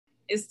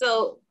It's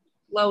still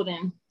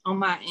loading on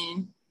my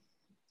end.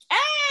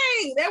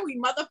 Hey, there we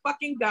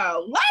motherfucking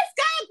go. Let's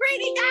go,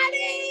 Greedy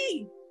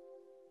Gotti.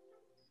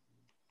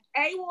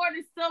 A Ward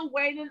is still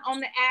waiting on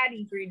the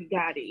Addy, Greedy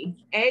Gotti.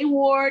 A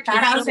Ward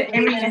shout out to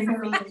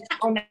Eminem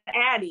on the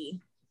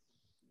Addy.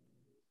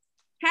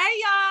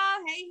 Hey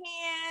y'all, hey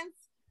Hands,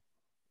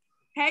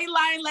 hey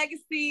Lion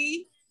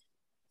Legacy,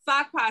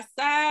 Sock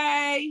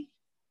Passe,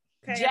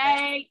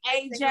 Jay,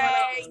 AJ,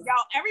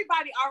 y'all.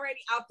 Everybody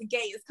already out the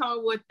gate is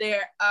coming with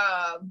their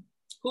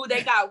who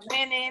they got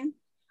winning.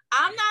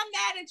 I'm not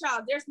mad at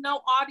y'all. There's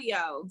no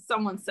audio.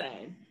 Someone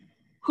said.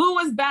 Who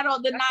was battle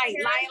of the night?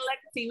 Lion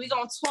Legacy. We're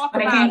going to talk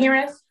about it. They can't hear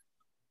us?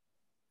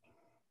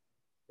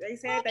 They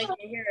said they can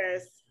hear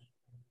us.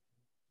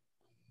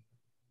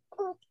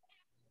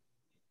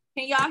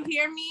 Can y'all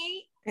hear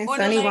me? There's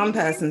only one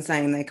person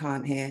saying they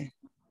can't hear.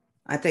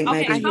 I think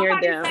maybe I hear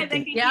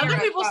them. Yeah, other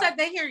people said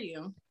they hear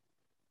you.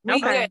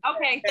 Okay.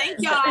 Okay,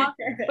 thank y'all.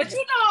 But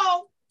you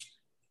know,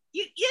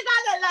 you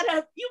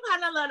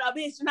gotta let a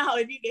bitch know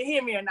if you can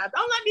hear me or not.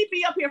 Don't let me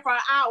be up here for an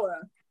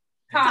hour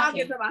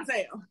talking to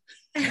myself.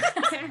 See,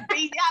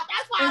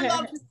 that's why I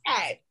love this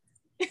chat.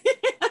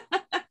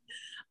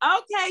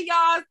 Okay,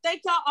 y'all.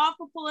 Thank y'all all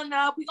for pulling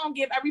up. We're gonna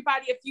give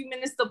everybody a few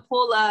minutes to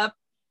pull up.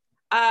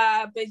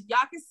 But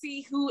y'all can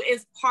see who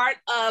is part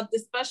of the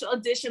special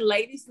edition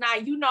Ladies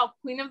Night. You know,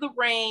 Queen of the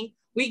Ring.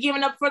 We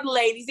giving up for the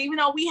ladies, even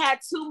though we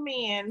had 2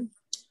 men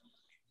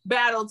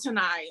battle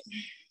tonight.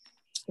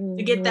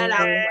 To get that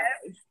out of the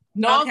way.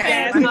 No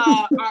offense,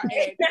 our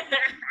ex.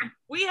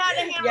 We had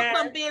to handle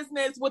some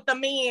business with the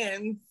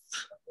men.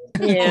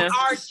 Yeah.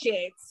 Our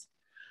shit.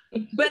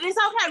 But it's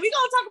okay. We're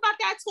gonna talk about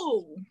that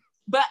too.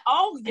 But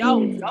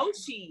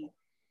Yoshi.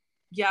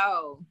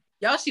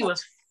 Yoshi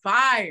was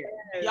fire.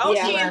 Yoshi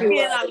is getting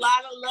a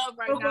lot of love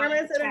right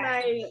Performance now. of the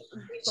night.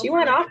 She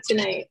went off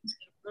tonight.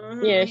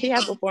 Mm-hmm. Yeah, she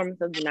had performance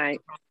of the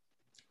night.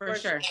 For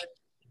sure.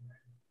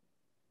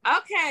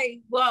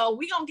 Okay, well,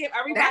 we're gonna give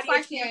everybody. That's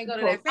why she ain't go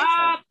to that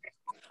festival.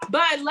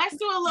 But let's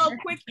do a little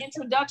quick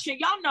introduction.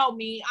 Y'all know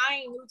me. I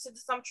ain't new to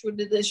this. I'm true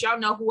to this. Y'all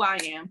know who I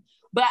am.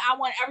 But I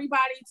want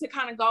everybody to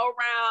kind of go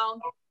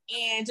around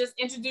and just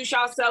introduce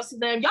yourselves to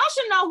them. Y'all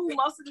should know who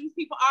most of these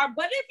people are.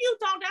 But if you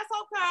don't, that's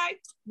okay.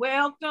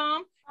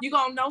 Welcome. You're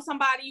going to know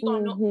somebody. You're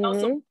going to know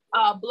some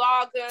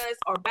bloggers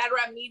or battle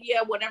rap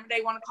media, whatever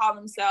they want to call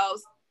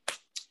themselves.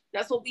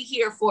 That's what we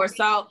here for.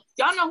 So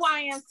y'all know who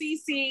I am,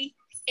 CC.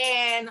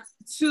 And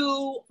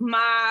to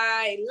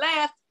my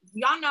left,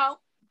 y'all know,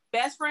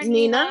 best friend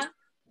Nina.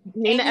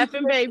 Nina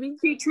effing baby.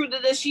 She true to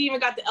this. She even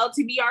got the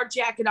LTBR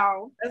jacket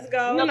on. Let's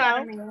go. Look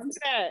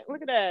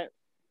at that.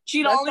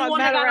 She the only one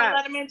that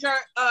got a Letterman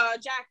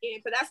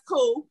jacket, but that's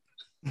cool.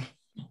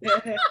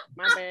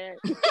 My bad.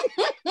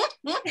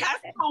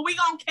 That's cool. We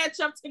gonna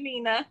catch up to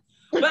Nina.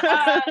 But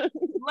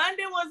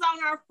London was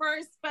on our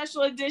first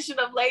special edition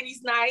of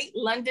Ladies Night.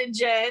 London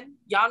Jen,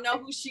 y'all know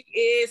who she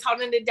is,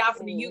 holding it down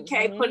for the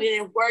UK, putting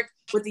in work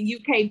with the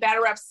UK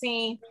battle rap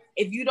scene.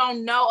 If you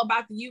don't know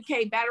about the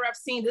UK battle rap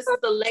scene, this is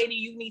the lady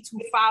you need to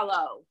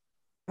follow.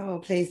 Oh,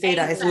 please do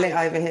that. It's lit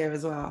over here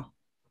as well.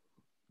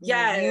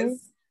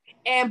 Yes.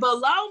 And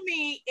below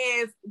me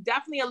is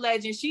definitely a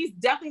legend. She's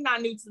definitely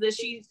not new to this.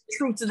 She's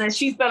true to this.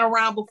 She's been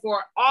around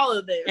before all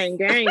of this. And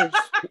games.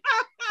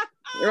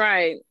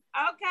 Right.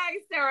 Okay,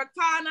 Sarah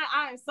Connor.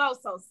 I am so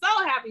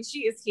happy she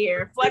is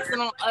here, flexing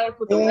on us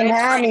with the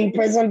Honey,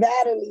 Prison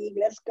Battle League.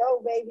 Let's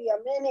go, baby.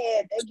 I'm in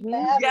here. Thank you for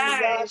having me,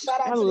 y'all.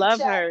 Shout out to the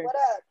chat. Her. What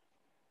up?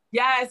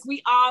 Yes,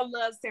 we all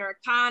love Sarah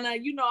Connor.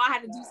 You know, I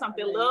had to do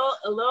something a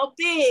little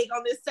big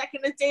on this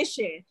second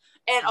edition.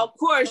 And of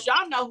course,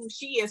 y'all know who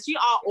she is. She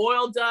all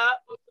oiled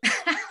up.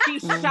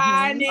 She's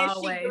shining.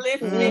 She's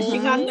glistening. She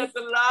got the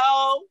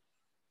glow.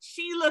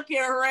 She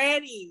looking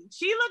ready.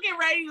 She looking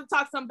ready to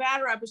talk some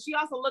battle rap, but she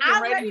also looking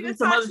ready to do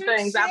some other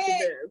things after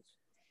this.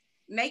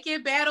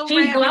 Naked battle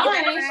She's rap,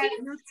 glowing.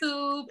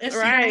 YouTube,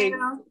 Instagram.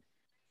 Right.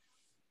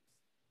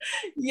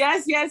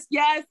 Yes.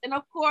 And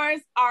of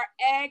course, our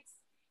ex,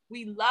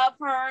 we love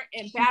her.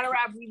 In battle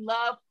rap, we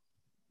love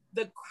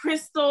the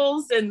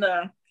crystals and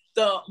the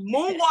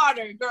moon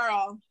water,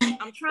 girl.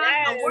 I'm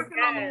working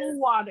on the moon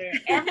water,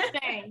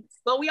 everything.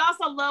 But we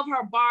also love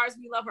her bars.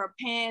 We love her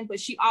pen, but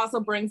she also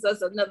brings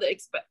us another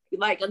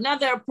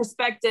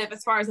perspective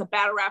as far as a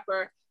battle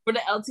rapper for the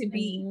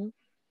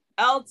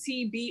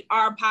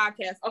LTBR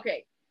podcast.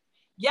 Okay.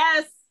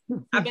 Yes,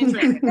 I've been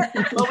drinking,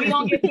 but we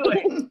gonna get to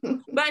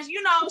it. But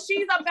you know,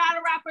 she's a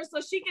battle rapper,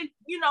 so she can,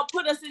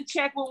 put us in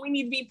check when we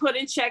need to be put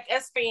in check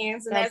as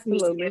fans, and that's me.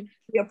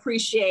 We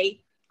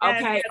appreciate.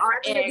 Okay,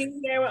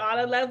 be here with all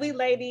the lovely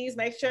ladies.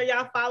 Make sure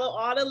y'all follow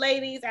all the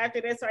ladies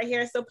after this right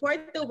here.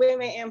 Support the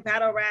women in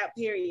battle rap,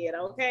 period.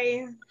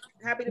 Okay,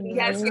 happy to be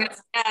here.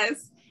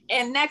 Yes.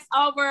 And next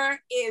over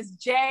is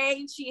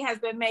Jade. She has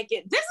been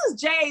making. This is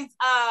Jade's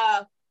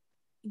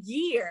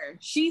year.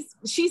 She's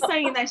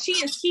saying that she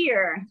is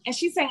here, and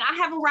she's saying, "I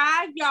have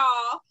arrived,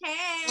 y'all."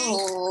 Hey,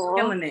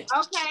 Killing it.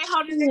 Okay,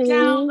 holding it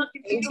down,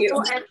 looking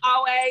beautiful as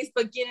always,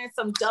 but getting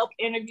some dope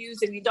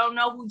interviews. If you don't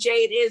know who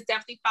Jade is,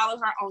 definitely follow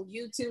her on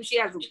YouTube. She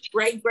has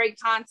great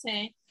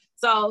content.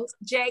 So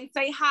Jay,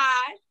 say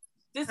hi.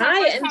 This is hi,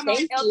 our and first time on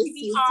thank you,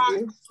 LTBR.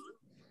 Susie.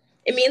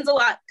 It means a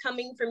lot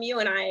coming from you,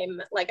 and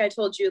I'm, like I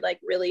told you, like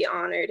really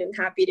honored and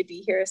happy to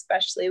be here,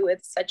 especially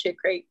with such a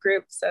great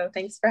group. So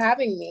thanks for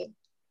having me.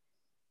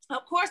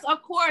 Of course.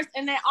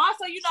 And then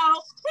also, we got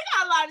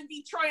a lot of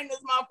Detroit in this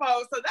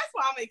motherfucker, so that's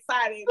why I'm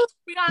excited.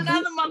 We got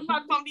another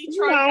motherfucker from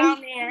Detroit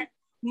down there.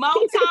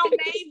 Motown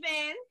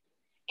Maven.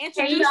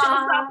 Introduce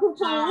yourself, Poo.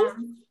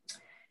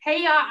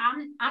 Hey y'all,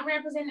 I'm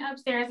representing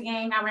Upstairs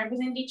Gang. I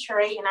represent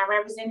Detroit, and I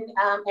represent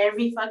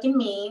every fucking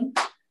meme.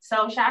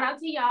 So shout out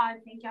to y'all,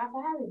 and thank y'all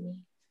for having me.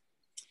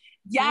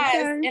 Yes,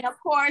 okay. And of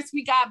course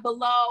we got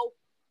below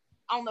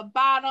on the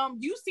bottom.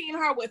 You seen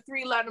her with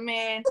 3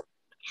 Letterman.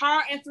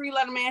 Her and 3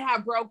 Letterman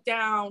have broke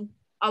down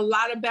a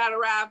lot of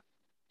battle rap,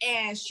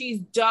 and she's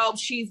dope.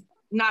 She's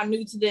not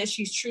new to this.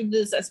 She's true to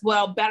this as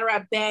well. Battle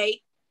Rap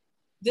Bay.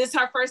 This is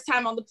her first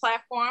time on the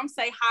platform.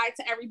 Say hi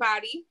to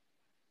everybody.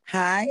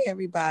 Hi,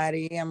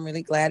 everybody. I'm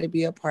really glad to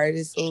be a part of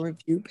this little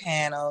review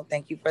panel.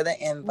 Thank you for the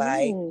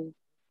invite.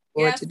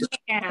 Yes,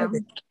 ma'am.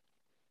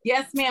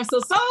 Yes, ma'am. So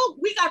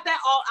we got that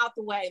all out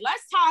the way.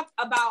 Let's talk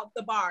about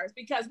the bars,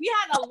 because we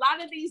had a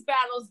lot of these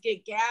battles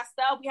get gassed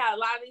up. We had a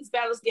lot of these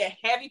battles get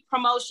heavy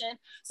promotion.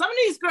 Some of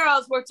these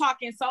girls were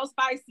talking so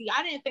spicy.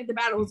 I didn't think the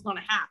battle was going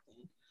to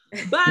happen,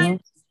 but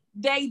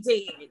they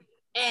did.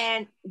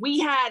 And we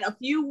had a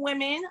few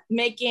women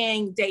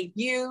making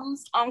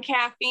debuts on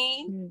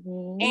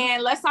Caffeine.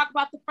 And let's talk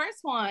about the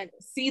first one.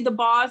 See the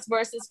Boss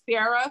versus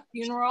Farrah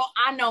Funeral.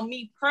 I know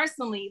me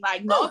personally,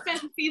 like, no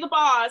offense to See the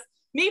Boss.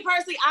 Me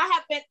personally, I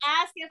have been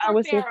asking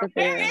for Farrah.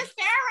 Where is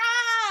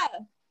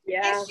Farrah?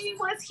 Yeah. And she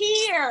was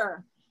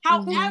here.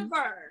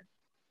 However,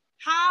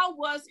 how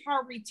was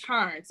her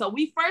return? So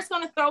we first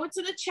going to throw it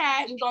to the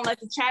chat. We're going to let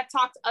the chat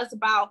talk to us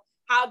about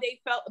how they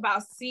felt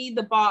about See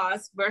the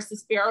Boss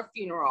versus Farrah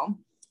Funeral.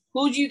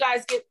 Who do you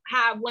guys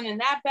have winning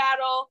that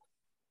battle?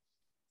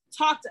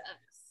 Talk to us.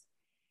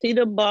 See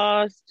the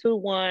Boss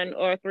 2-1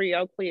 or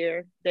 3-0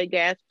 clear. They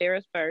gassed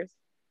Farrah's first.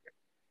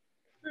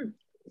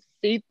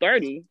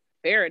 C30.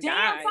 Farrah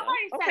died.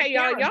 Okay,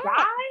 y'all. Died?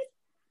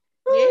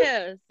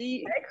 Yeah.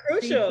 See,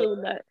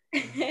 crucial.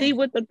 See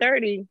with the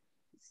 30.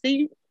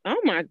 See.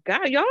 Oh my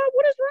God, y'all!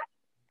 What is wrong?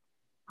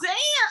 Damn.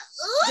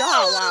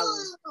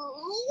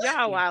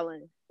 Y'all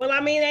wilding. Well, I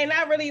mean, they're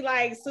not really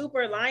like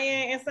super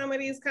lying in some of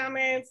these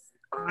comments.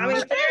 I mean,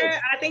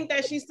 Farrah, I think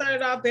that she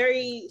started off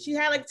she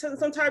had like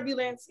some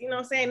turbulence, you know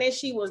what I'm saying? Then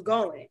she was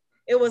going.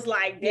 It was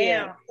like,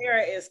 damn,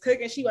 Farrah is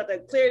cooking. She about to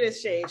clear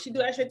this shit. She do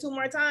that shit 2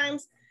 more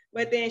times,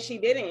 but then she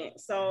didn't.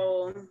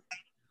 So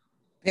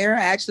Farrah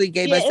actually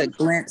gave us a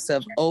glimpse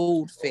of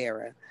old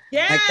Farrah.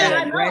 Yeah, like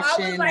that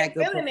aggression, I was like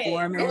feeling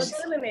performance. I was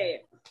feeling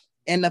it.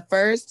 In the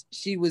first,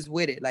 she was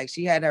with it. Like,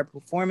 she had her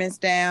performance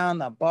down,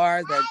 the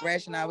bars, the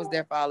aggression. I was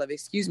there for all of it.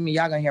 Excuse me,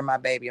 y'all gonna hear my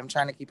baby. I'm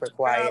trying to keep her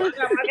quiet. It's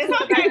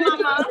okay,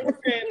 Mama.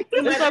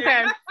 It's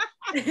okay.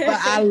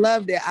 But I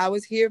loved it. I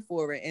was here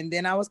for it. And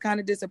then I was kind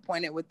of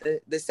disappointed with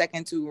the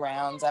second 2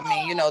 rounds. I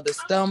mean, the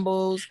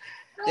stumbles.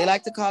 They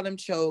like to call them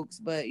chokes,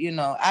 but,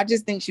 I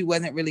just think she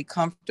wasn't really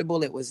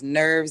comfortable. It was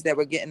nerves that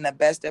were getting the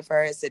best of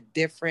her. It's a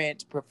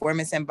different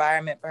performance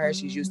environment for her.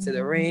 She's used to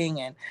the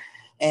ring,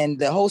 and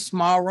the whole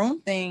small room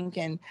thing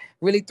can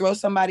really throw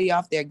somebody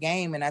off their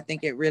game. And I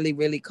think it really,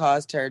 really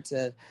caused her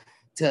to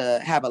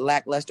have a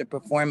lackluster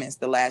performance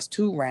the last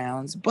 2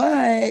 rounds.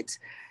 But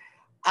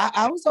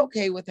I was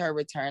okay with her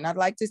return. I'd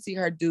like to see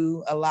her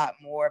do a lot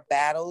more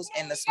battles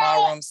in the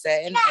small room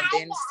setting, and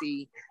then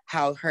see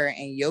how her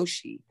and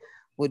Yoshi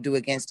will do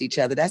against each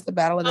other. That's the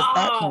battle of the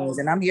Thought Queens,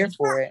 and I'm here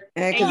for it.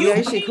 Yeah, because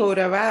Yoshi called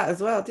her out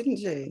as well, didn't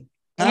she?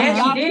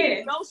 Yeah, she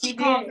did. She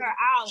called her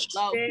out.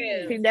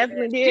 She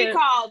definitely did. She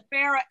called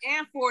Farrah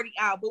and 40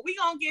 out, but we're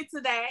going to get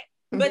to that.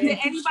 But did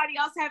anybody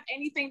else have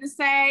anything to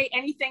say?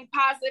 Anything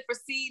positive for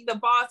See the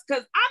Boss?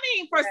 Because,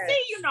 for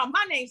C,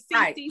 my name's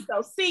CC,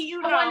 so C,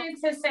 I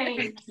wanted to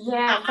say,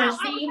 I was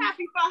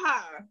happy for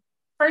her.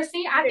 For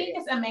C, I think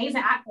it's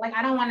amazing. I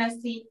don't want to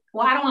see,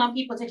 I don't want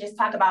people to just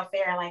talk about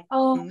Farrah like,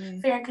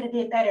 Farrah could have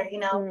did better,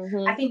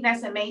 I think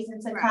that's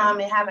amazing to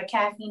come and have a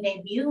Caffeine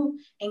debut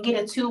and get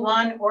a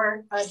 2-1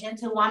 or a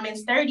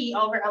Gentlewoman's 30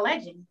 over a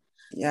legend.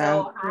 Yeah.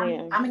 So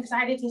I'm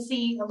excited to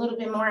see a little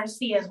bit more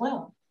C as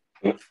well.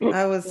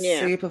 I was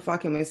super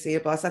fucking with See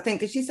the Boss. I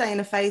think, did she say in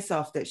the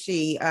face-off that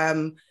she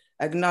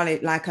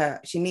acknowledged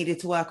she needed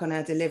to work on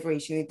her delivery?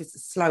 She needed to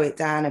slow it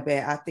down a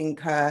bit. I think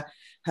her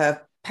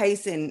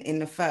pacing in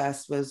the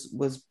first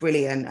was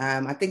brilliant.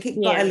 I think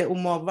it got a little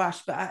more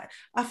rushed, but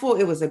I thought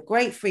it was a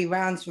great 3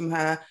 rounds from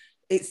her.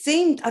 It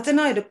seemed, I don't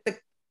know, the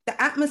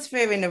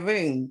atmosphere in the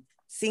room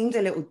seemed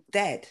a little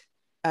dead.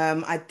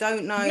 I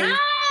don't know.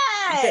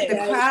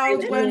 The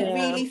crowd weren't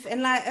really,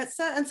 and like at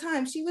certain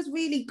times she was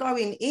really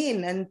going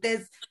in, and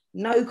there's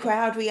no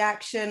crowd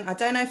reaction. I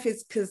don't know if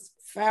it's because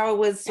Farrah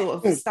was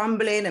sort of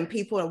stumbling and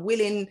people are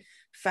willing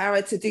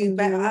Farrah to do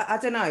better. I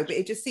don't know, but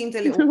it just seemed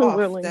a little off.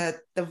 Really?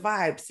 The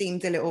vibe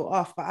seemed a little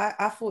off, but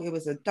I thought it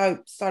was a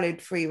dope,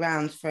 solid 3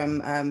 rounds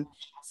from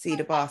See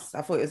the Boss.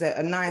 I thought it was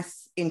a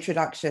nice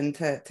introduction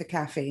to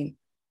Caffeine.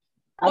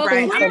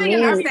 I'm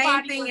thinking the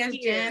same thing as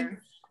Jen.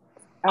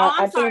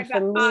 I'm sorry,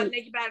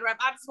 Naked Bad Rap.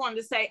 I just wanted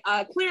to say,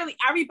 clearly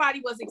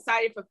everybody was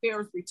excited for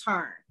Farrah's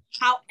return.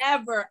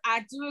 However,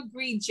 I do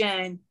agree,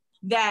 Jen,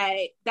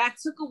 that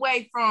took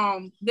away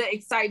from the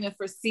excitement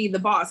for C the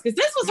Boss, because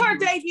this was her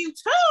debut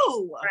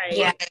too. Right.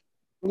 Yeah.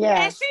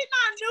 Yeah. And she's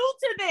not new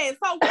to this.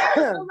 So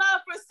where's the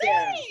love for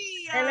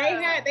C?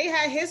 Yeah. And they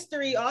had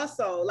history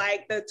also.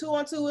 Like the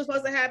 2-on-2 was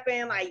supposed to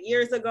happen like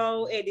years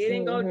ago. It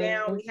didn't go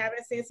down. We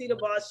haven't seen C the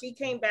Boss. She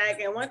came back.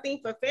 And one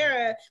thing for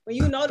Farrah, when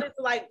you notice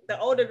like the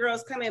older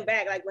girls coming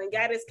back, like when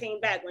Gaddis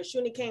came back, when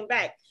Shuni came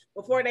back,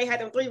 before they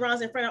had them 3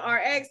 rounds in front of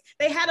RX,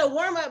 they had a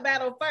warm-up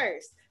battle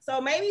first. So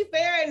maybe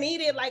Farrah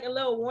needed like a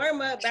little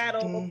warm-up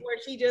battle before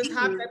she just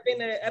hopped up in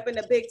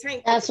the big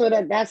tank.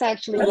 That's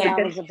actually what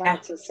I was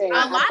about to say. A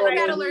lot of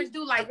battlers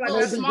do like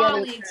little small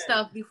league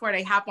stuff before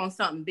they hop on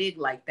something big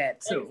like that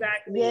too.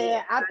 Exactly.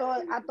 Yeah, I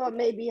thought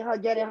maybe her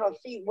getting her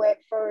feet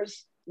wet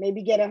first,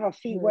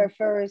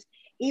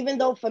 even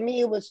though for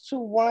me it was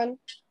 2-1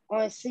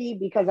 on C,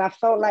 because I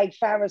felt like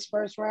Farrah's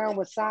first round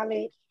was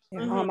solid.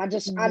 I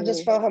just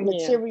felt her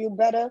material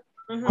better.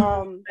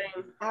 I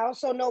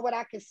also know what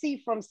I could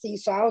see from C,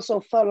 so I also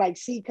felt like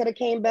C could have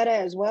came better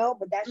as well,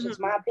 but that's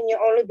just my opinion,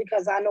 only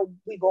because I know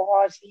we go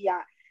hard C.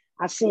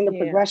 I seen the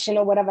progression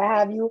or whatever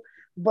have you,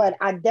 but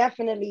I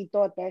definitely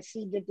thought that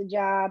C did the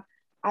job.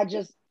 I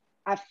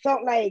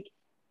felt like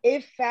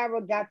if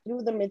Farrah got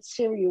through the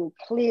material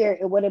clear,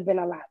 it would have been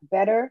a lot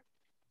better.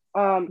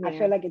 I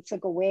feel like it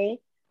took away,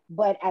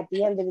 but at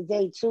the end of the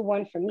day,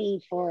 2-1 for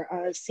me for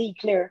C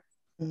clear.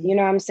 You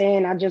know what I'm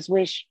saying? I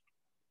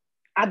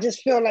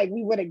just feel like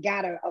we would have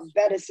got a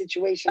better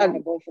situation out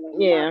of both of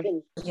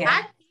them.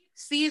 I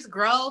C's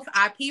growth.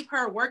 I peep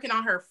her working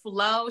on her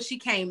flow. She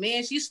came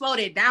in, she slowed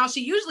it down.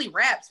 She usually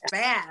raps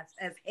fast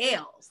as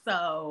hell.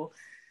 So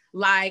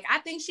like, I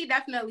think she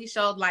definitely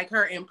showed like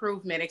her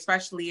improvement,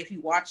 especially if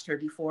you watched her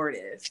before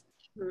this.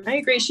 I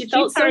agree. She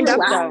felt so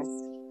relaxed.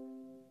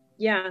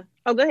 Yeah.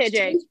 Oh, go ahead,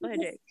 Jay.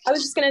 I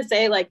was just going to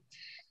say, like,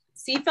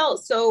 C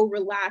felt so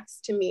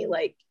relaxed to me,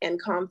 like,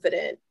 and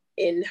confident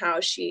in how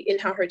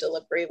her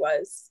delivery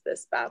was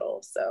this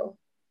battle. So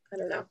I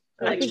don't know.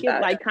 I think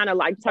it like kind of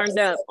like turned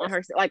up on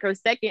her, like her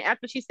second,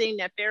 after she seen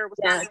that Farrah was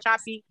kind of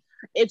choppy,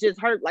 it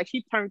just hurt. Like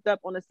she turned up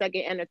on the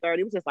second and the third.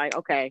 It was just like,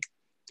 okay.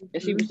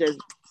 And she was just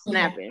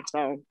snapping.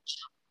 So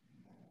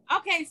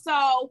okay,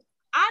 so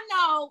I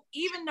know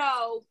even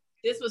though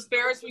this was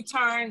Farrah's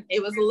return,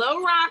 it was a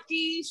little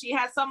rocky. She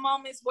had some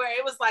moments where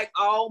it was like,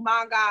 oh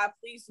my God,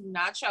 please do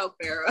not choke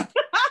Farrah.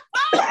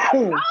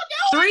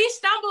 3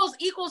 stumbles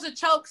equals a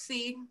choke,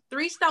 see?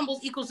 3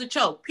 stumbles equals a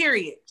choke,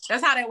 period.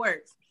 That's how that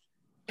works.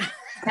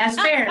 That's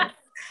fair.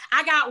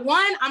 I got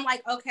 1, I'm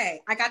like,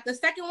 okay. I got the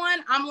second one,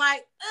 I'm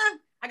like,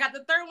 I got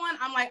the third one,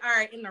 I'm like, all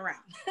right, in the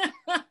round.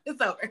 It's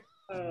over.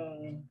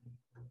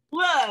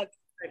 Look,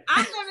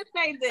 I'm gonna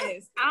say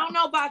this. I don't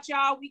know about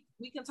y'all. We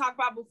can talk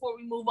about before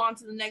we move on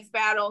to the next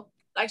battle.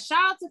 Like,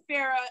 shout out to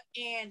Farrah,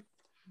 and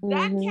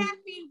that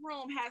caffeine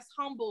room has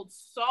humbled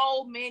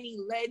so many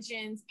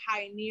legends,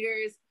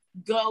 pioneers,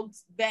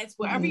 goats, vets,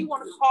 whatever you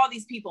want to call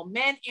these people,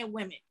 men and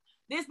women.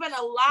 There's been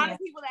a lot of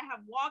people that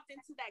have walked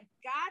into that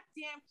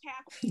goddamn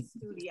caffeine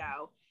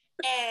studio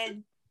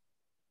and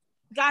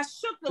got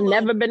shook a little.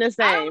 Never been the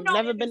same.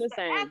 Never been the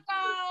same.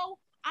 Echo.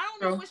 I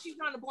don't know what she's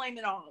trying to blame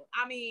it on.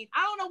 I mean,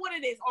 I don't know what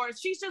it is. Or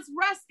she's just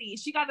rusty.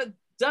 She got to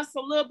dust a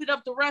little bit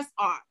of the rust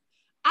off.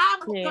 I'm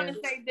going to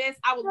say this.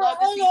 I would love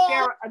to see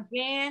Farrah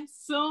again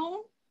soon.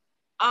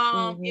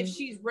 If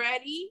she's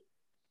ready.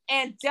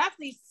 And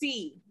definitely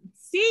C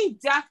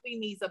definitely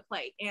needs a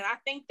plate. And I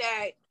think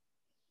that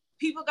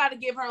people got to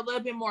give her a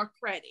little bit more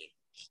credit.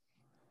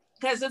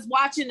 Because just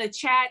watching the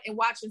chat and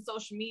watching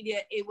social media,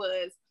 it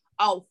was,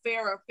 oh,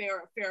 Farrah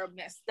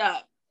messed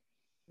up.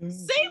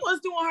 C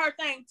was doing her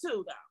thing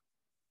too,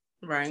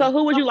 though. Right. So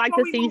who would you like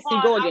to see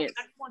C go against?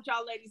 I just want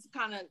y'all ladies to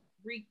kind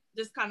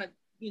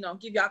of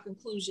give y'all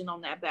conclusion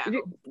on that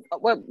battle.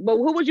 But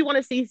who would you want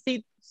to see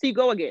C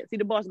go against? See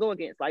the boss go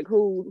against? Like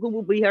who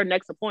will be her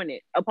next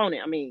opponent?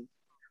 I mean,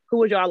 who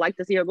would y'all like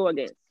to see her go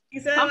against?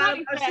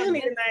 Somebody said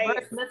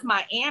Miss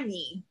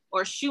Miami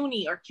or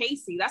Shuni or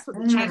Casey. That's what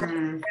the chat said.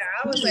 Yeah,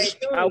 I would say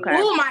Shuni. Okay.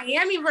 Ooh,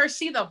 Miami versus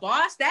She the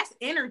Boss. That's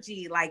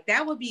energy. Like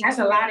that would be. That's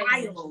a lot of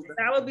energy.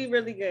 That would be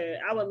really good.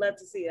 I would love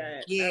to see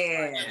that.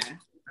 Yeah,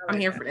 I'm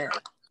here for that.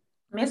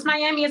 Miss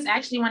Miami is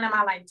actually one of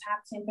my like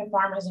top 10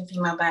 performers in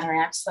female battle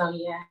rap. So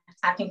yeah,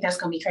 I think that's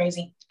gonna be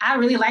crazy. I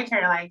really like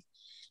her. Like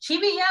she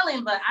be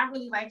yelling, but I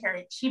really like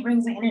her. She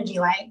brings the energy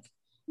like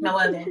no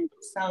other.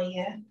 So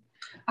yeah.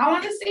 I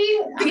want to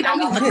see. Sarah,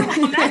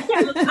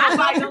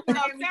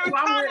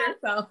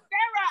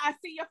 I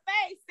see your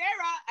face.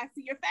 Sarah, I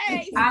see your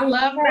face. I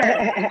love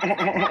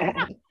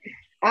her.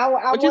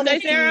 What you say,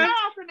 Sarah? Shout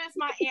out to Miss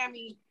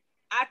Miami.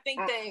 I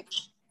think that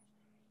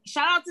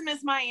shout out to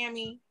Miss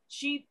Miami.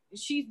 She's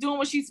doing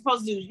what she's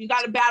supposed to do. You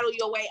got to battle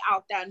your way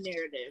out that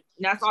narrative.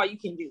 And that's all you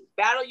can do.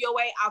 Battle your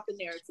way out the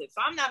narrative.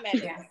 So I'm not mad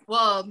at that.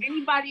 Well,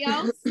 anybody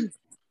else?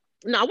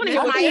 No, I want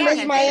to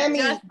hear Miami.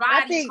 Just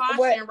body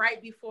caution right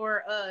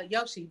before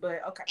Yoshi, but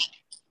okay.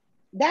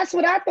 That's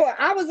what I thought.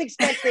 I was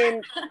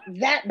expecting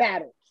that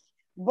battle.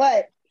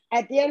 But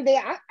at the end of the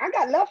day, I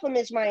got love for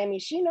Miss Miami.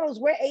 She knows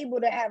we're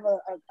able to have a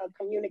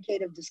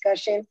communicative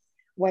discussion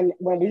when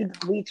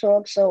we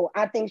talk. So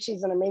I think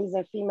she's an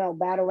amazing female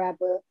battle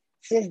rapper.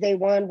 Since day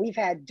one, we've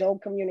had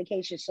dope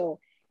communication. So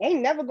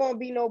ain't never gonna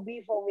be no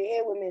beef over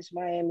here with Miss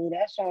Miami.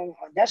 That's on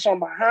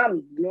behind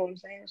me. You know what I'm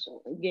saying?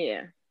 So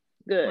yeah,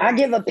 good. I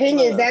give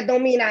opinions. That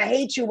don't mean I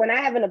hate you. When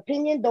I have an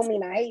opinion, don't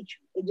mean I hate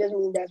you. It just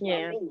means that's my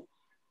opinion.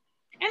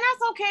 And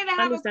that's okay to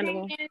have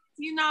opinions.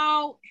 You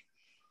know,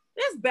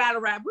 this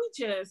battle rap,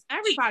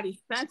 everybody's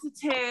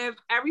sensitive.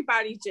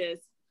 Everybody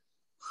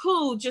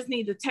just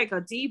need to take a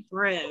deep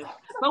breath.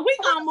 But we're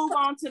gonna move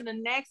on to the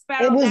next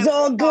battle. It was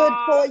all good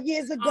 4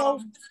 years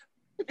ago.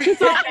 So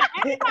if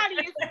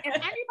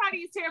anybody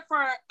is here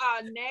for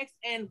next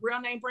and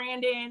Real Name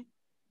Brandon,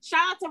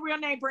 shout out to Real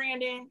Name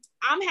Brandon.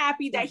 I'm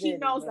happy that he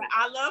knows that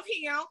I love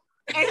him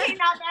and he's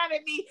not mad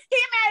at me. He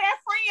mad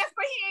at friends,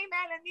 but he ain't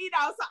mad at me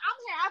though. So I'm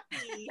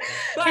happy.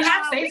 But, can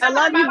I say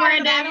something about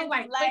Brandon? Battle,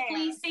 like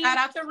quickly? Shout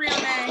out to Real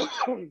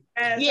Name.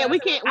 Yeah, we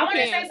can't. I want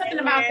to say something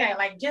about that,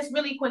 like just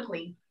really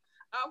quickly.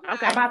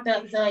 Okay. About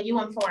the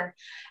UM4.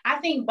 I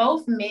think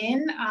both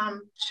men, I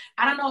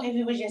don't know if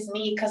it was just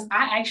me, because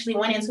I actually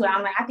went into it.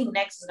 I'm like, I think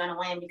Next is going to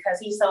win because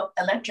he's so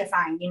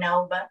electrifying, you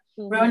know, but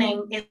Real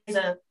Name is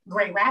a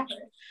great rapper.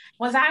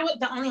 Was I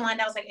the only one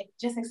that was like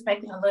just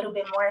expecting a little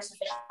bit more since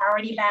they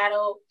already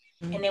battled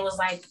and it was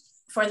like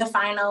for the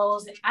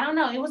finals? I don't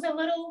know. It was a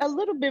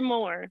little bit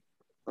more.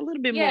 A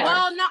little bit more.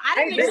 Well, no, I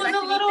didn't expect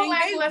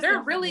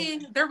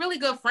anything. They're really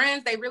good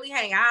friends. They really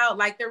hang out.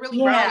 Like they're really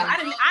bros.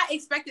 I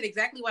expected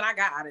exactly what I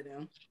got out of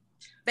them.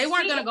 They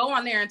weren't gonna go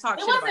on there and talk.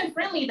 It wasn't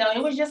friendly though.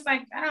 It was just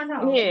like, I don't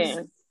know.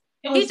 Yeah.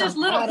 He's just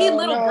little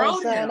bro.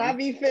 I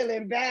be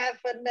feeling bad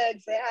for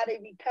Next and how they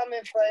be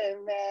coming for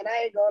him, man.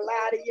 I ain't gonna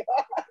lie to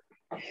y'all.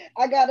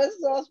 I got a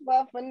soft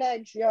spot for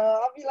Next,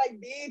 y'all. I'll be like,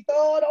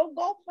 Dito, don't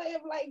go for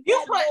him like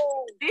that.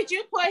 Did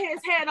you put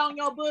his head on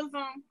your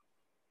bosom?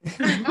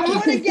 I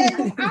would have gave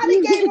him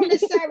the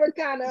Sarah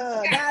kind of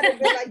hug. I'd have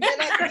been like,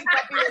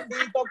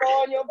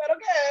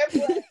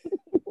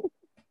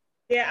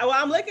 yeah, well,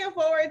 I'm looking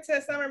forward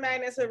to Summer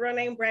Madness with Real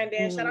Name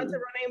Brandon. Shout out to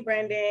Real Name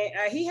Brandon.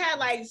 He had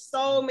like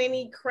so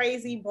many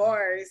crazy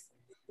bars,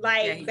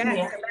 like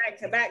back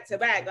to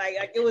back.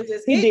 Like it was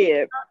just hitting. He did. You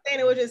know what I'm saying?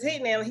 It was just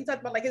hitting him. He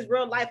talked about like his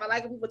real life. I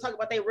like when people talk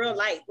about their real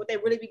life, what they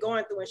really be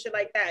going through and shit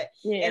like that.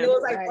 Yeah, and it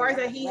was like bars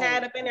that he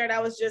had up in there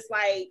that was just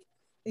like,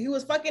 he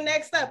was fucking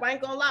Next up. I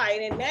ain't gonna lie.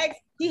 And then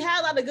Next, he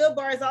had a lot of good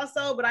bars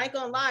also, but I ain't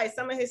gonna lie.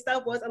 Some of his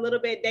stuff was a little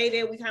bit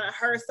dated. We kind of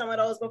heard some of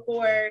those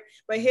before,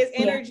 but his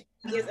energy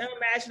is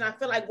unmatched. And I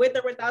feel like with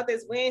or without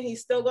this win,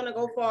 he's still gonna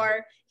go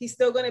far. He's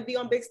still gonna be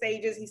on big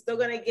stages. He's still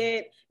gonna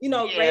get,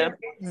 great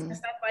and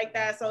stuff like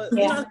that. So,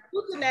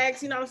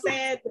 Next, you know what I'm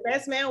saying? The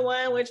best man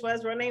won, which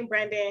was Real Name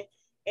Brandon.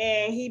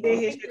 And he did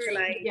his shit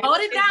tonight. Hold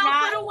it down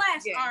for the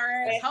West,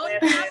 Hold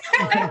it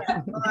down.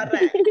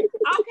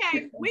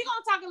 Okay, we're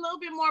gonna talk a little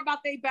bit more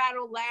about their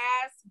battle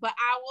last, but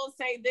I will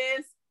say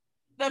this: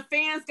 the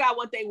fans got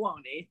what they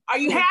wanted. Are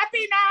you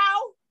happy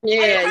now?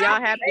 Yeah,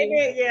 y'all happy?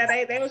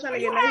 They were trying to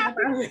get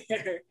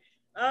lazy.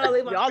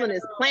 Y'all in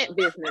this plant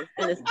business,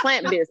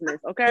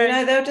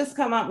 okay? They'll just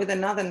come up with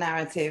another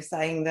narrative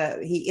saying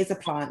that he is a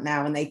plant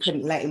now and they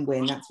couldn't let him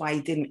win. That's why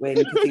he didn't win,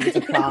 because he was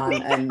a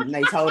plant and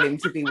they told him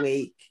to be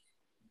weak.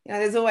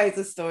 There's always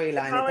a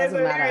storyline. It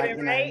doesn't matter,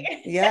 right?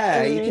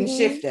 Yeah, you can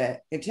shift it.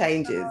 It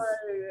changes.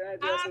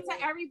 Shout out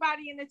to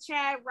everybody in the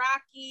chat: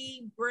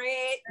 Rocky,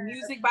 Britt,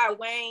 Music by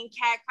Wayne,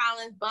 Cat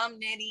Collins, Bum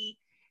Nitty,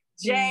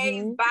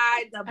 Jay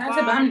by the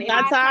family.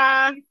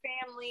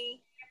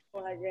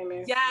 Oh my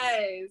goodness.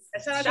 Yes.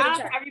 Shout out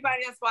to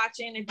everybody that's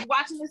watching. If you're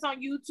watching this on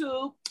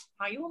YouTube,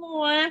 how you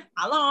doing?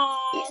 Hello.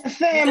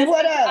 Fam,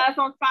 what up? Us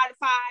on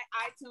Spotify,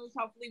 iTunes.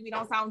 Hopefully we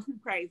don't sound too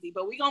crazy,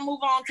 but we're gonna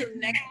move on to the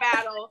next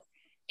battle.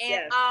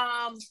 And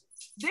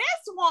this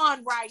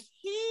one right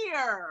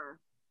here,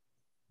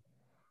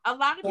 a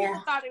lot of people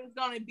thought it was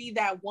going to be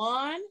that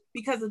one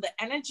because of the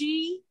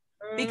energy,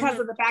 because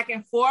of the back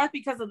and forth,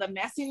 because of the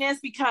messiness,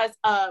 because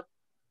of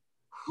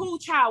when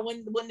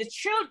the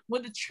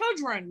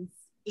children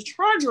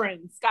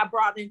got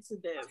brought into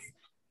this,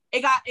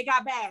 it got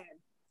bad.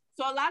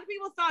 So a lot of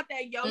people thought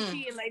that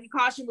Yoshi and Lady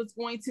Caution was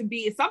going to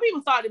be. Some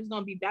people thought it was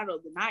going to be Battle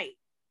of the Night.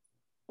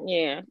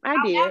 Yeah,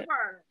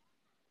 However,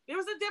 there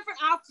was a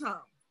different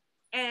outcome.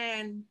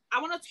 And I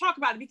want to talk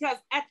about it because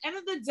at the end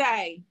of the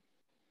day,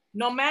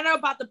 no matter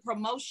about the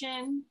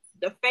promotion,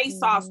 the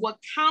face-offs, what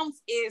counts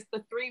is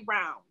the 3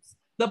 rounds,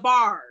 the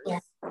bars.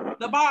 So we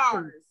did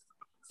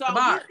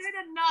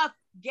enough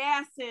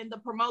gas in the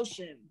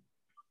promotion.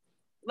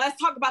 Let's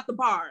talk about the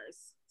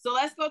bars. So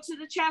let's go to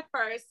the chat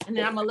first, and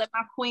then I'm going to let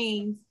my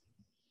queens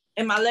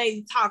and my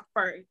lady talk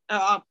first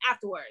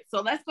afterwards.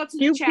 So let's go to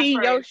the chat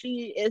first.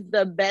 Yoshi is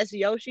the best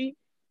Yoshi.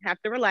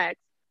 Have to relax.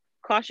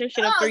 Caution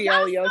should have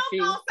 3-0 Yoshi.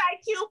 Don't say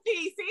QP,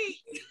 see?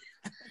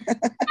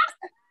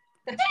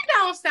 They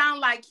don't sound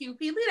like QP.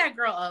 Leave that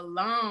girl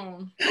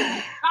alone.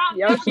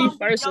 Yoshi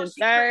first and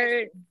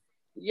third.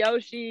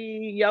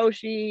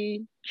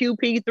 Yoshi,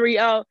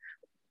 QP30.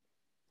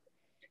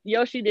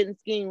 Yoshi didn't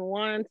scheme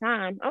one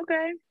time.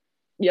 Okay.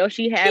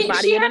 Yoshi had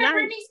body of the night.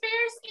 Britney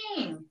Spears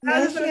scheme.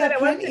 I was gonna say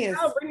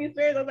Britney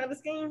Spears was that a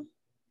scheme?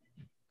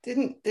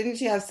 Didn't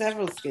she have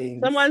several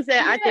schemes? Someone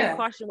said, I think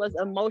Caution was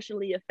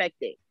emotionally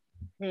affected.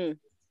 We're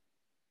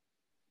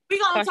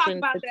gonna talk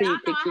about that. I have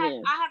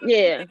a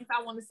few things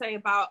I want to say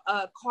about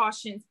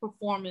Caution's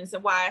performance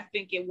and why I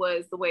think it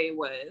was the way it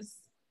was.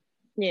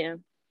 Yeah.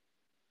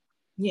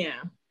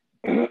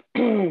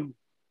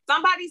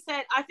 Somebody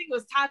said, I think it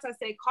was Tata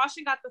said,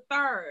 Caution got the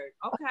third.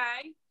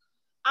 Okay.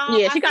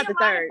 She got the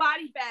third.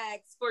 Body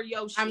bags for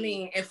Yoshi. I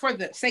mean, and for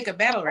the sake of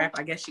battle rap,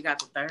 I guess she got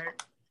the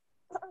third.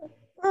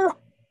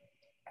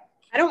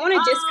 I don't want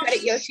to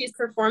discredit Yoshi's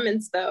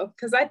performance though,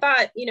 because I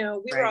thought, we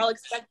were all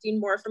expecting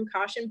more from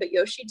Caution, but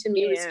Yoshi to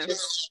me was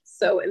just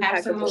so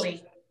impeccable.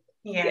 Absolutely.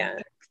 Yeah.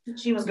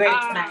 She was great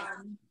tonight.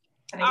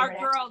 Our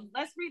girl,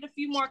 let's read a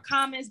few more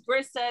comments.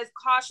 Britt says,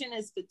 Caution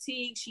is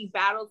fatigued. She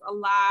battles a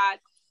lot.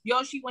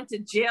 Yoshi went to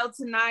jail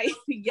tonight.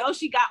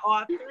 Yoshi got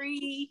all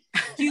three.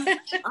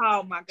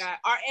 Oh my God.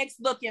 Our ex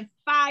looking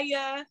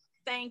fire.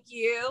 Thank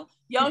you.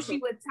 Yoshi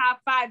with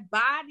top 5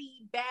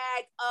 body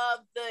bag of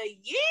the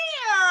year.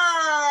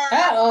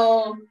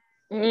 Uh-oh.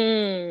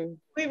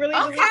 We really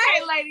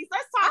okay, ladies,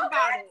 let's talk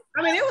about it.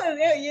 I mean, it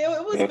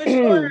was for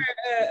sure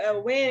a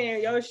win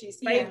in Yoshi's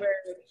favor.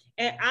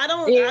 And I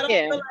don't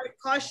feel like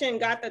Caution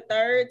got the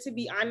third, to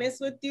be honest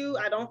with you.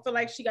 I don't feel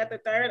like she got the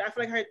third. I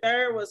feel like her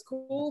third was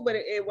cool, but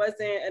it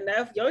wasn't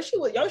enough. Yoshi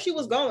was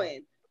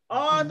going.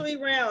 All 3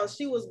 rounds,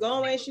 she was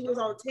going. She was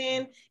on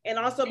 10. And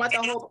also about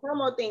the whole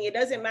promo thing. It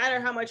doesn't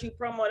matter how much you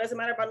promo. It doesn't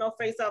matter about no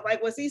face-off,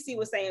 like what Cece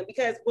was saying,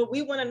 because what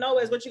we want to know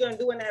is what you're going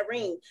to do in that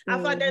ring. I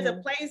feel like there's a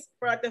place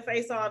for like the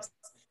face-offs.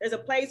 There's a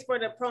place for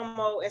the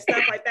promo and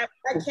stuff like that.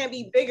 That can't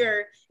be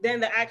bigger than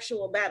the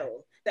actual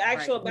battle. The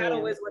actual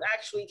battle is what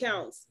actually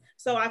counts.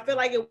 So I feel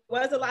like it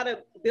was a lot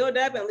of build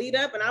up and lead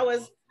up. And I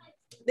was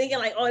thinking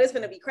like, oh, this is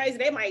going to be crazy.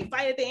 They might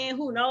fight at the end.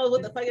 Who knows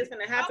what the fuck is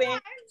going to happen? Okay.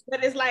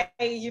 But it's like,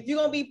 if you're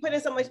going to be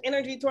putting so much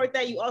energy toward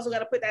that, you also got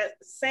to put that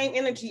same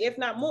energy, if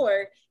not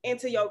more,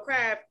 into your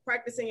craft,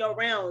 practicing your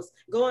rounds,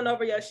 going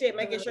over your shit,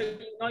 making sure you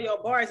know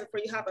your bars before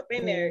you hop up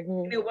in there.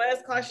 And it was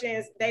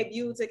Caution's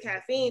debut to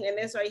Caffeine. And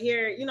this right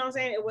here, you know what I'm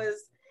saying? It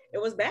was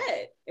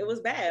bad. It was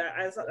bad.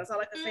 That's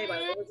all I can say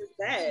about it. It was just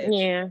bad.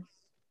 Yeah.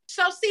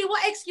 So, see,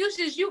 what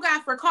excuses you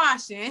got for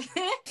Caution?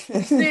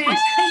 Since you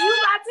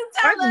about to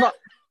tell us.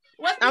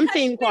 I'm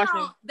team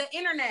Caution. The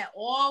internet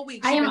all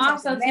week. I am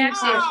also team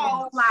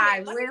Caution.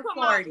 Live with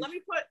 40. Let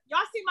me put, y'all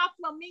see my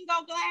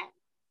flamingo glass?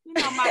 You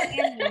know my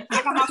image.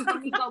 I got my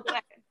flamingo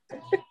glass.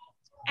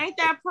 Ain't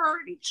that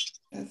pretty?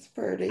 That's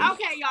pretty.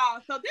 Okay,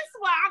 y'all. So this is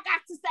what I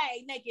got to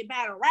say, Naked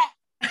Battle Rap.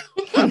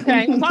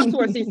 Okay, talk to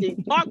her,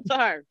 Cece. Talk to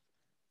her.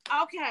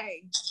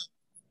 Okay.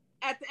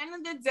 At the end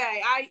of the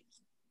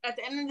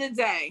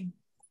day,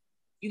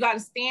 you got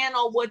to stand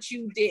on what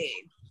you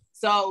did.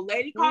 So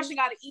Lady Caution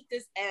got to eat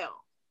this L.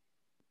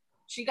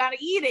 She got to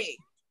eat it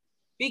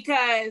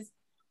because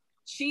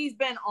she's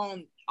been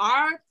on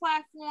our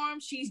platform.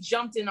 She's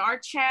jumped in our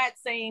chat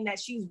saying that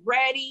she's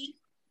ready.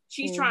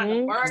 She's trying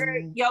to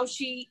murder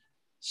Yoshi.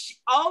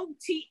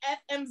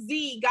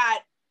 OTFMZ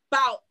got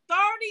about 30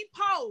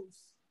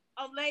 posts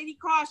of Lady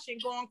Caution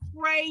going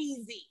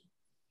crazy.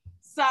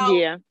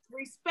 So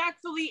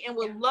respectfully and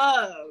with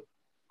love,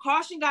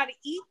 Caution got to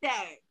eat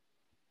that.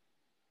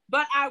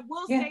 But I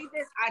will say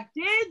this. I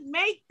did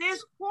make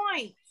this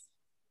point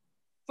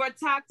for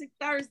Toxic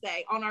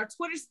Thursday on our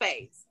Twitter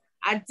space.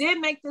 I did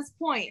make this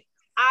point.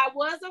 I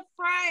was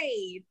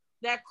afraid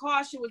that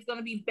Caution was going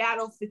to be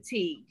battle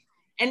fatigued.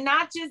 And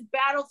not just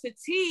battle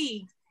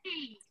fatigued.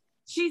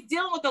 She's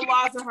dealing with the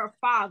loss of her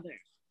father.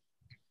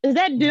 Is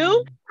that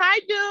Dew? Hi,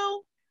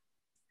 Dew.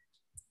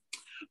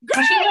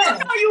 Girl,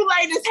 I know you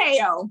late as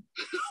hell.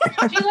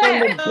 Don't you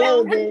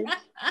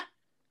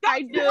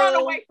run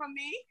away from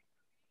me.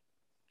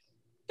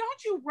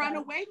 Don't you run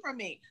away from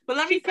me. But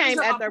let me finish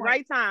up. She came at the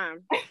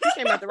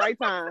right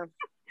time.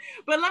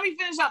 But let me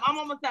finish up. I'm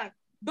almost done.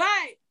 But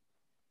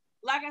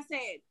like I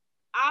said,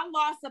 I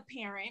lost a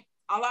parent.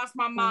 I lost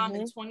my mom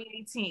in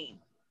 2018.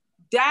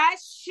 That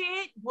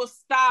shit will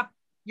stop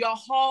your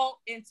whole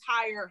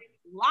entire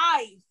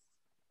life.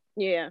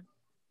 Yeah.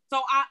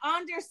 So I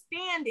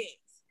understand it.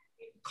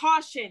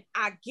 Caution,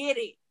 I get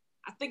it.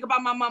 I think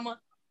about my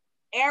mama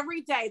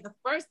every day. The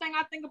first thing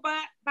I think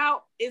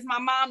about is my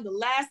mom. The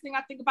last thing I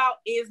think about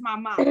is my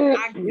mom.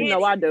 I get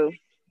it. I do.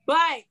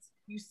 But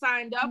you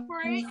signed up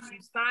for it. You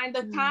signed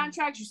the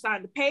contract. You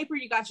signed the paper.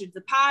 You got your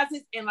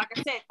deposits. And like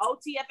I said,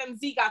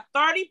 OTFMZ got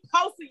 30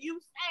 posts of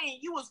you saying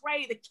you was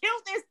ready to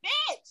kill this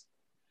bitch.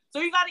 So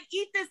you got to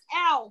eat this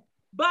L.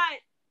 But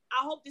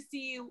I hope to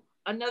see you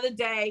another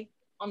day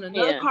on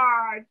another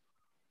card.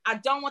 I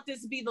don't want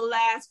this to be the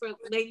last for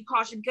Lady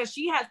Caution because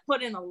she has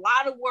put in a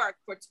lot of work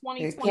for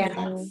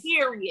 2021,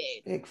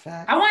 period. Big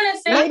fact. I want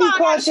to say Lady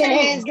Caution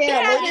hands down.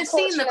 I haven't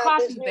seen the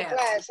Caution battle.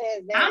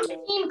 I'm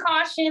team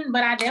Caution,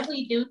 but I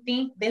definitely do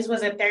think this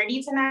was a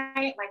 30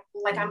 tonight.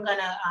 Like I'm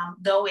gonna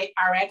go with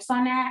RX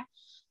on that.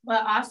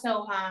 But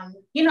also,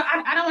 you know,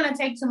 I don't want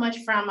to take too much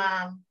from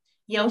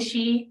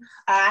Yoshi.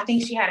 I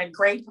think she had a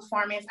great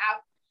performance.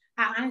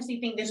 I honestly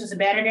think this was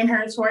better than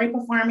her Tori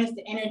performance.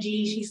 The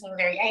energy, she seemed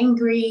very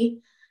angry.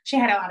 She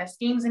had a lot of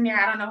schemes in there.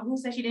 I don't know who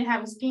said she didn't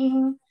have a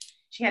scheme.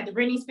 She had the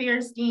Britney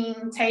Spears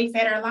scheme. Tay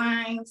fed her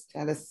lines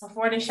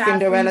before the shot.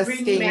 Cinderella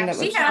scheme that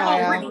was she had a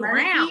whole Britney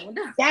round.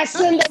 That's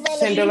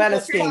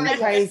Cinderella scheme,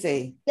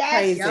 crazy.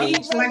 Crazy.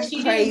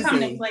 She didn't come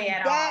to play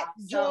at all. That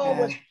jaw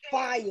was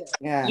fire.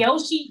 Yeah.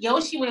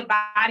 Yoshi with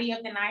body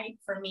of the night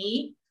for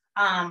me.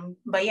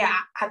 But yeah,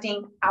 I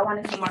think I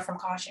want to see more from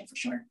Caution for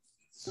sure.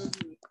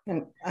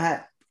 And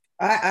I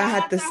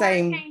had the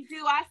same.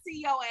 I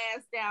see your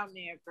ass down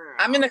there, girl.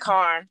 I'm in the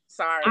car.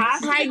 Sorry.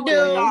 I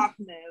do.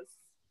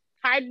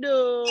 I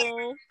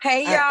do.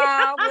 Hey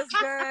y'all, what's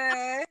good?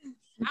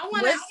 I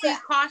want to see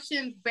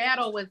Caution's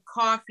battle with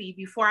Coffee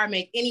before I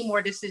make any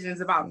more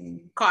decisions about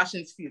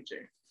Caution's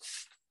future.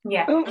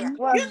 Yeah.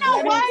 Well, you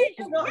know what?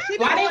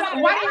 Why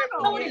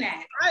they voting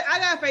that? I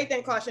got faith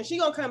in Caution. She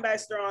gonna come back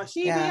strong.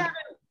 She be having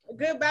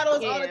good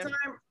battles all the time.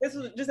 This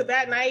was just a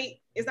bad night.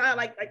 It's not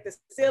like the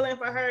ceiling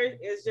for her.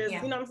 It's just,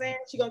 you know what I'm saying?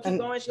 She gonna keep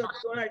going. She gonna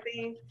keep doing her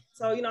thing.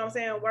 So, you know what I'm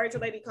saying? Word to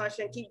Lady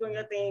Caution. Keep doing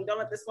your thing. Don't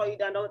let this slow you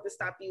down. Don't let this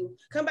stop you.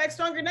 Come back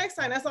stronger next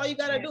time. That's all you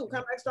gotta do.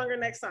 Come back stronger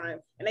next time.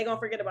 And they gonna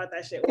forget about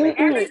that shit.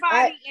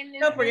 Everybody in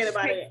this don't forget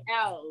about it.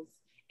 L's.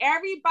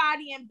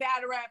 Everybody in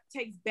battle rap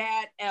takes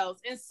bad L's.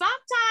 And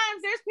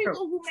sometimes there's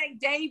people who make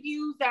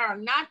debuts that are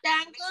not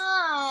that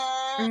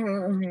good.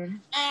 Mm-hmm.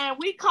 And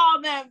we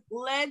call them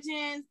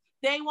legends.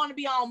 They want to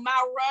be on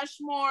Mount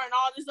Rushmore and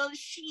all this other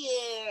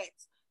shit.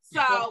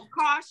 So,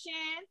 Caution,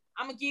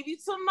 I'm going to give you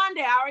till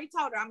Monday. I already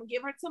told her. I'm going to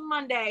give her till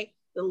Monday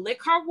to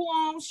lick her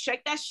wounds,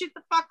 shake that shit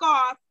the fuck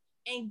off,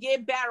 and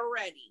get battle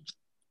ready.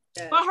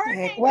 But her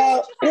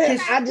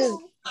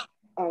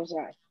I'm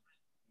sorry.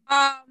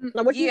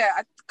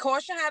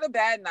 Caution had a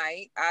bad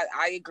night.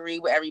 I agree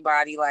with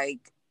everybody. Like,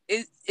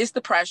 it's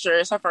the pressure.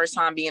 It's her first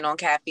time being on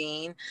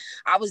caffeine.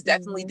 I was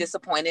definitely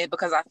disappointed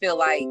because I feel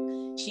like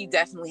she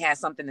definitely had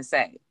something to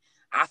say.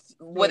 I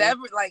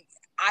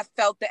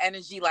felt the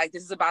energy like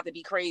this is about to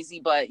be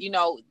crazy, but you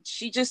know,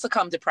 she just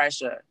succumbed to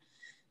pressure.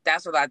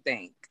 That's what I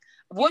think.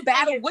 What did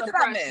I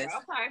miss?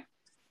 Okay.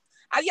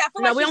 I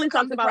feel like we only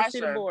talked about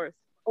Cedar Boards.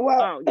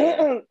 Well,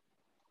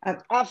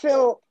 I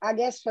feel, I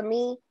guess for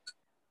me,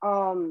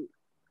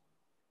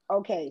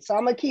 okay, so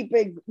I'm gonna keep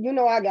it. You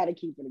know, I gotta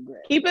keep it a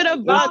grip. Keep it a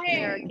buck.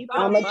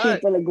 I'm gonna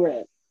keep it a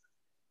grip.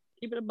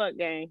 Keep it a buck,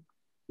 gang.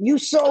 You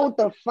sold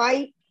the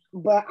fight,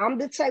 but I'm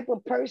the type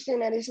of person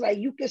that it's like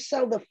you can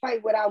sell the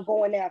fight without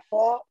going that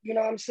far. You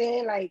know what I'm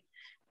saying? Like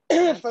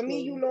for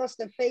me, you lost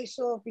the face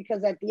off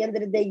because at the end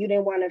of the day, you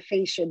didn't want to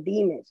face your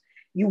demons.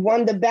 You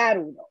won the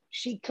battle though.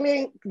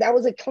 That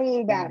was a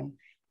clean battle.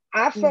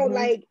 I felt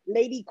like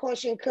Lady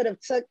Caution could have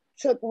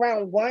took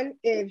round one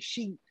if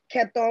she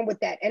kept on with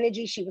that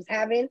energy she was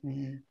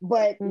having.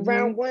 But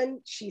round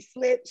one, she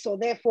slipped, so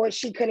therefore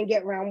she couldn't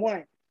get round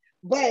one.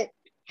 But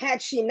had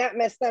she not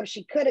messed up,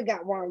 she could have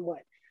got round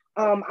one.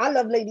 I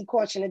love Lady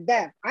Caution to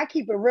death. I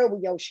keep it real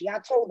with Yoshi. I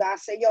told her, I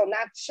said, yo,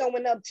 not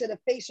showing up to the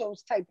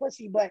facials type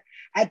pussy, but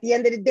at the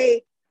end of the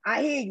day,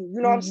 I hear you.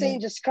 You know what I'm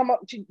saying? Just come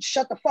up,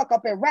 shut the fuck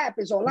up and rap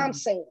is all I'm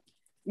saying.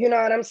 You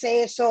know what I'm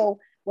saying? So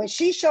when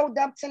she showed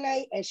up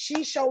tonight and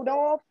she showed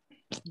off,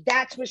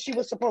 that's what she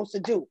was supposed to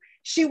do.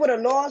 She would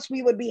have lost.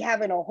 We would be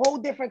having a whole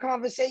different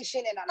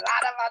conversation and a lot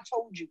of I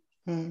told you.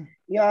 You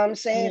know what I'm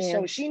saying?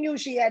 So she knew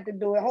she had to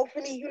do it.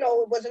 Hopefully, you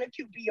know, it wasn't a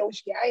QPO.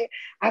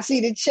 I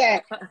see the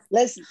chat.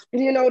 Let's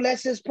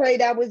just pray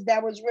that was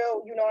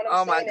real. You know what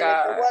I'm saying? My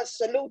God. And if it was,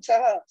 salute to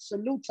her.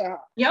 Salute to her.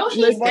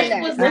 Yoshi's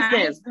thing was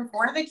nice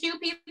before the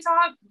QP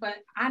talk, but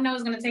I know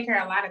it's going to take her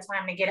a lot of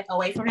time to get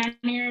away from that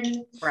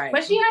narrative. Right.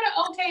 But she had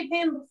an okay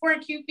pin before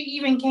QP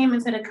even came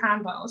into the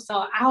combo. So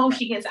I hope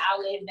she gets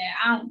outlived that.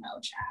 I don't know,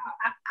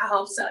 child. I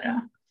hope so,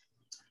 though.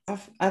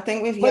 I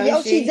think with Yoshi,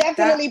 Yoshi,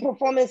 definitely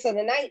performance of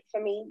the night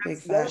for me.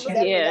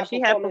 She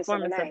had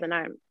performance of the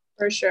night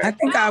for sure. I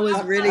think I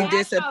was really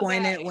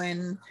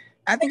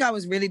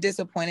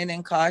disappointed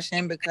in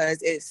Caution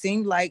because it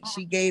seemed like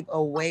she gave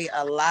away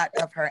a lot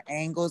of her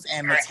angles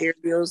and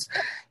materials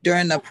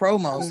during the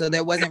promo, so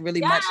there wasn't really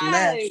much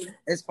left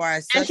as far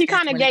as. And she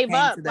kind of gave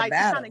up. Like she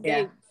kind of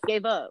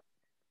gave up.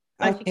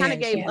 Like she kind of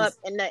gave up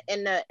in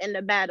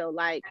the battle.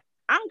 Like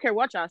I don't care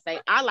what y'all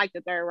say. I like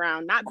the third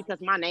round, not because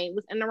my name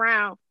was in the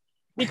round.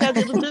 Because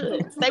it was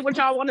good. Say what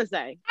y'all want to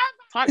say.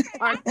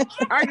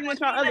 Argue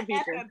with y'all other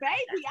people.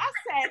 Baby, I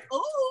said,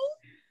 ooh.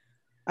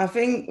 I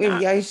think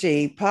with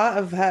Yoshi, part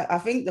of her, I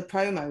think the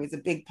promo is a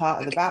big part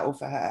of the battle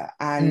for her.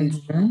 And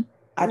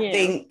I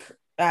think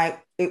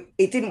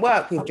it didn't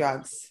work with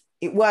drugs.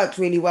 It worked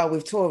really well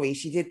with Tori.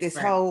 She did this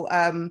whole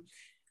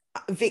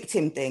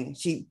victim thing.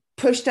 She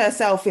pushed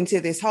herself into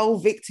this whole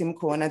victim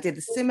corner, did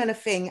a similar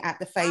thing at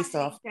the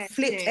face-off,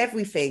 flipped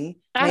everything,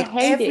 made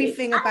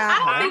everything about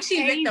her. I think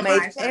she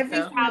victimized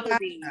everything about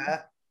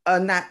her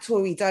on that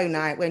Tori Doe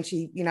night when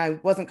she, you know,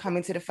 wasn't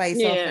coming to the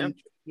face-off and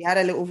she had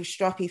a little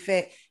stroppy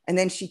fit. And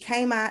then she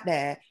came out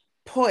there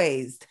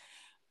poised,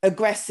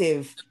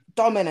 aggressive,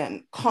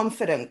 dominant,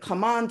 confident,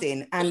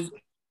 commanding, and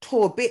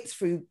tore bits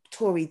through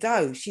Tori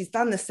Doe. She's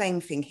done the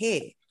same thing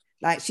here.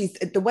 Like, she's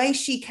the way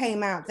she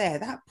came out there,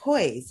 that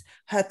poise,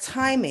 her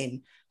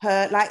timing,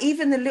 her, like,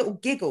 even the little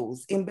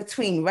giggles in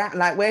between,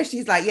 like where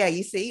she's like, yeah,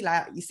 you see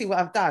what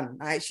I've done.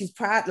 Like, she's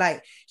proud,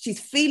 like she's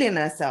feeling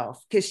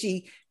herself because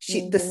she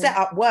the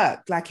setup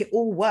worked, like it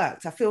all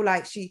worked. I feel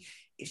like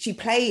she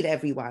played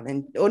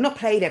everyone, or not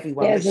played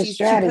everyone, but she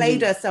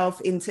played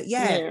herself into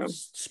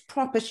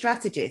proper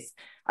strategist.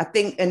 I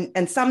think,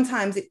 and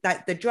sometimes it,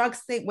 like the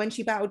drugs thing, when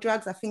she battled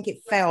drugs, I think it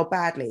failed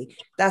badly.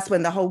 That's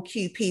when the whole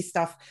QP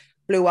stuff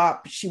blew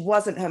up.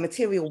 Her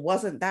material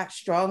wasn't that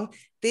strong.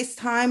 This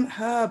time,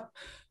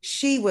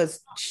 she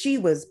was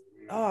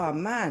oh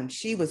man,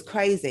 she was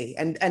crazy,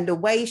 and the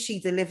way she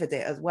delivered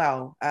it as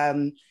well.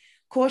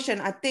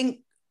 Caution, I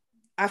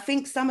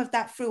think some of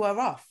that threw her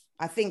off.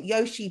 I think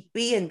Yoshi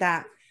being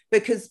that,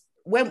 because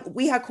when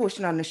we had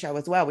Caution on the show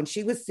as well, when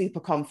she was super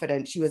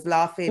confident, she was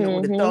laughing,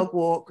 all the dog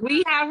walk.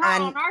 We have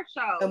her on our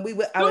show, and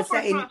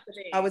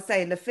I was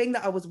saying the thing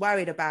that I was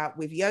worried about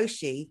with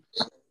Yoshi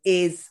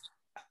is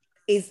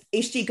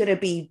she going to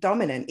be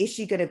dominant? Is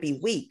she going to be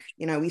weak?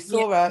 You know, we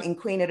saw her in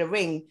Queen of the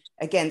Ring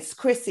against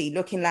Chrissy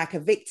looking like a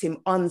victim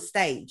on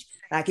stage.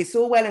 Like, it's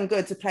all well and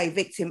good to play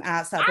victim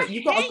outside, but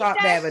you got to go up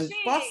there and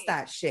boss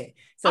that shit.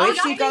 So if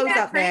she goes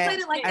up there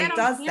and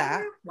does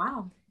that,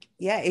 wow.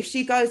 Yeah, if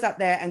she goes up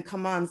there and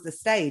commands the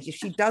stage, if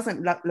she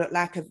doesn't look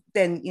like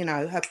then, you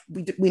know,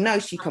 we know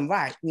she can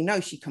write. We know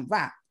she can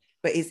rap.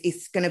 But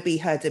it's going to be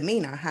her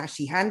demeanor, how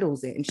she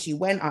handles it. And she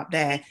went up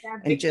there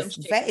and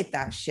just vetted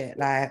that shit.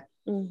 Like,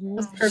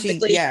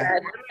 perfectly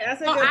said.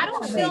 So I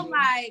don't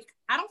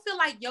feel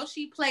like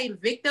Yoshi played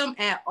victim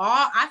at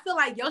all. I feel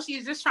like Yoshi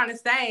is just trying to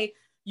say,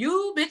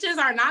 you bitches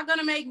are not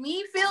gonna make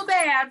me feel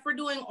bad for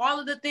doing all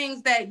of the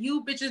things that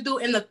you bitches do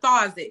in the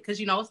closet, because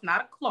you know it's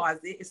not a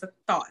closet, it's a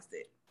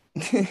closet.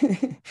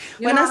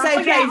 When I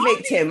say play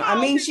victim,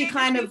 I mean she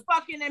kind of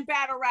fucking in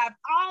battle rap.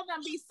 All of them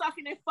be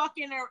sucking and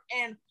fucking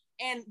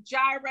and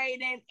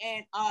gyrating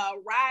and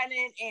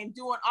riding and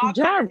doing all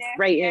kinds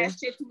of ass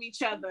shit to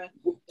each other.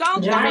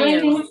 Don't get me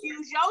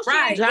confused. Yoshi,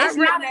 right? It's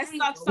not that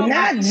sucks so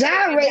not much.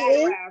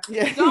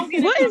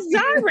 Gyrating. What is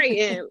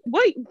gyrating?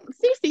 Wait,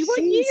 Cece,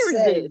 what year is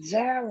this?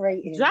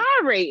 Gyrating.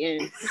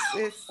 Gyrating.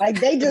 Like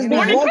they just be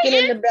walking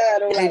in the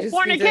battle. Like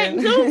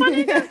fornicating too, my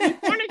nigga.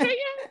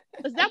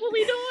 Fornicating? Is that what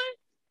we doing?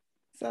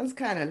 Sounds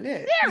kind of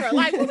lit. Sarah,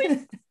 like what we.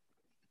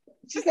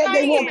 She said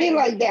they walk in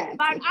like that.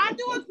 Like, I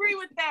do agree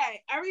with that.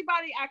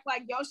 Everybody act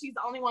like Yoshi's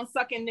the only one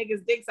sucking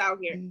niggas' dicks out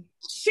here.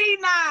 She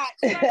not.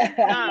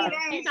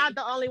 She's not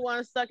the only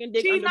one sucking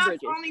dick. She's not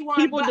the only one.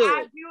 People but do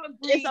I it. do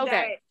agree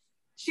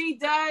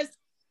that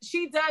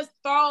she does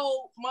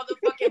throw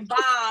motherfucking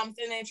bombs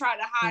and then try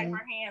to hide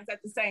her hands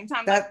at the same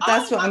time.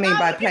 That's what I mean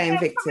by playing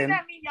victim.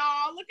 At me,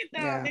 y'all. Look at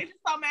them. Yeah. They just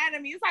so mad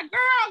at me. It's like,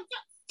 girl.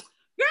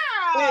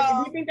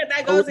 Do you think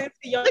that goes into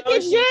your look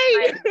at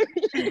Jay?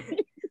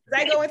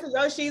 Does that go into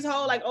Yoshi's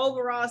whole like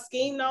overall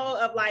scheme though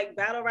of like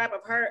battle rap,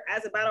 of her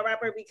as a battle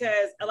rapper?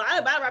 Because a lot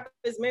of battle rap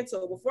is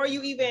mental. Before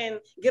you even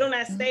get on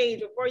that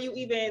stage, before you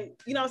even,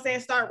 you know what I'm saying,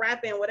 start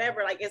rapping,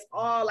 whatever, like it's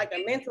all like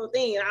a mental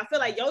thing. And I feel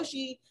like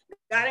Yoshi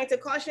got into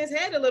Caution's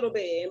head a little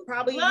bit and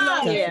probably, you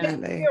know,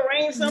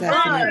 rearrange some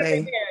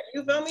there.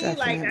 You feel me? Definitely.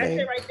 Like that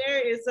shit right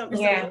there is something.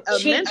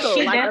 She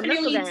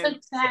definitely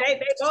took that.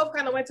 They both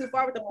kind of went too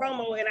far with the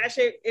promo, and that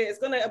shit is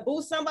gonna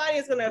boost somebody.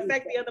 It's gonna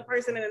affect the other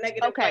person in a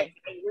negative way.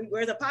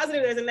 Where's a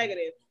positive, there's a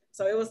negative.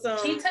 So it was some.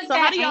 She took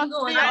that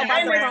angle.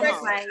 I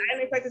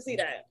didn't expect to see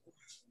that.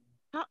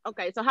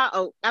 Okay,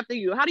 so after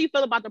you, how do you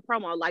feel about the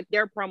promo? Like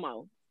their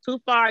promo? Too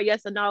far,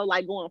 yes or no?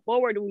 Like going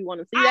forward, do we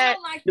want to see that?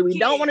 Do we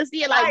don't want to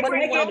see it? Like what do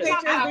we want to do?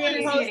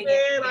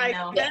 Like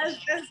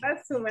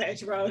that's too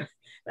much, bro.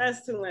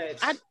 That's too much.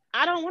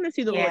 I don't want to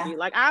see the orgy.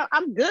 Like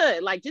I'm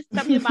good. Like just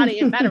tell me about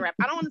it in battle rap.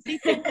 I don't want to see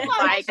things.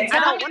 Like I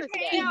don't want to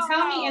see that.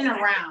 Tell me in a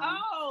round.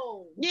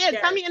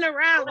 Tell me in a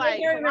round.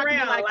 Like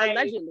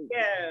allegedly.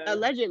 Yeah.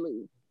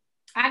 Allegedly.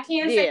 I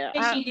can't say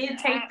that she did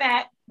take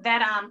that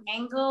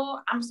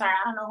angle. I'm sorry,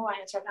 I don't know who I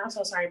answered. I'm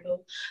so sorry, boo.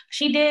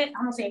 She did.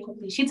 I'm gonna say it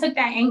quickly. She took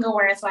that angle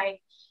where it's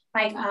like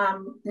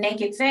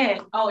Naked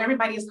said, oh,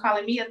 everybody is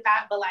calling me a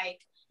thought, but like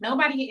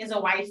nobody is a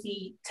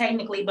wifey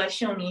technically but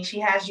Shuni. She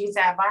has used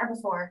that bar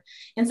before.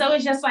 And so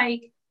it's just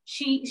like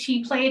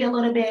she played a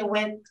little bit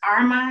with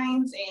our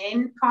minds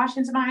and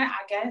Caution's mind,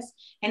 I guess,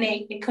 and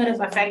it could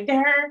have affected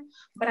her.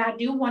 But I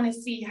do want to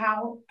see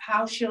how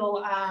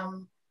she'll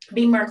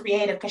be more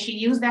creative, because she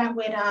used that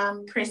with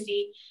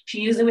Chrissy,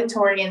 she used it with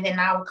Tori, and then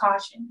now with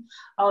Caution.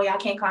 Oh, y'all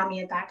can't call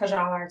me a thought because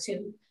y'all are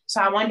too.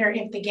 So I wonder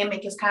if the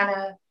gimmick is kind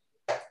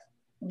of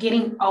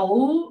getting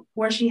old,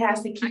 where she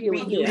has to keep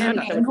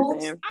reusing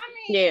angles. I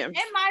mean,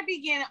 it might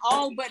be getting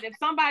old, but if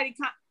somebody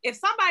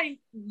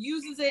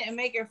uses it and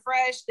make it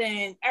fresh,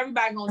 then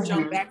everybody gonna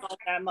jump back on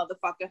that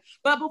motherfucker.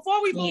 But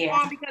before we move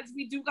on, because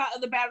we do got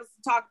other battles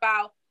to talk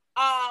about,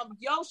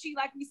 Yoshi,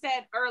 like we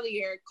said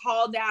earlier,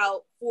 called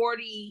out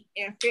 40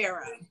 and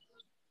Farrah.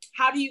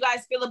 How do you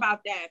guys feel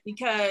about that?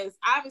 Because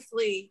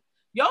obviously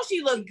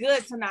Yoshi looked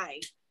good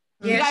tonight.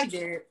 Yeah, she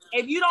did.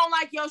 If you don't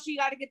like Yoshi, you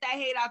got to get that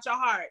hate out your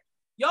heart.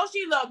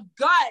 Yoshi looked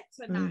gut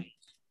tonight.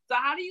 So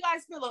how do you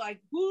guys feel?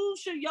 Like, who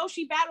should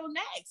Yoshi battle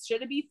next?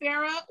 Should it be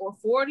Farrah or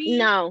 40?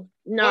 No.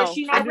 Or is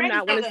she not ready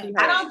for them?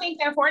 I don't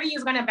think that 40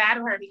 is going to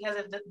battle her because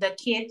of the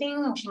kid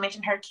thing. She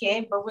mentioned her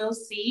kid, but we'll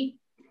see.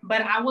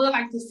 But I would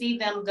like to see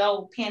them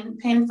go pin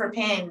for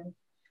pin.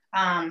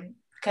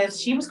 Because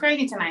she was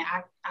crazy tonight.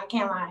 I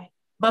can't lie.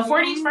 But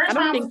 40's first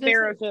round was good.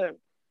 Farrah should.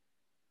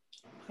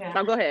 Yeah.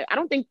 No, go ahead. I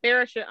don't think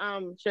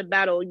Farrah should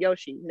battle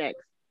Yoshi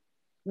next.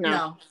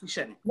 No, you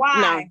shouldn't.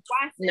 Why?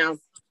 No.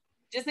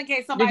 Just in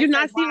case somebody. Did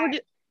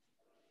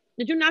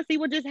you not see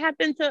what just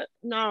happened to?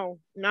 No,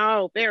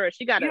 Farrah.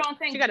 She got to.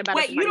 She got to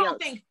battle. Wait, you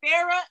don't think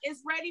Farrah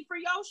is ready for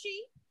Yoshi?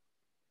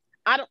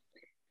 I don't.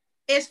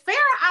 Is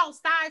Farrah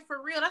outside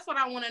for real? That's what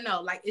I want to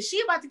know. Like, is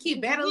she about to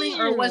keep battling,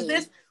 or was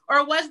this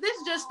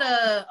just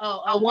a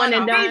one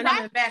and done?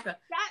 That's a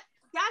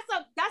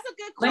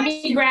good question. Let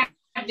me grab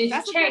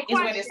this check. Is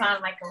what it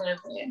sounds like a little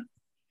bit.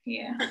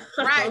 Yeah.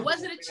 Right.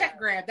 Was it a check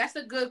grab? That's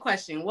a good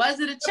question. Was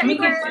it a check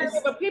grab?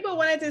 But people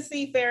wanted to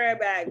see Farrah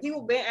back.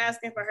 People been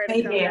asking for her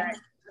to come back.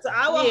 So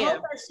I will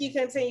hope that she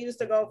continues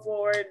to go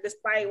forward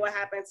despite what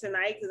happened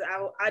tonight. Because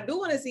I do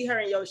want to see her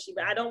and Yoshi,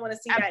 but I don't want to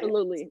see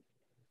absolutely.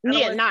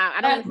 that.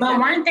 I don't. But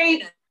weren't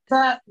they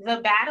the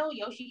battle?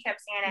 Yoshi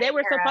kept saying they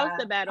were supposed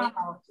to battle.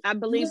 I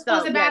believe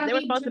so. Yeah, they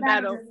were supposed to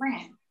battle.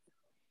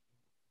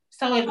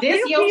 So if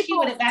this Yoshi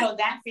would have battled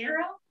that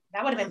Farrah,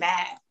 that would have been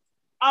bad.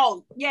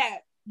 Oh yeah.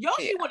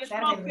 Yoshi would have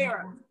smoked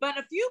Farrah, but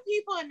a few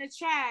people in the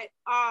chat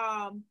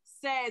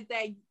said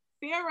that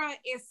Farrah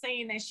is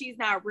saying that she's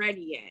not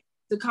ready yet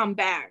to come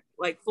back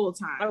like full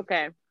time.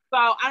 Okay. So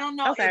I don't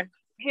know if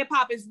hip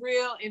hop is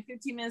real and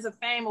 15 Minutes of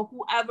Fame or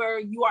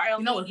whoever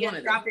URL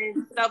is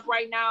dropping stuff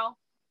right now,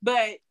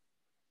 but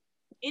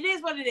it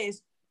is what it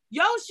is.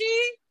 Yoshi,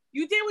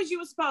 you did what you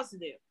were supposed to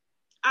do.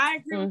 I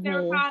agree with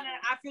Farrah Connor.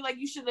 I feel like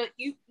you should have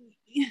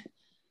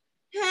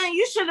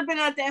been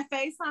at that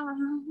face.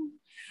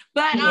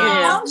 But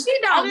no, she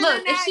don't.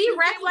 Look, if she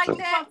rap like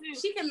that,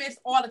 she can miss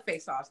all the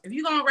face-offs. If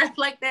you gonna rap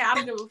like that, I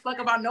don't give a fuck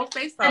about no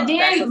face-offs.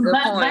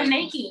 But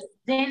Nikki,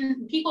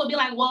 then people will be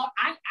like, "Well,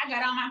 I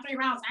got all my 3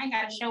 rounds. I ain't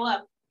got to show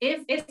up."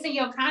 If it's in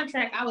your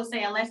contract, I would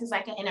say unless it's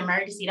like an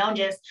emergency, don't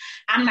just.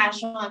 I'm not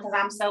showing because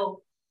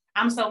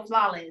I'm so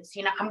flawless.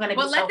 You know, I'm gonna.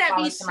 But let that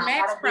be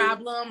Smack's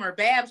problem or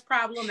Bab's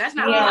problem. That's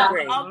not that's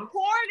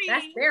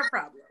their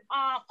problem.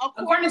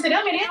 According to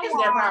them, it is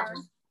their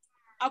problem.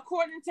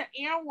 According to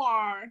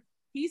Anwar,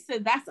 he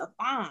said that's a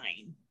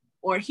fine,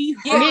 or he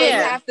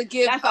have to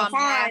give that's a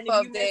fine half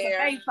if of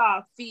their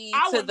fee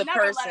to the person. I would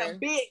never let a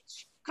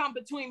bitch come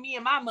between me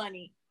and my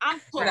money. I'm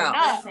pulling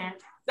up.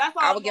 That's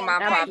all I would get my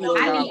property.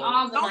 I need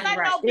all the money.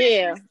 No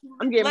bitch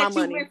I'm getting my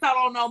money. You miss out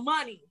on no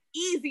money,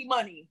 easy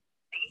money.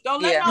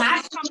 Don't let no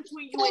bitch come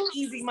between you and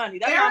easy money.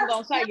 That's what I'm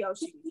gonna say,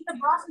 Yoshi. The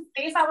boss's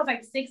face, I was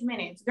like 6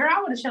 minutes. Girl,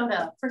 I would have showed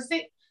up for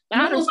 6.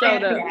 I would have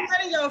sped through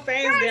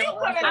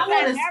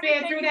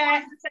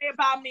that. To say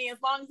about me, as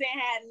long as it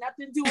had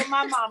nothing to do with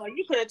my mama,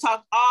 you could have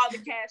talked all the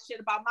cash shit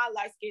about my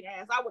light skinned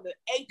ass. I would have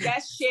ate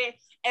that shit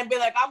and be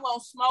like, I'm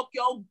gonna smoke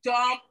your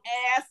dumb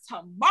ass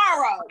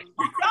tomorrow.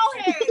 Go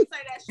ahead and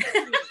say that shit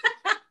to me.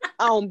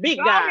 Big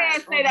guy. Go ahead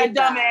and say that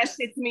dumb ass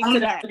shit to me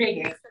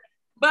today.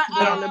 But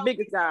on the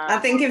biggest guy. I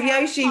think if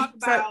Yoshi,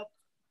 I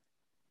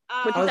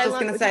was just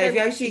gonna say if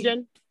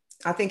Yoshi.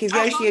 I think if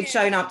Yoshi had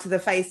shown up to the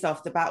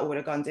face-off, the battle would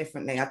have gone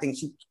differently. I think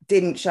she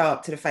didn't show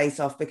up to the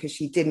face-off because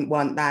she didn't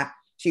want that.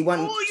 She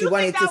wanted. She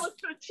wanted to. Was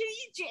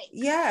strategic.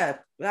 Yeah,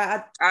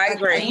 I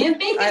agree.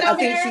 I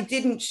think she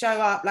didn't show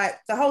up. Like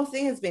the whole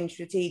thing has been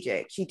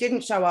strategic. She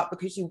didn't show up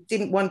because she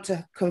didn't want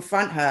to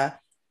confront her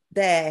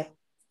there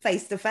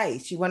face to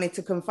face. She wanted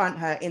to confront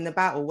her in the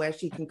battle where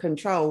she can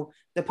control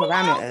the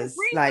parameters.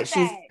 Like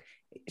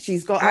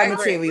she's got her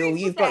material.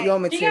 You've got your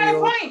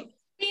material.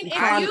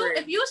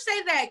 If you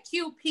say that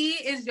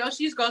QP is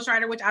Yoshi's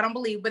ghostwriter, which I don't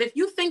believe, but if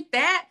you think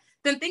that,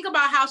 then think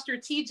about how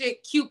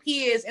strategic QP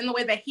is in the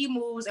way that he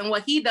moves and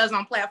what he does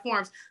on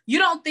platforms. You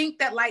don't think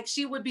that like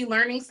she would be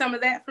learning some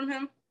of that from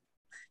him?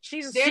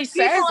 She says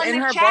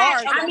in her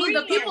bars. I mean,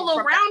 the people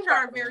around her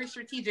are very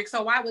strategic,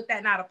 so why would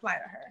that not apply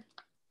to her?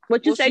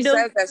 What you say?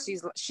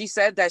 She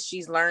said that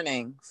she's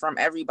learning from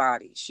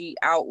everybody. She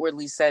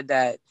outwardly said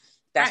that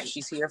that's what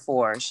she's here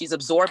for. She's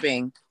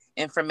absorbing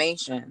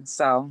information.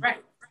 So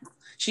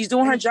she's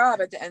doing her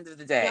job at the end of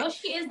the day.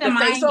 She is the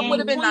mind game would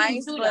have been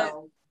nice, but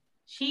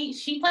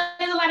she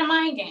plays a lot of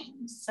mind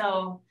games.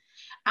 So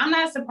I'm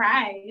not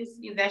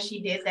surprised that she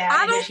did that.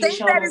 I don't think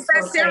that is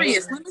that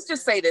serious. Let me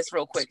just say this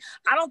real quick.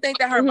 I don't think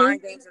that her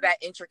mind games are that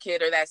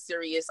intricate or that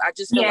serious. I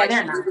just feel like she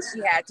did what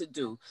she had to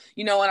do.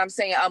 You know what I'm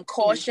saying?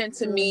 Caution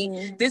to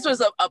me. This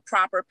was a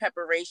proper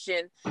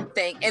preparation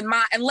thing.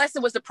 Unless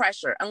it was the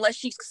pressure. Unless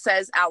she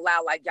says out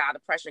loud like, "Yeah, the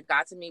pressure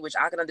got to me," which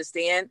I can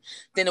understand.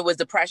 Then it was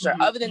the pressure.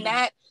 Other than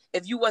that,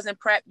 if you wasn't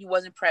prepped, you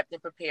wasn't prepped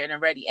and prepared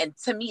and ready. And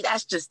to me,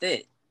 that's just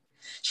it.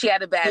 She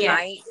had a bad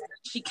night.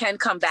 She can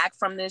come back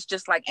from this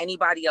just like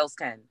anybody else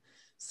can.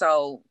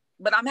 So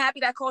But I'm happy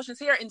that Caution's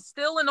here. And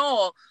still in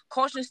all,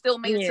 Caution still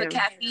made it to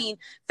caffeine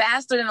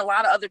faster than a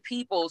lot of other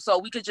people. So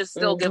we could just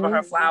still give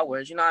her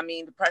flowers. You know what I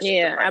mean? The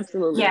pressure.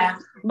 Absolutely. Yeah.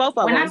 Both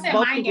of them. When I said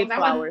both mind games,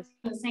 flowers.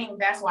 I wasn't saying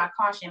that's why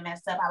Caution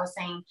messed up. I was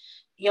saying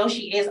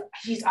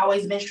she's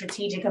always been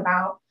strategic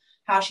about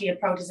how she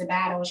approaches a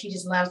battle. She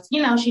just loves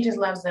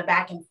the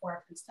back and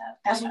forth and stuff.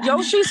 That's what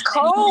Yoshi's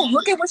cold.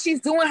 Look at what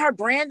she's doing. Her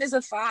brand is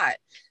a thought.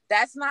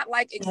 That's not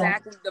like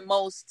exactly the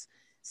most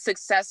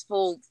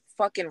successful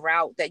fucking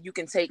route that you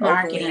can take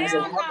openly as a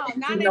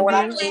woman. You know what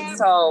I mean?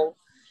 So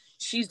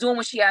she's doing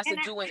what she has to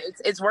do, and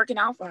it's working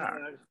out for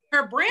her.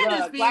 Her brand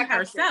is being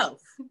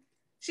herself.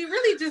 She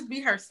really just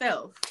be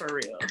herself, for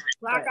real.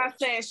 Like I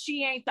said,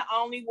 she ain't the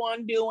only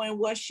one doing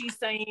what she's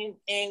saying,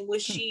 and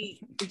what she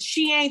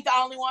ain't the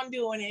only one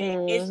doing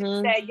it. It's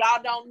just that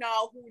y'all don't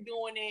know who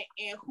doing it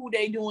and who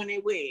they doing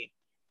it with.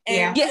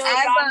 And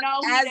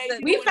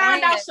we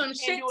found out some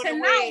shit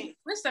tonight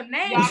with some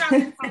names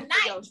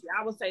tonight.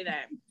 I would say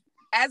that.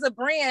 As a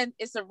brand,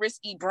 it's a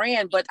risky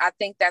brand, but I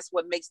think that's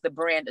what makes the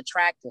brand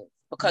attractive,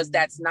 because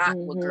that's not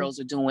what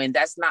girls are doing.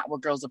 That's not what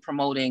girls are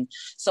promoting.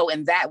 So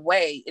in that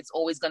way, it's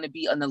always going to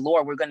be an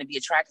allure. We're going to be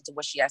attracted to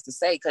what she has to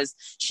say, because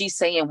she's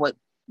saying what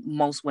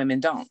most women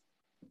don't.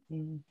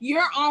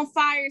 You're on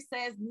fire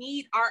says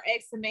need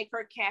RX to make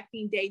her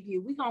caffeine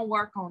debut. We're gonna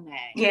work on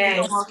that.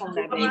 Yeah, work on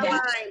that.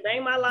 They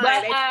my line.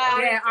 But,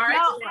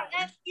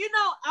 RX.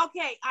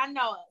 Okay, I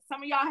know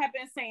some of y'all have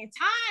been saying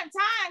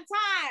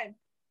time.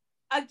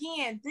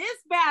 Again, this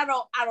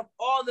battle, out of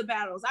all the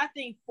battles, I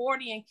think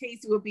 40 and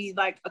Casey would be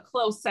like a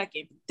close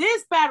second.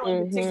 This battle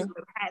in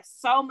particular had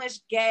so much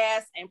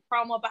gas and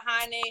promo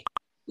behind it.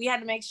 We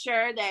had to make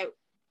sure that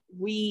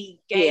we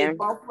gave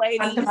both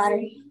ladies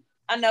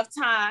enough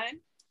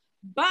time.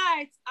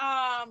 But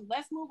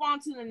let's move on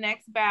to the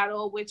next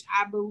battle, which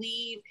I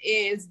believe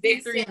is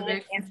Vixen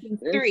and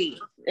C3.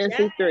 And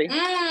C3.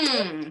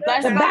 The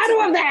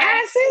battle of the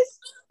asses?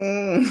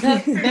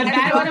 The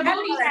battle of the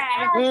booty.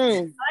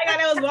 I got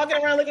they was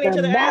walking around looking at each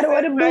other. The battle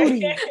of the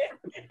booty.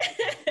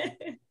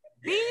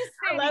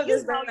 B-City,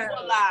 you know you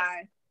a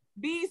lie.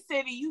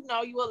 B-City, you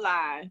know you a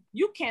lie.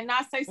 You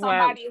cannot say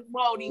somebody is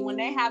roadie when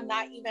they have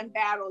not even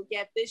battled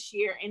yet this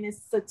year, and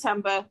it's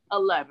September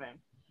 11th.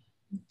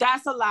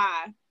 That's a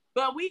lie.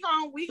 But we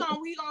gonna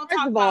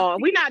talk about.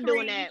 We're not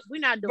doing that.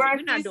 We're not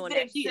doing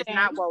that. She is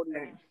not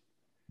voting.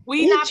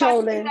 We not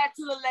about to do that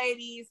to the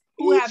ladies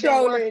who have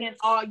been working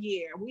all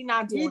year. We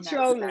not doing that. He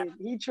trolling.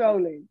 He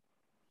trolling.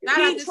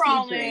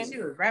 She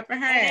was rapping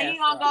her and ass. he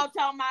gonna go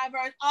tell my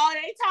verse. Oh,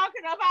 they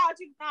talking about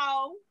you.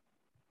 No.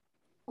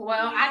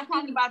 Well, I'm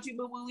talking about you,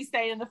 but we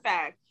stay in the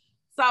fact.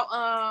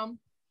 So,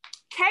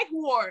 Cake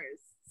Wars.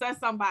 Says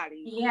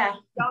somebody. Yeah.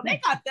 Yo, they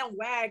got them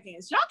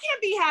wagons. Y'all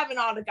can't be having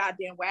all the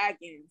goddamn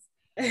wagons.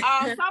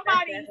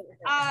 Somebody,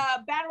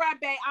 Battle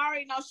Rap Bay, I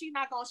already know she's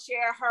not gonna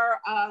share her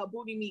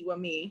booty meat with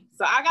me.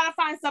 So I gotta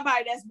find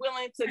somebody that's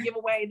willing to give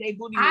away their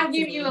booty meat. I'll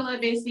give you a little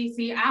bit,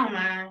 CC. I don't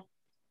mind.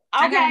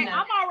 Okay,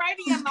 I'm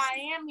already in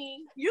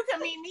Miami. You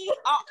can meet me.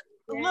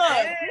 Look,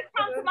 you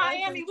come to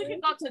Miami, we can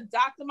go to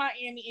Dr.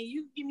 Miami and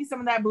you give me some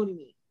of that booty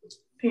meat.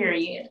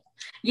 Period.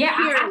 Yeah,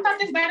 I thought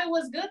this battle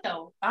was good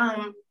though.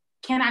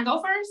 Can I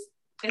go first?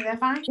 Is that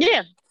fine?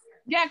 Yeah.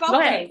 Yeah, go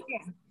ahead.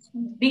 Yeah.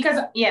 Because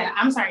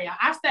I'm sorry, y'all.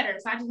 I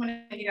stuttered, so I just want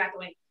to get it out the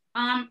way.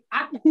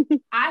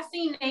 I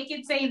seen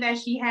Naked say that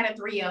she had a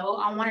 3-0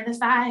 on one of the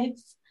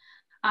sides.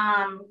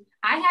 I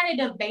had it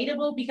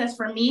debatable because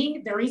for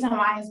me, the reason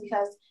why is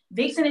because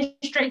Vixen is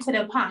straight to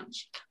the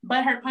punch,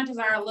 but her punches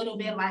are a little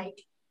bit like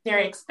they're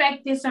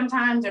expected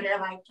sometimes, or they're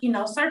like,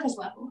 surface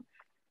level.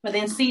 But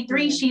then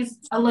C3, she's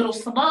a little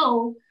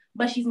slow,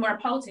 but she's more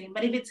potent.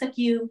 But if it took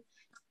you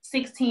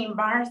 16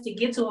 bars to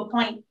get to a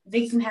point,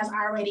 Vixen has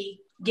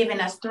already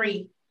given us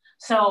 3.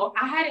 So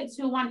I had it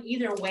 2-1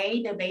 either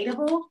way,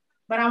 debatable,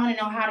 but I want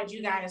to know, how did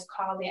you guys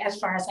call it as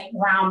far as like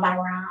round by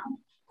round?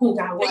 Who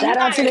got what? Shout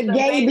out to the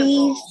gay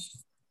bees.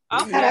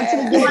 Okay. Shout out to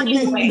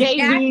the gay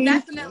bees. I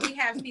definitely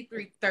have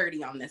C3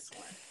 30 on this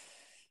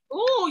one.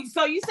 Ooh,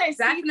 so you say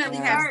definitely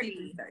have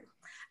C3 30.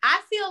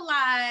 I feel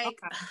like,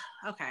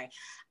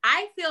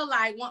 I feel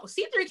like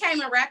C3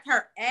 came and rapped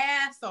her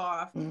ass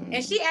off,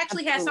 and she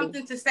actually had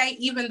something to say,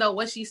 even though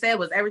what she said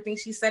was everything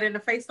she said in the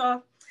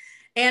face-off.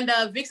 And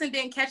Vixen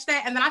didn't catch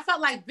that. And then I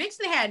felt like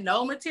Vixen had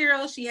no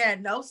material. She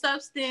had no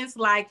substance.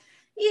 Like,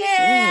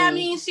 I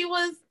mean, she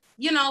was,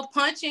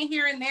 punching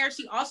here and there.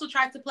 She also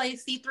tried to play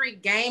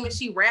C3 game, and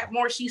she rapped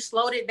more. She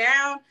slowed it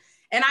down.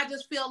 And I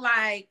just feel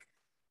like,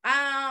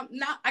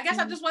 no, I guess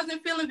I just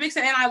wasn't feeling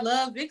Vixen, and I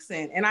love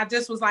Vixen. And I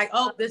just was like,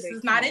 oh, this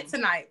is not it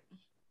tonight.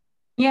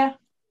 Yeah.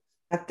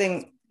 I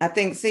think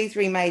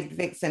C3 made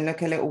Vixen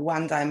look a little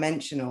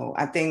one-dimensional.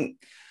 I think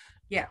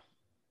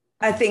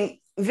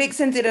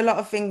Vixen did a lot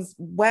of things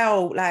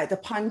well, like the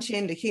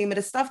punching, the humor,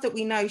 the stuff that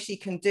we know she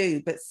can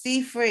do. But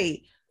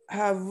C3,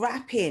 her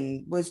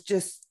rapping was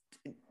just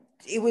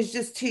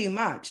too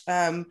much.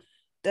 I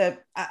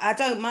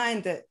don't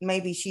mind that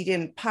maybe she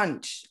didn't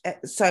punch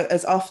so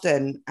as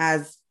often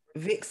as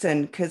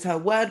Vixen because her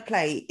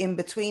wordplay in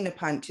between the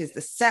punches,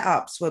 the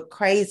setups were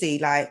crazy.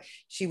 Like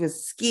she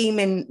was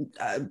scheming.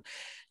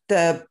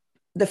 The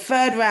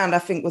third round, I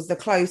think, was the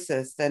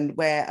closest, and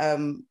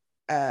where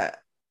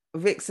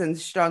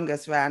Vixen's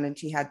strongest round, and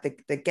she had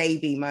the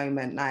Gaby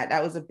moment. Like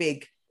that was a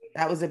big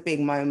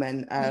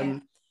moment.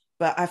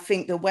 But I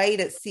think the way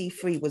that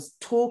C3 was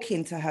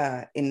talking to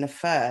her in the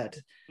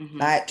third,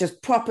 like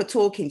just proper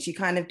talking, she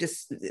kind of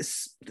just,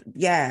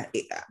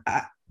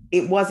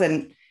 it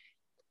wasn't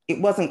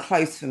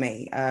close for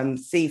me.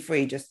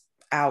 C3 just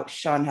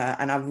outshone her,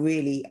 and I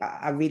really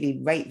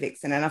rate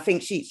Vixen, and I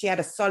think she had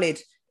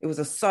it was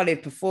a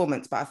solid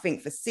performance. But I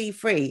think for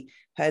C3,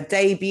 her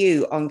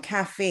debut on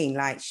Caffeine,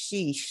 like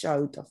she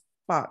showed the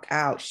fuck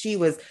out. She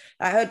was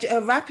like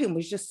her rapping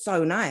was just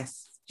so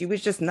nice. She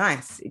was just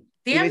nice.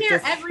 Damn near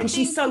everything. And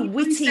she's so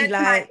witty.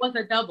 Like was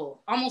a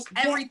double. Almost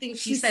everything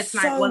she said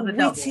tonight was a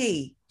double.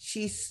 Witty.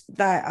 She's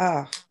like,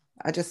 I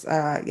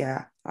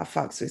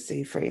fucks with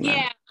C3,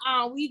 man.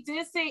 Yeah, we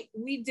did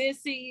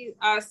see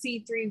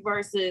C3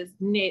 versus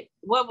Nit.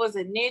 What was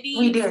it, Nitty?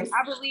 We did,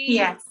 I believe.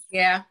 Yes.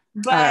 Yeah.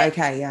 But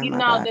you know,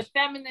 bad. the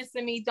feminist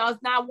in me does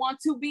not want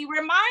to be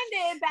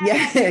reminded.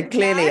 Yeah,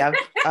 clearly, I've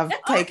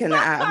taken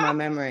that out of my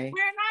memory.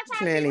 We're not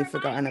clearly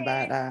forgotten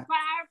about that. But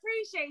I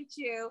appreciate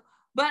you.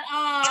 But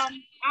I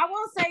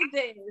will say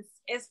this: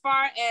 as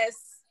far as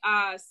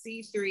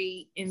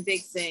C3 and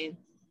Vixen,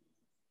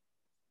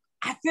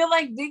 I feel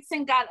like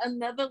Vixen got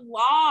another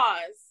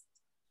loss.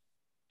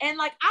 And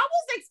like I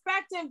was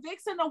expecting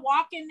Vixen to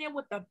walk in there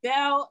with the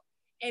belt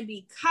and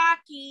be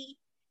cocky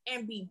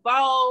and be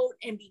bold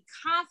and be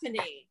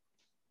confident.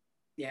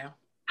 Yeah.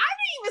 I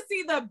didn't even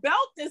see the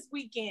belt this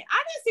weekend.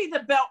 I didn't see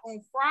the belt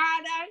on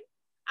Friday.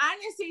 I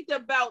didn't see the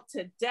belt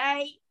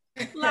today.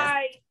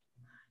 Like,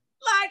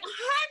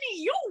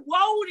 honey, you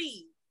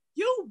woody.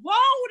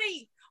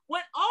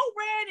 When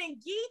O-Red and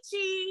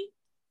Geechee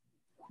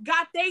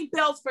got their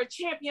belts for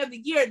champion of the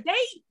year, they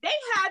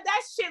had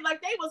that shit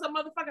like they was a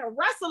motherfucking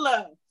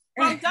wrestler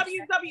from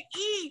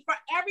WWE for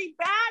every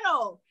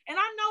battle. And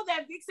I know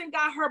that Vixen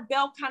got her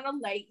belt kind of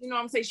late, you know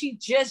what I'm saying? She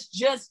just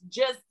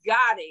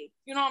got it,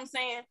 you know what I'm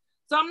saying?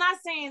 So I'm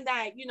not saying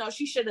that, you know,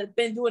 she should have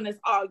been doing this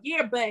all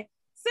year, but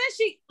since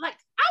she, like,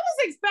 I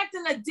was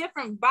expecting a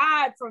different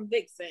vibe from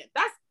Vixen.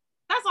 That's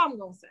all I'm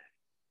gonna say.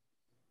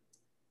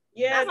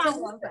 Yeah, that's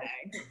all I'm gonna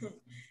say.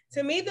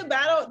 To me, the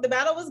battle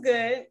was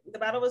good. The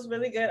battle was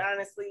really good,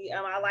 honestly.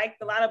 I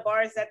liked a lot of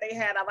bars that they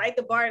had. I liked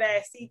the bar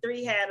that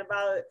C3 had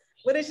about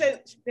what is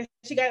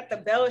she got the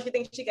belt. She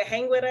thinks she could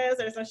hang with us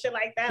or some shit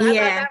like that.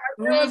 Yeah. I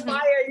thought that was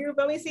fire. You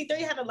feel me? C3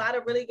 had a lot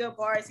of really good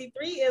bars.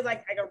 C3 is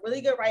like a really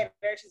good writer.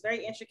 She's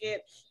very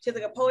intricate. She has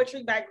like a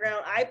poetry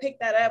background. I picked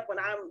that up when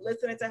I'm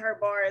listening to her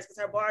bars because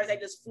her bars, they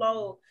just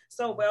flow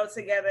so well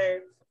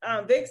together.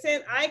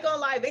 Vixen, I ain't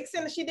gonna lie,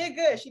 Vixen, she did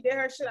good. She did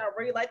her shit. I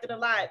really liked it a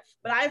lot.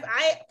 But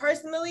I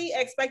personally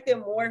expected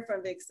more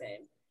from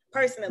Vixen,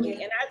 personally.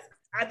 And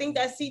I think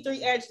that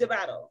C3 edged the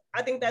battle.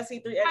 In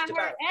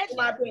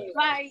my opinion.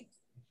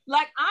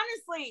 Like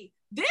honestly,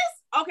 this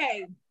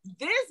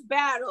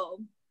battle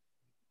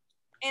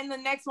and the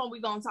next one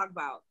we're gonna talk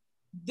about,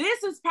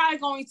 this is probably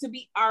going to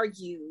be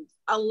argued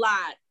a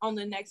lot on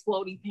the next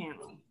Wody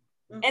panel.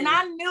 And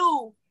I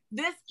knew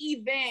this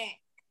event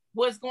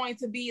was going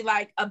to be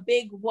like a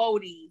big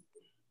Wody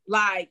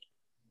like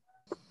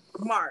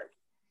mark.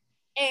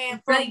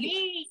 And for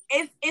me,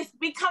 it's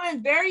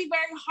becoming very,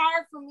 very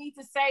hard for me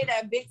to say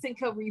that Vixen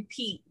could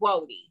repeat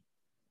Wody.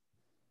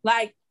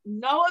 Like,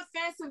 no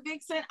offense to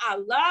Vixen, I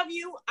love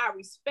you, I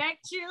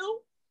respect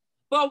you,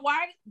 but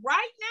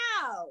right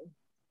now,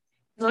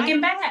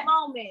 looking back,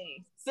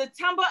 moment,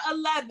 September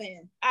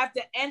 11th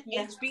after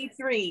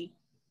NHB3,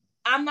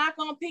 I'm not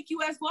gonna pick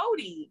you as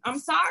Wody. I'm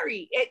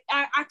sorry,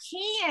 I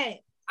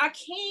can't.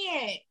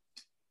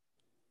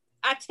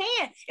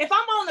 If I'm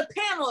on the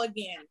panel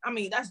again, I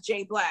mean, that's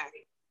Jay Black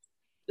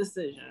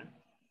decision.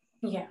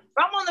 Yeah. If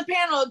I'm on the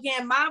panel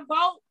again, my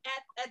vote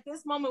at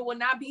this moment will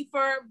not be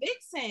for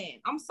Vixen.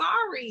 I'm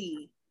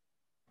sorry.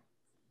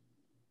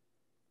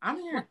 I'm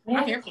here.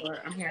 I'm here for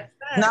it. I'm here.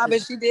 Nah,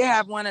 but she did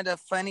have one of the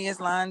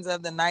funniest lines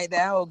of the night.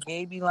 That whole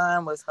Gaby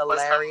line was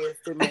hilarious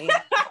to me.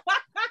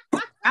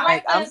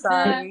 I'm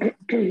sorry.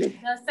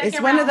 It's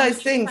one of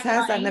those things,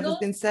 has that never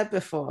been said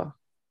before?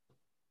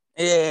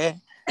 Yeah.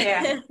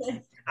 Yeah.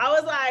 I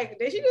was like,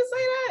 did she just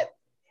say that?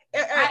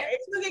 Is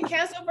she getting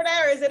canceled for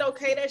that, or is it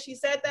okay that she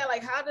said that?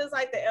 Like, how does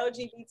like the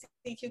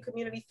LGBTQ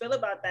community feel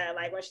about that?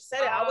 Like when she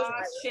said it, I was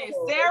like, shit,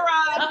 Sarah.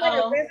 I don't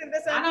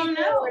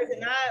know. Or is it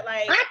not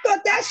like? I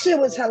thought that shit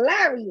was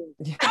hilarious.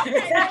 Okay,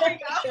 there we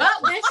go.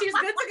 Oh, then she's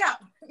good to go.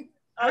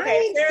 Okay, I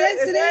ain't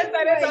sensitive.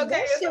 That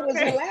That shit was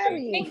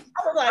hilarious.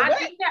 I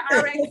think that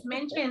RX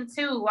mentioned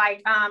too,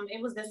 like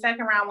it was the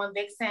second round when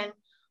Vixen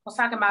was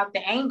talking about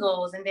the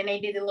angles, and then they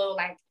did a little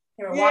like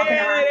they were walking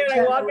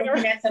around,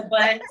 looking at the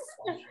butts.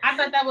 I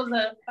thought that was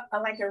a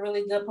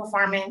really good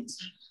performance.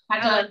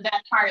 I thought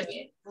that part of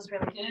it was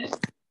really good.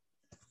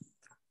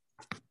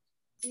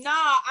 When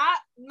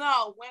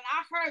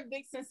I heard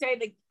Vixen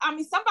say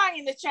somebody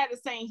in the chat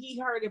is saying he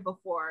heard it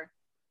before.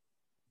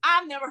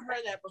 I've never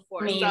heard that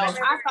before. So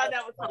I thought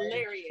that was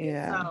hilarious.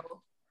 Yeah.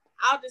 So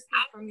I'll just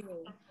speak for me.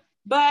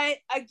 But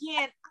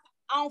again,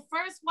 on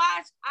first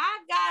watch, I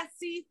got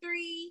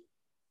C3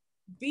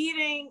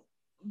 beating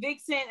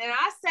Vixen, and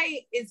I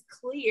say it's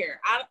clear.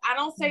 I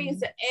don't say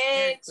it's an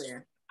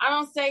edge. I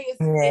don't say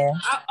it's.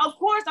 Of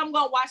course, I'm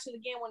gonna watch it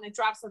again when it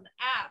drops on the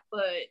app.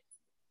 But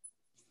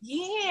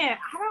yeah,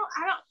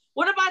 I don't.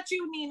 What about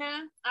you,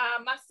 Nina?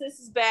 My sis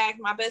is back.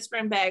 My best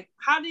friend back.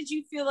 How did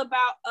you feel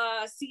about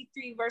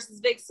C3 versus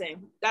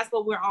Vixen? That's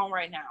what we're on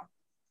right now.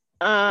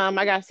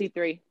 I got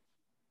C3.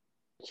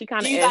 She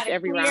kind of edged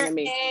every round of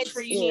me. Edge,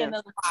 or you need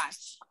another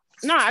watch?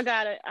 No, I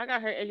got it. I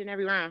got her edging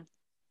every round.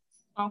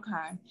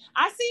 Okay.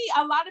 I see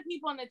a lot of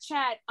people in the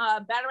chat.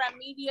 Battle Rap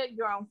Media,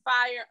 You're on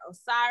Fire,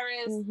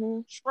 Osiris,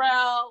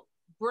 Trell,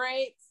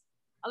 Bricks.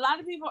 A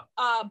lot of people.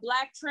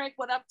 Black Trick,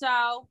 what up,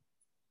 though?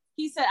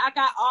 He said I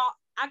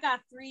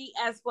got 3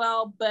 as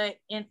well, but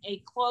in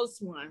a close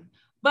one.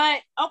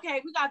 But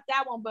okay, we got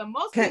that one. But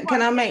most people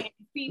can I make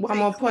one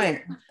more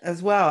point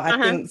as well? I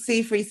think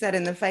C3 said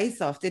in the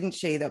face off, didn't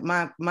she, that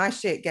my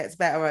shit gets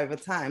better over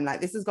time. Like,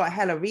 this has got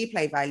hella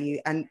replay value,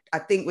 and I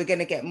think we're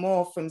gonna get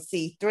more from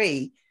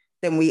C3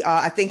 than we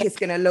are. I think it's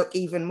gonna look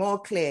even more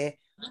clear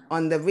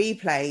on the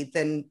replay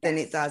than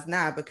it does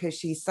now, because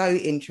she's so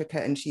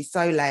intricate and she's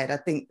so layered. I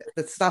think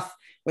the stuff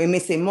we're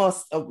missing more,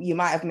 you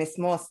might have missed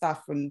more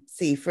stuff from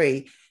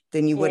C3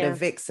 than you would have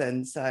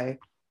Vixen. So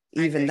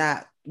even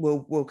that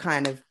will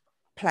kind of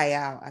play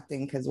out, I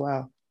think, as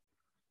well.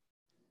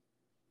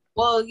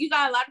 Well, you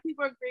got a lot of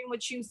people agreeing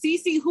with you.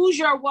 Cece, who's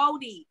your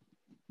Wody?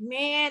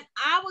 Man,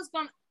 I was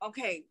gonna.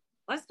 Okay,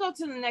 let's go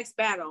to the next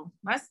battle.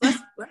 Let's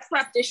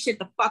wrap this shit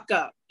the fuck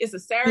up. It's a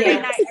Saturday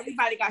night.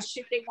 Everybody got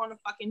shit they want to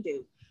fucking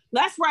do.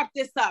 Let's wrap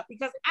this up,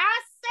 because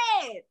I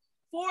said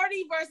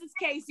 40 versus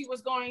Casey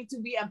was going to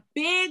be a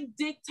big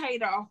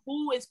dictator of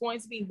who is going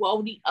to be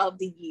Wody of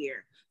the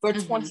year for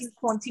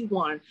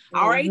 2021.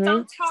 I already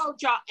done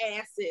told y'all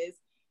asses.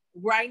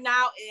 Right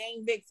now, it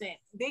ain't Vixen.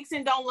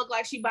 Vixen don't look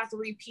like she about to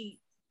repeat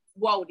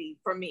Wody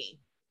for me.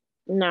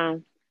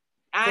 No.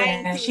 I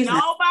ain't seen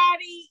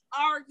nobody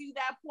argue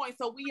that point,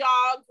 so we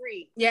all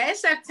agree. Yeah,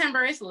 it's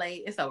September. It's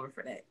late. It's over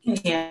for that.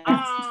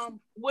 Yeah.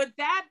 With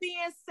that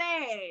being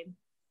said,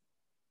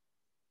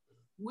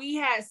 we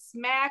had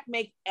Smack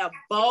make a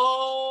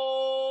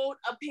bold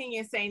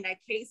opinion saying that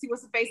Casey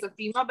was the face of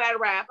female battle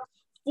rap.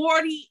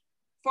 40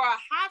 for a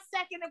hot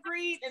second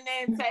agreed, and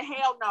then said,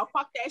 hell no,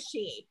 fuck that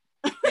shit.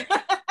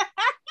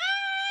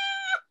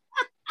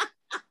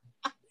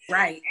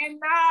 Right. And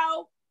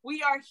now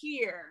we are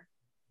here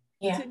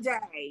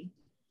today.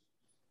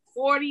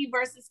 40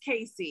 versus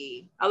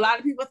Casey. A lot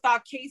of people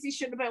thought Casey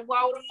should have been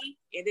Wody.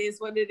 It is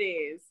what it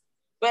is.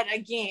 But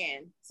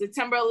again,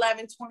 September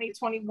 11,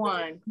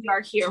 2021, we are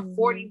here,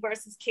 40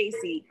 versus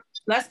Casey.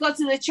 Let's go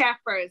to the chat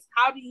first.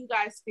 How do you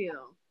guys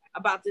feel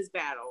about this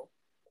battle?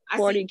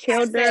 40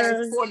 killed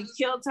her. 40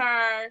 killed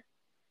her.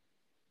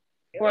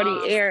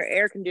 40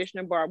 air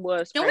conditioner bar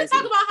was crazy. Can we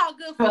talk about how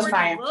good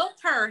 40 looked?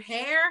 Her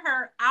hair,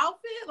 her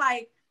outfit,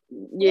 like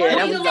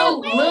that was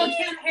dope. Lil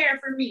Kim hair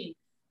for me.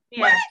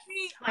 Yeah.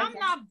 I'm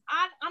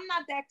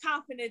not that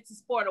confident to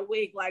sport a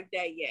wig like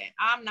that yet.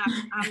 I'm not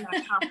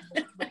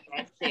confident with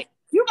that shit.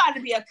 You got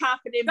to be a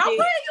confident Don't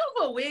bitch.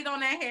 put a wig on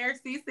that hair,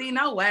 CC.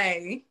 No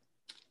way.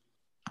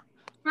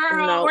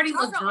 Girl, 40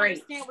 looks great.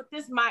 Understand with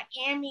this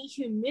Miami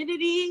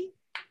humidity,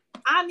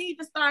 I need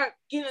to start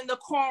getting the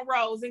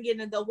cornrows and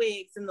getting the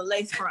wigs and the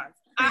lace fronts.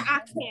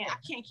 I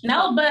can't keep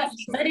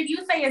but if you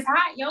say it's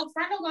hot, your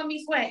frontal gonna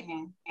be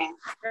sweating.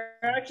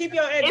 Girl, keep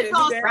your edges. It's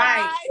all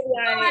right.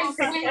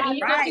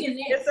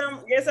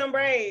 Get some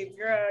braids,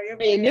 girl.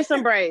 Get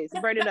some braids.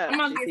 Braid it up. I'm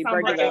gonna get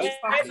some braids.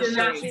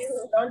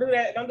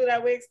 Don't do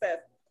that wig stuff.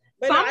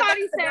 But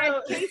somebody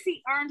said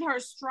Casey earned her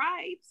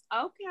stripes.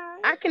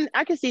 Okay.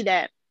 I can see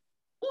that.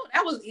 Ooh,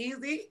 that was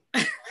easy.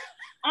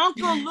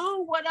 Uncle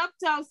Lou, what up,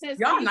 Toe? Says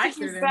y'all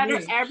nicer than better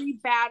me. Every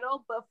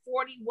battle, but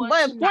 40 was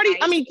But 40, nice.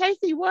 I mean,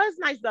 Casey was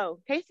nice though.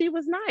 Casey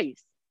was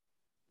nice.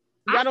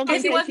 Y'all don't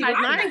think Casey was nice?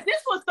 I think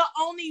this was the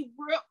only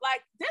real,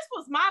 this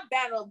was my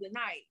battle of the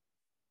night.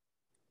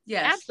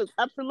 Yes,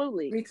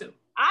 absolutely. Me too.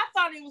 I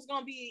thought it was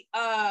gonna be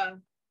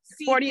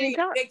 40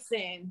 and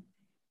Vixen.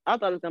 I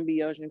thought it was gonna be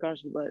Yoshi and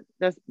Caution, but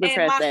that's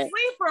and my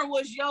sleeper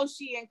was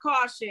Yoshi and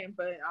Caution,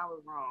 but I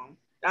was wrong.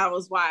 That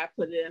was why I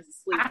put it as a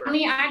sleeper. I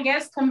mean, I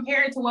guess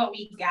compared to what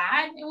we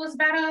got, it was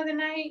battle of the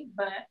night,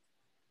 but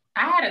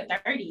I had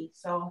a 30,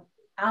 so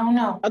I don't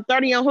know. A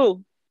 30 on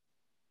who?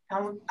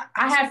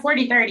 I had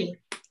 40-30.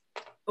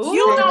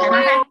 You know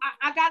what?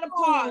 I got to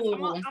pause.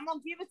 I'm gonna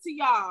give it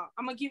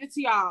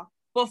to y'all.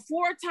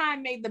 Before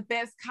Time made the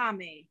best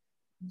comment,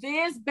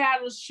 this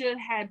battle should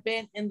have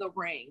been in the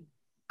ring.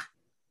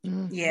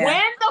 Yeah.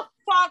 When the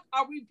fuck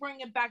are we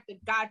bringing back the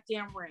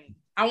goddamn ring?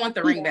 I want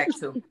the ring back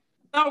too.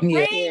 The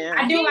ring?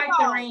 I do like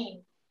the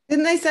ring.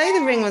 Didn't they say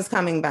the ring was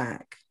coming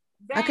back?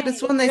 I could have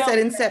sworn they said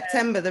in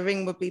September the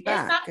ring would be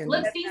back.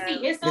 Look,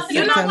 CC, it's something.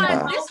 You know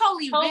what? This whole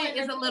event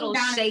is a little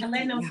shaky. And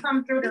letting them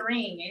come through the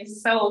ring.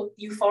 It's so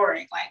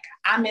euphoric. Like,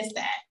 I miss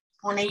that.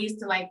 When they used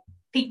to,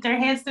 peeked their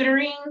heads to the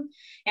ring,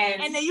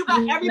 and then you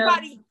got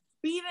everybody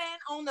beating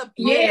on the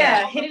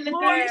hitting the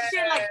floor and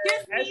shit like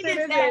this.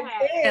 Needed that.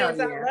 I love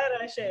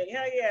that shit.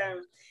 Hell yeah.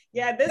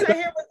 Yeah, this right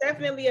here was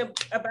definitely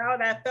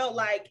about, I felt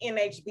like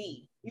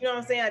NHB. You know what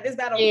I'm saying? Like, this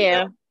battle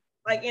felt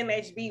like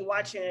NHB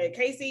watching it.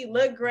 Casey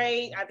looked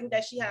great. I think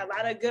that she had a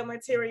lot of good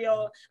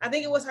material. I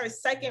think it was her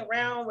second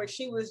round where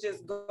she was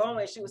just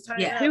going. She was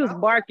turning up. She was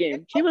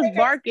barking. She was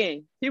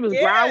barking. She was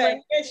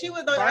growling. Yeah, she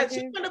was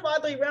she won up all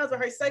 3 rounds, but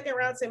her second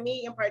round to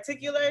me in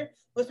particular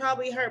was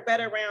probably her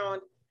better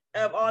round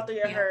of all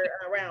 3 of her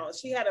rounds.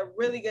 She had a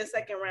really good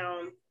second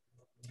round.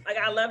 Like,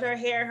 I loved her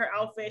hair, her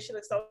outfit. She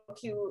looks so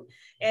cute.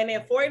 And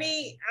then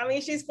 40, I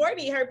mean, she's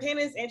 40. Her pin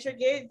is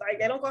intricate. Like,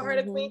 they don't call her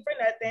the queen for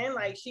nothing.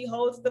 Like, she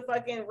holds the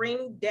fucking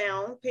ring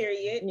down,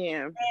 period.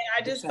 Yeah. And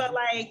I just felt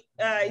like,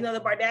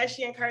 the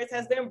Kardashian curse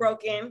has been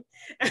broken.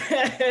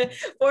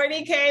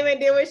 40 came and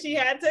did what she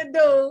had to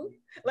do.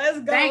 Let's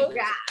go. Thank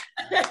God.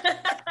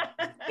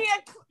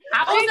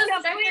 I was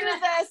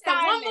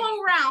expecting one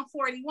more round,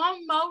 40.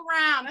 One more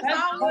round. That's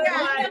all we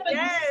got.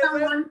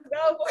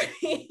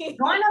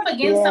 Going up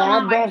against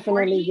someone I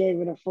definitely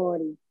gave it a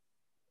 40.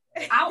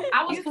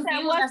 I was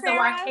confused as to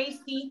why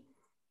Casey.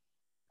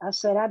 I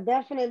said I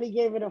definitely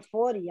gave it a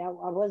 40. I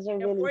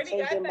wasn't really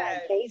taken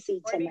by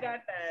Casey tonight.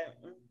 Got that.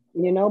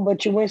 You know,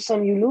 but you win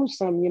some, you lose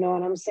some. You know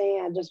what I'm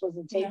saying? I just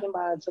wasn't taken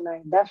by it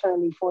tonight.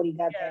 Definitely 40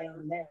 got that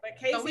on there.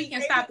 Casey, so we can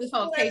stop this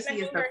whole Casey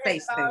is the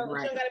face thing,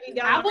 right?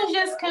 I was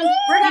just confused.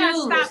 We're gonna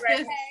stop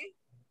this.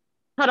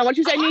 Hold on, what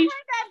you say, Niche?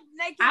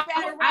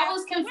 I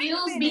was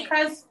confused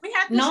because we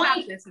have to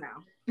stop this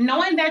now.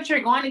 Knowing that you're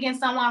going against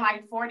someone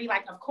like 40,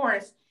 like, of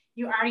course,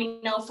 you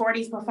already know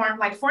 40's perform.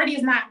 Like, 40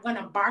 is not going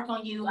to bark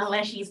on you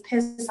unless she's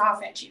pissed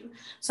off at you.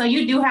 So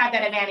you do have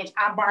that advantage.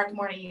 I bark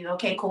more than you.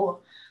 Okay,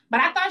 cool. But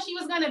I thought she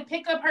was going to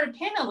pick up her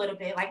pin a little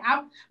bit. Like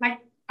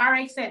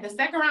RX said, the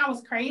second round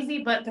was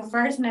crazy, but the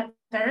first and the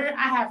third,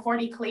 I had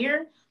 40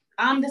 clear.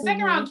 The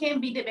second round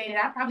can be debated.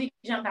 I probably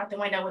jumped out the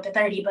window with the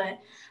 30, but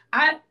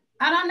I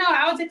don't know.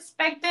 I was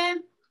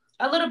expecting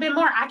a little bit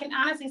more. I can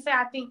honestly say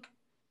I think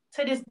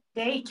to this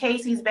day,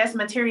 Casey's best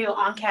material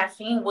on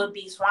Caffeine would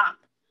be Swamp.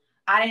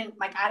 I didn't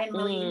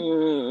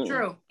really.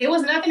 True. It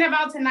was nothing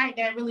about tonight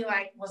that really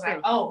was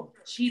like, oh,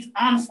 she's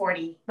on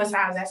 40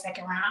 besides that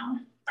second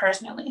round,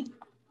 personally.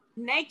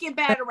 Naked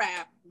Battle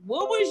Rap.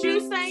 What was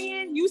you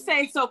saying? You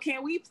say, so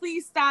can we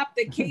please stop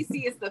the Casey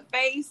is the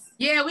face?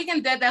 Yeah, we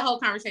can dead that whole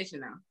conversation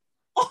now.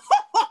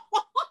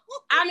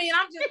 I mean,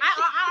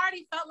 I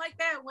already felt like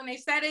that when they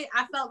said it.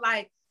 I felt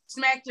like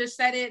Smack just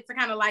said it to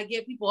kind of like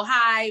get people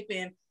hype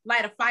and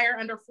light a fire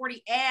under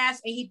 40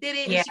 ass, and he did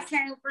it. Yeah. And she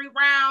came 3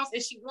 rounds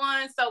and she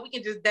won, so we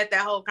can just dead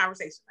that whole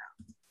conversation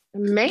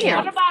now. Man,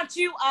 what about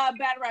you,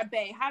 Battle Rap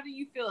Bay? How do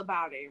you feel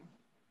about it?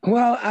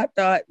 Well, I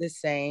thought the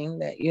same,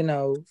 that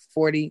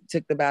 40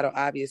 took the battle.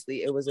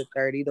 Obviously, it was a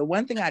 30. The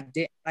one thing I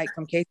didn't like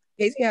from Casey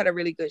had a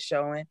really good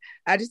showing.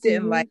 I just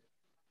didn't like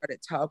started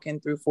talking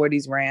through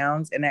 40's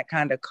rounds, and that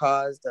kind of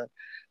caused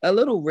a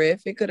little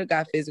rift. It could have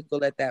got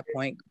physical at that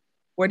point.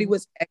 40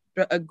 was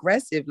extra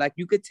aggressive. Like,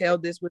 you could tell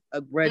this was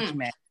a grudge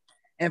match.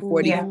 And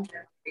 40.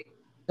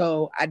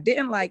 So I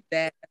didn't like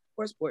that.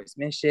 For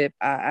sportsmanship,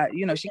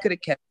 she could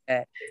have kept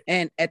that.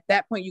 And at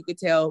that point, you could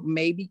tell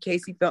maybe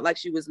Casey felt like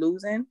she was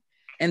losing.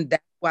 And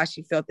that's why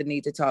she felt the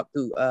need to talk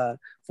through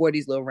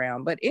 40's little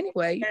round. But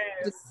anyway.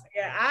 Yes.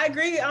 Yeah, I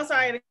agree. I'm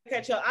sorry to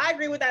cut you off. I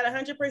agree with that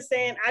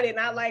 100%. I did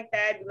not like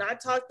that. Do not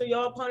talk through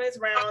your opponent's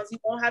rounds. You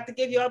don't have to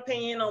give your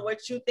opinion on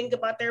what you think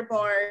about their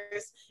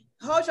bars.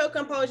 Hold your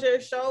composure,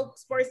 show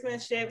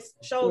sportsmanship,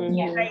 show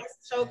grace,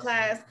 show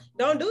class.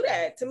 Don't do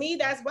that. To me,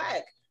 that's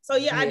whack. So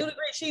yeah, I do agree.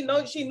 She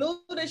knew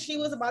that she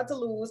was about to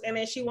lose, and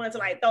then she wanted to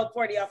like throw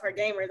 40 off her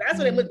gamers. That's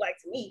what it looked like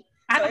to me.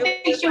 I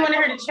think she wanted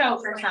her to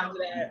choke or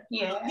something.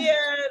 Yeah,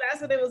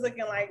 that's what it was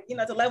looking like.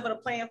 To level the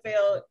playing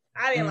field.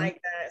 I didn't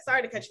like that.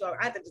 Sorry to cut you off.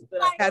 I had to just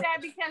like that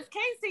because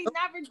Casey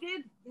never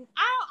did.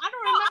 I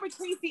don't remember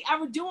Casey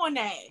ever doing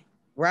that.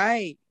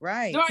 Right.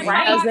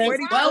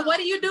 Well, what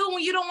do you do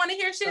when you don't want to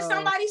hear shit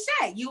somebody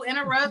say? You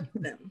interrupt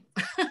them.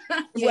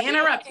 You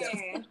interrupt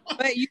them.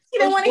 But you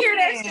don't want to hear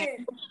that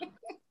shit.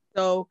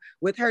 So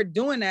with her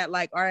doing that,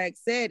 like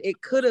RX said,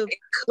 it could have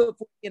put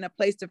in a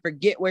place to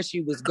forget where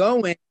she was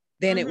going.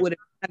 Then it would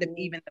have kind of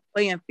evened the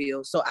playing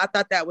field. So I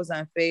thought that was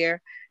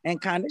unfair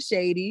and kind of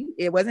shady.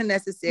 It wasn't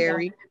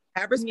necessary.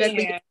 Have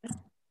respect.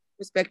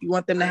 Respect you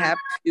want them to have.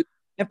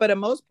 And for the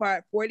most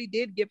part, 40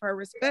 did give her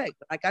respect.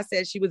 Like I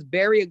said, she was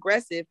very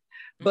aggressive,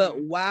 but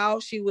while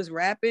she was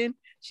rapping,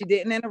 she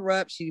didn't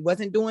interrupt. She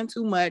wasn't doing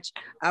too much.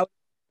 I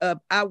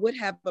would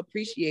have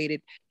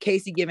appreciated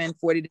Casey giving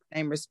 40 the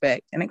same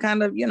respect. And it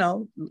kind of,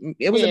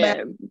 it was a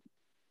bad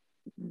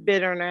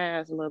bit on her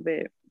ass a little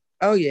bit.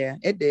 Oh yeah,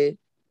 it did.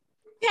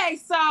 Okay,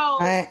 so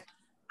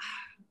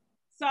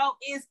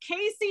is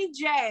Casey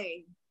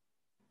J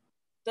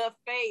the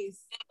face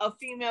of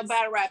female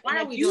battle rap?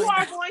 And if you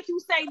are going to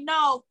say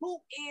no, who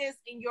is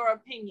in your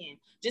opinion?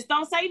 Just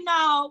don't say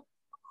no.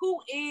 Who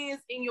is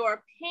in your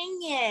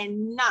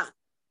opinion?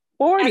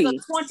 40. As of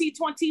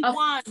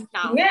 2021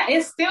 now. Yeah,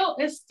 it's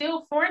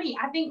still 40.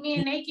 I think me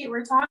and Naked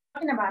were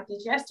talking about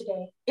this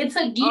yesterday. It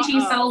took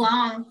Geechee so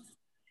long.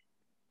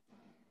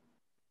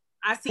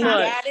 I see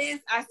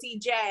Gaddis. I see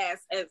Jazz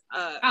as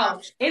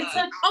it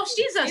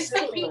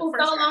took people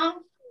so long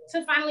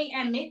to finally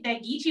admit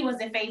that Geechee was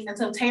the face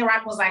until Tay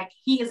Roc was like,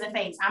 he is the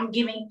face. I'm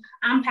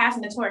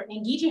passing the torch.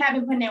 And Geechee had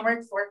been putting in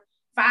work for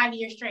 5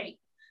 years straight.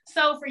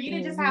 So for you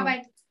to just have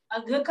like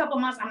a good couple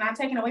months, I'm not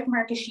taking away from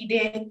her because she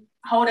did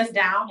hold us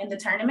down in the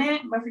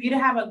tournament, but for you to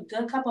have a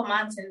good couple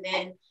months and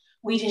then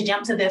we just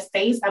jump to the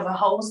face of a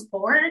whole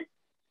sport,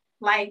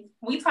 like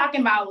we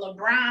talking about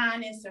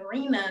LeBron and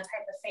Serena type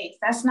of face.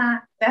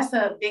 That's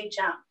a big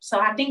jump. So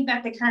I think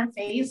that the current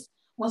face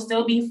will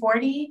still be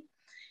 40.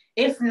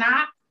 If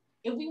not,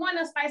 if we want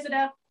to spice it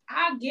up,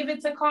 I'll give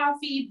it to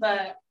Coffee,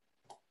 but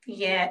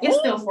yeah, it's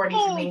still 40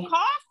 for me.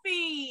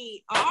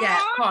 Coffee.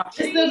 Yeah,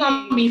 Coffee. It's still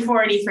gonna be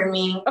 40 for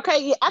me.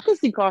 Okay, yeah, I can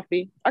see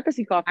Coffee. I can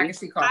see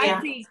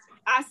Coffee.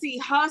 I see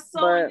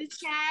Hustle in the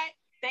chat.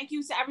 Thank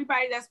you to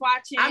everybody that's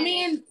watching. I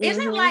mean,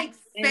 isn't like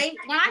face?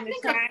 When I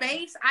think of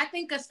face, I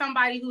think of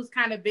somebody who's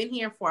kind of been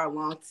here for a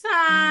long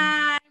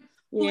time,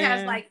 who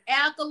has like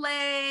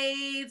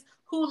accolades,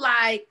 who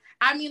like,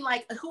 I mean,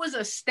 like who is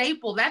a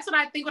staple. That's what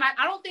I think. When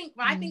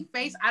I think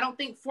face, I don't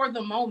think for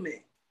the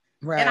moment.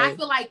 Right. And I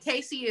feel like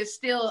Casey is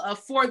still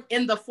for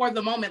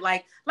the moment.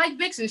 Like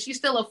Vixen, she's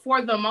still a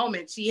for the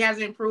moment. She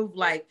hasn't proved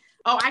like,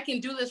 oh, I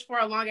can do this for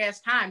a long ass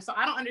time. So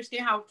I don't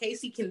understand how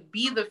Casey can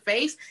be the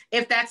face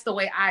if that's the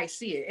way I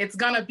see it. It's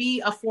gonna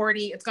be a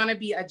 40, it's gonna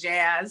be a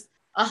Jazz,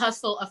 a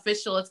Hustle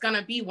official, it's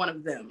gonna be one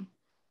of them.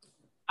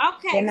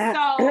 Okay,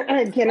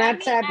 can I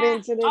tap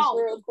into this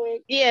real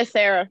quick? Yeah,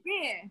 Sarah.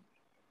 Yeah.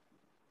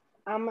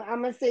 I'm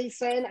gonna say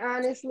something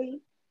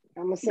honestly.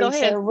 I'm gonna say Go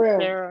ahead, something real.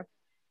 Sarah.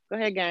 Go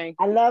ahead, gang.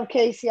 I love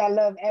Casey. I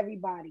love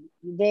everybody.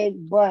 You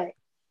did, but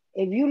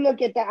if you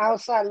look at the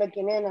outside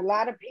looking in, for a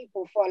lot of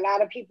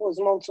people, it's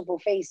multiple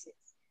faces.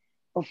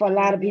 But for a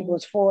lot of people,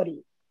 it's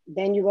 40.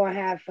 Then you're going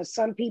to have, for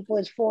some people,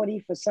 it's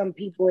 40. For some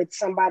people, it's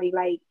somebody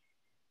like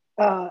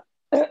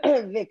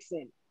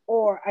Vixen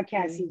or a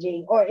Cassie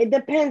J. Or it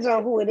depends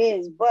on who it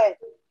is. But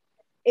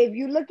if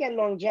you look at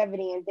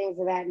longevity and things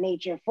of that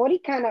nature, 40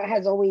 kind of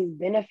has always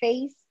been a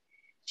face.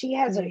 She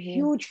has a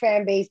huge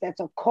fan base that's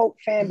a cult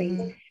fan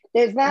base.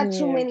 There's not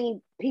too many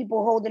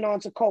people holding on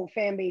to cult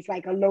fan base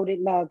like a Loaded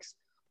Lux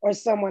or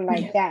someone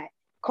like that.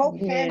 Cult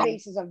fan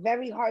bases are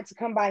very hard to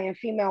come by in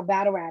female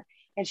battle rap.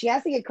 And she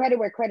has to get credit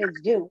where credit's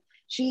due.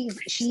 She's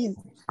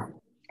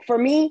for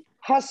me,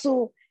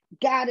 Hustle,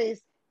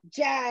 Goddess,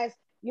 Jazz,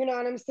 you know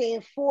what I'm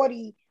saying,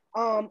 40,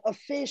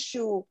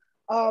 Official,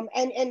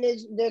 and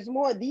there's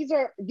more. These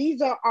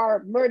are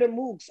our Murder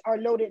Mooks, our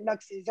Loaded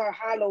Luxes, our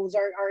Hollows,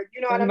 our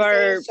you know what I'm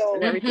saying? So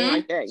and everything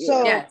like that.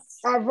 Yeah.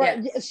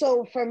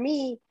 So for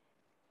me,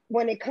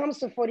 when it comes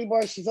to 40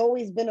 bars, she's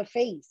always been a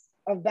face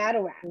of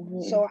battle rap.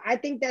 So I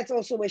think that's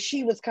also where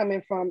she was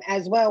coming from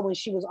as well. When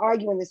she was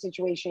arguing the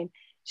situation,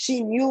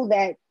 she knew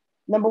that,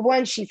 number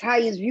one, she's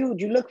highest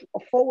viewed. You look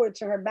forward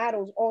to her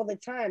battles all the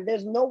time.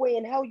 There's no way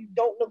in hell you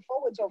don't look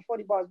forward to a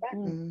 40 bars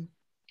battle.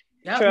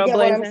 You get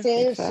what I'm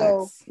saying?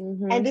 So,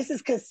 and this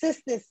is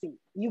consistency.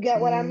 You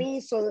get what I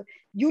mean? So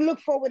you look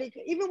forward to,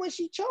 even when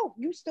she choked,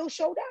 you still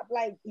showed up.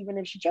 Like, even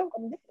if she choked,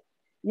 I'm there.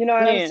 You know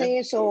what I'm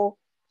saying? So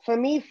for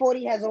me,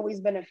 40 has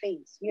always been a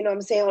face. You know what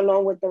I'm saying?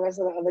 Along with the rest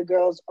of the other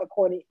girls,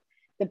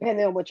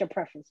 depending on what your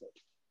preference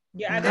is.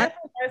 Yeah, I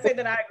definitely want to say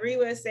that I agree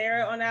with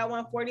Sarah on that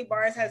one. 40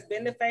 bars has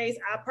been the face.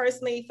 I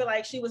personally feel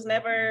like she was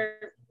never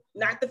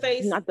not the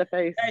face. Not the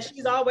face.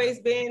 She's always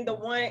been the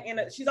one,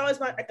 she's always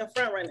been like the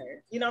front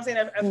runner. You know what I'm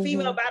saying? A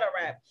female battle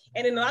rap.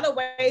 And in a lot of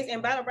ways,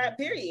 in battle rap,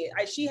 period,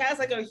 she has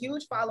like a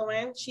huge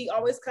following. She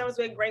always comes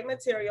with great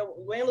material.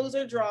 Win, lose,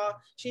 or draw,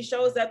 she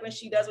shows up and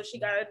she does what she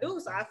got to do.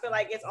 So I feel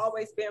like it's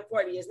always been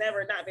 40. It's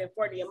never not been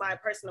 40 in my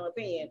personal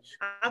opinion.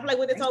 I feel like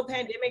with this whole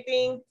pandemic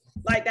thing,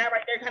 like that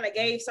right there kind of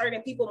gave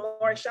certain people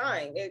more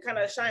shine. It kind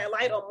of shined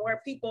light on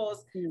more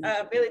people's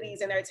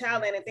abilities and their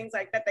talent and things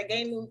like that. They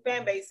gain new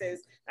fan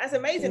bases. That's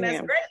amazing.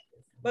 That's great.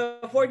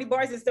 But 40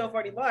 bars is still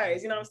 40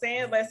 bars. You know what I'm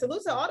saying? But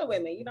salute to all the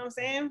women. You know what I'm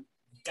saying?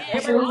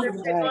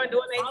 Everyone's doing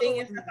their thing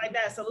and stuff like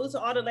that. Salute to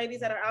all the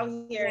ladies that are out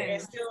here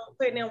and still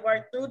putting in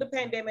work through the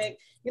pandemic.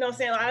 You know what I'm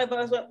saying? A lot of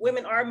us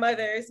women are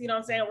mothers. You know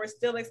what I'm saying? We're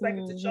still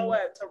expected to show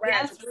up to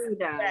rap.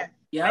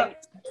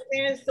 Yep.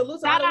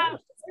 Salute to all the women.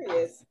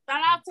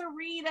 Shout out to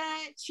Rita,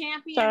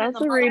 champion. Shout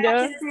out to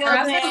Rita.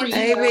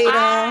 Hey,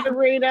 Rita.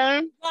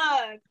 Rita.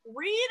 Look,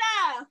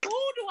 Rita,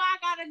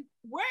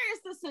 where is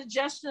the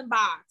suggestion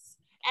box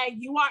at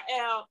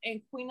URL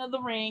and Queen of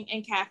the Ring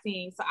and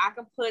Caffeine so I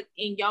can put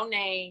in your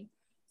name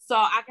so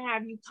I can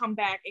have you come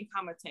back and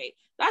commentate?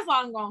 That's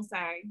all I'm going to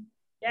say.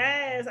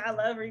 Yes, I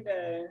love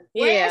Rita.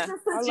 Where's the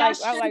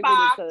suggestion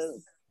box?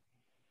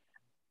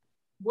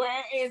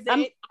 Where is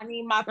it? I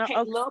need my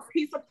little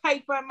piece of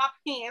paper in my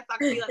pants. I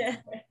can be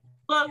like,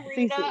 look,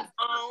 Rita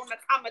on the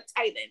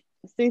commentating.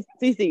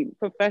 CC,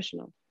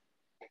 professional.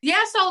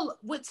 Yeah, so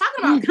with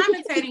talking about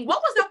commentating,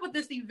 what was up with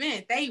this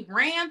event? They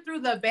ran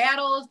through the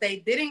battles. They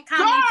didn't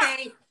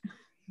commentate.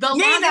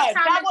 Nina,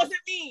 that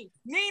wasn't me.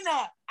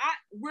 Nina, I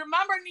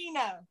remember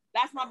Nina.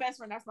 That's my best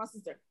friend. That's my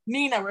sister.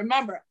 Nina,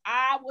 remember,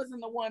 I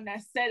wasn't the one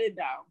that said it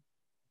though.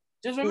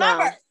 Just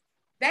remember. No.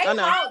 They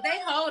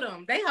hold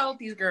them. They hold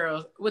these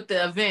girls with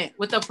the event,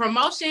 with the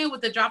promotion,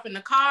 with the dropping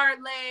the card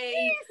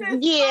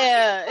late.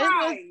 Yeah,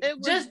 it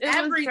was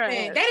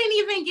everything. They didn't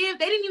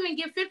even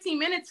give 15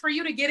 minutes for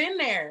you to get in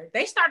there.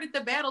 They started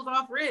the battles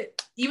off rip,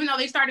 even though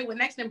they started with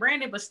Next and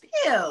Brandon, but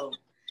still,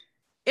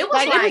 it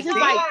was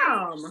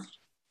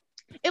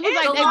it was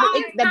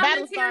like the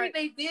battle started.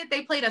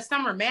 They played a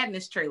Summer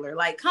Madness trailer.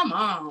 Like, come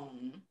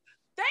on.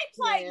 They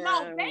played a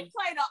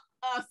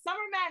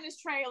Summer Madness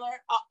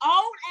trailer, a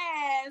old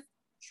ass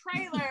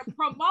trailer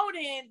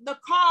promoting the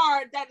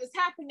card that is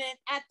happening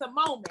at the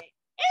moment.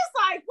 It's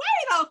like,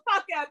 wait a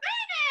fucking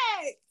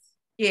minute.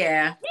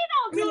 Yeah. We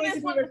don't do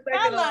this for the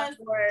fellas.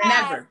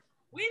 Never.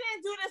 We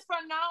didn't do this for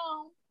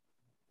no.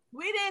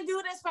 We didn't do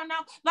this for no.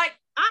 Like,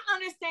 I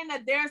understand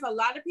that there's a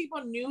lot of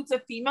people new to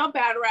female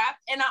battle rap,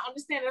 and I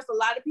understand there's a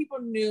lot of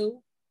people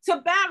new to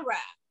battle rap.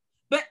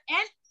 But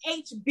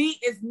NHB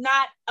is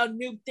not a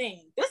new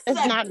thing. This is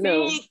a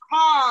big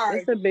card.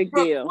 It's a big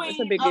deal. It's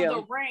a big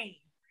deal. The Ring.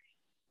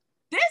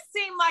 This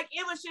seemed like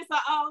it was just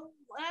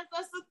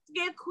let's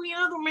give Queen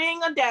of the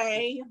Ring a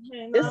day.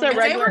 It's a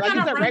regular,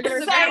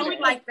 battle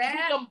like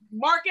that.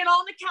 Mark it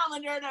on the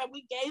calendar that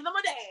we gave them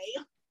a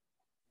day.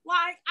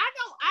 Like,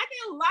 I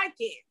didn't like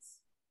it.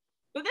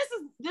 But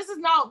this is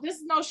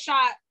no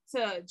shot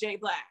to Jay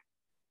Black.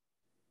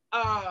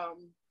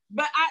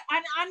 But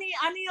I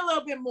need a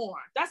little bit more.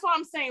 That's what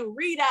I'm saying.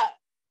 Read up.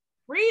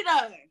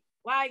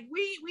 Like,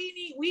 we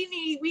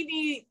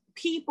need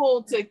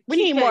people to. We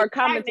need more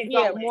commentary.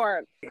 Yeah,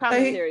 more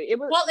commentary. If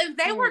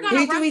they were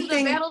going to run through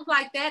the battles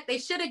like that, they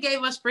should have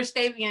gave us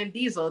Prestavia and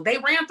Diesel. They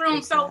ran through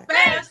them so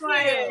fast.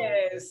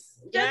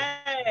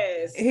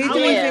 Yes. Who do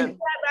you think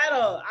that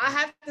battle? I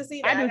have to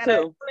see that. I do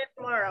too.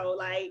 Tomorrow.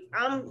 Like,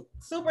 I'm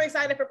super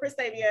excited for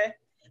Prestavia.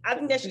 I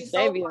think that she's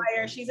so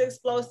fire. She's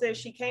explosive.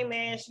 She came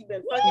in. She's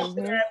been fucking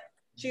shit up.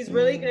 She's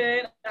really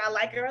good. I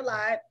like her a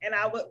lot, and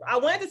I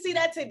wanted to see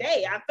that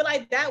today. I feel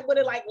like that would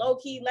have like low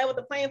key leveled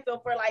the playing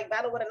field for like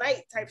Battle with a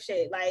Night type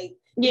shit. Like,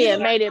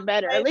 made it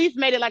better. At least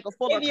made it like a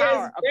fuller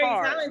card. Very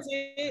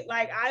talented.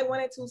 Like, I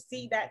wanted to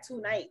see that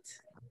tonight.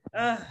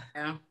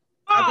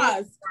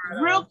 Pause.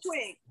 Real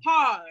quick.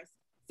 Pause.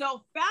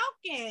 So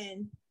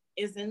Falcon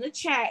is in the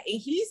chat, and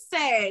he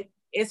said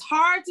it's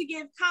hard to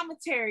give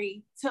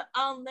commentary to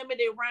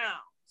unlimited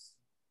rounds.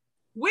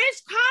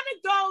 Which kind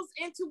of goes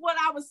into what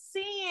I was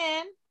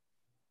seeing.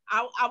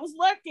 I was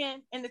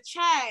looking in the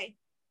chat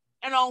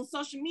and on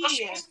social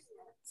media.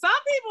 Some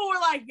people were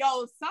like,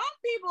 yo, some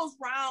people's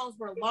rounds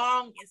were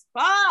long as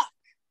fuck.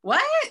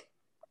 What?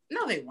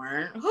 No, they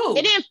weren't. Who?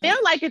 It didn't feel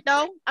like it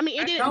though. I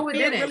mean, it didn't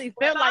really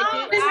feel like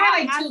it.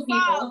 I saw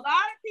a lot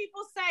of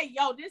people say,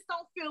 yo, this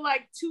don't feel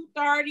like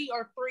 2:30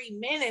 or 3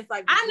 minutes.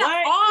 Like, I know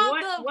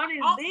what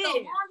is this?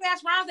 The long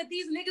ass rounds that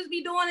these niggas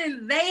be doing,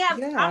 and they have.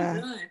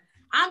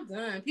 I'm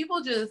done.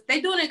 People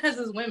they doing it because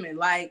it's women.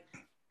 Like,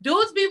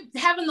 dudes be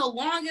having the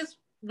longest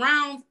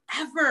rounds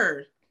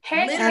ever.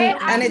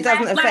 And it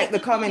doesn't affect the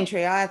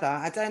commentary either.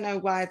 I don't know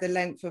why the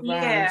length of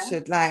rounds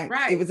should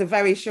it was a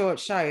very short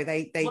show.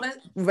 They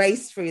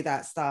raced through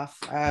that stuff.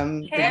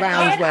 The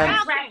rounds were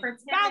for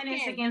 10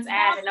 minutes against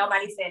Ad and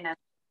nobody said nothing.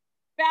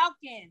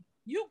 Falcon,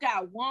 you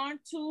got 1,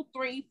 2,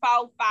 3,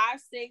 4, 5,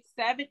 6,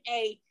 7,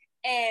 8,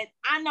 and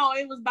I know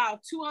it was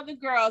about 2 other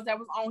girls that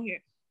was on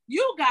here.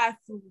 You got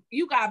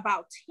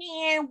about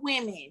 10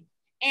 women,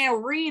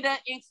 and Rita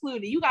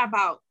included. You got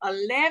about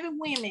 11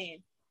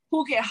 women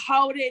who can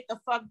hold it the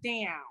fuck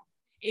down.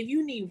 If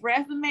you need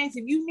resumes,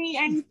 if you need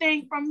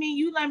anything from me,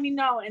 you let me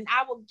know, and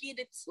I will get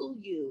it to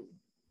you.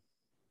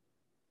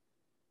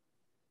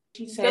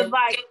 Because,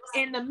 like,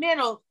 in the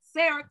middle,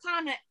 Sarah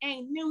Connor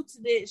ain't new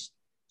to this.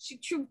 She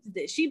true to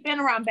this. She been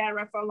around battle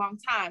rap for a long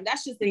time.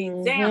 That's just an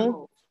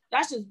example.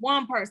 That's just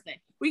one person.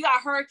 We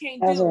got Hurricane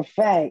Duke. That's a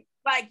fact.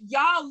 Like,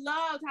 y'all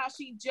loved how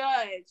she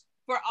judged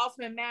for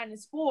Ultimate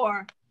Madness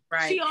 4.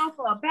 Right. She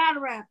also a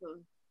battle rapper.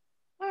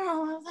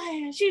 Oh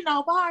man, she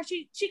know bars.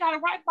 She got to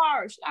write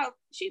bars.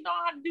 She know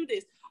how to do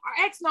this.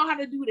 Our ex know how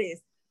to do this.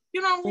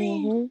 You know what I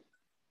mean?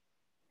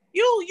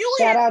 You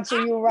shout out to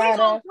you, Ryder. We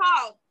gonna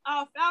talk.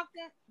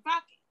 Falcon.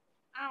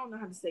 I don't know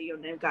how to say your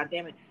name. God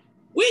damn it.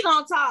 We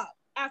gonna talk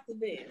after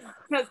this.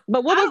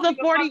 But what was the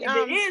 40?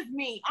 It is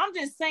me. I'm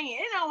just saying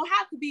it don't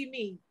have to be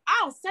me.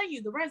 I'll send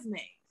you the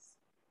resumes.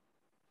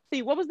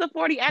 See, what was the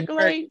 40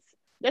 accolades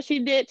that she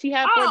did? She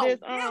had for this.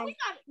 Yeah, we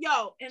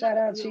got shout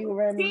out to you,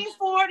 Remy. Team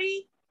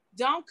 40.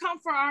 Don't come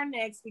for our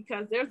next,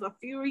 because there's a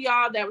few of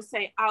y'all that would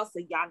say, also,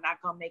 y'all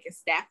not gonna make a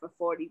staff for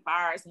 40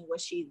 bars and what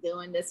she's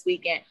doing this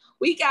weekend.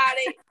 We got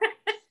it.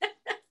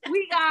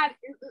 We got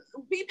it.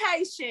 Be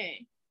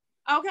patient.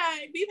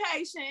 Okay, be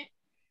patient.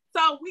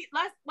 So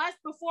let's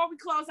before we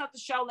close out the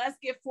show, let's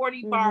get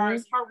 40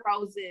 bars, her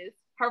roses,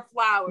 her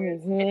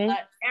flowers, and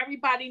let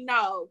everybody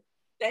know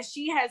that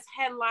she has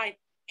headlined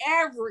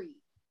every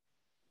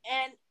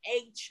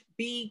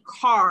NHB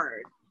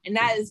card, and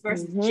that is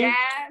versus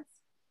Jazz,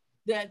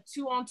 the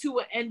 2-on-2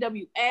 with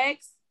NWX,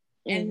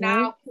 and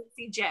now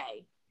Quincy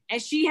J.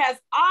 And she has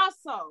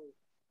also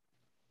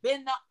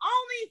been the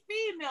only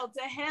female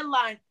to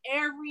headline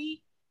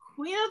every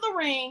Queen of the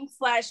Ring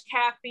 /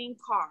 Caffeine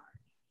card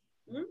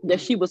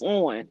that she was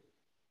on.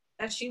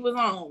 I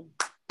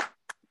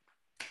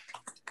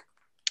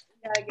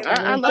love you.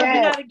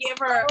 Gotta give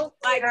her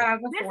like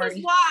this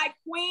is why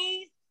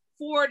Queen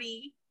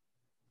 40.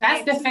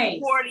 That's the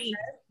face. 40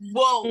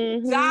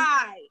 will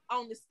die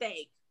on the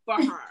stake for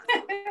her.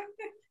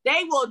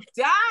 They will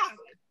die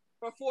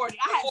for 40.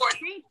 I have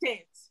seen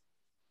it.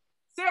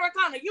 Sarah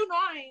Connor, you know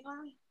I ain't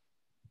lying.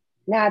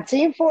 Nah,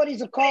 Team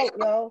 40's a cult,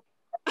 yo.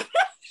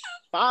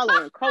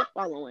 Cult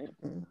following.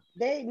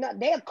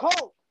 They're a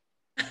cult.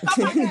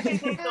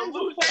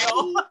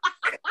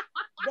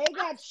 They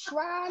got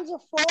shrines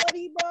of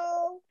 40,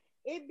 bro.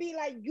 It'd be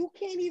like you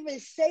can't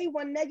even say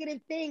one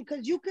negative thing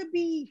because you could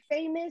be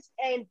famous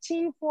and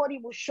Team 40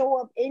 will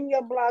show up in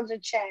your blogs or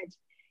chats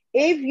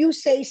if you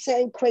say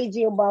something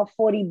crazy about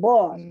 40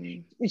 bars.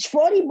 It's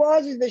 40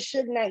 bars is the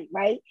Suge Knight,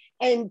 right?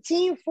 And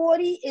Team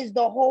 40 is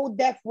the whole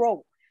death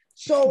row.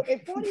 So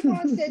if 40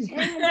 bars says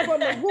hang him from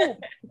the roof,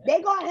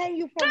 they gonna hang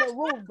you from the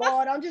roof,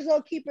 God. I'm just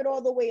gonna keep it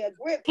all the way a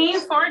grip. Team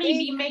 40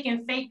 be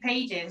making fake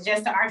pages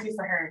just to argue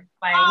for her.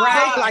 Like,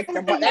 right. They like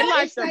the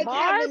barbs. They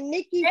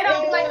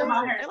don't play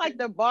about her. They like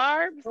the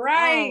barbs.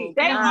 Right. Oh,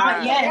 they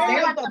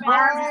like the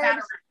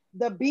barbs.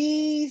 The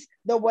bees,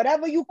 the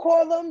whatever you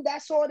call them,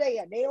 that's all they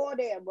are. They all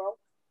there, bro.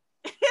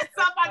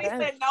 Somebody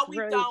said, no, we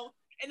don't.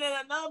 And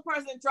then another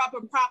person dropped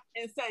a prop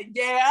and said,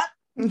 yeah.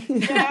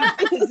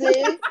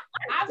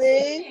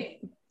 See?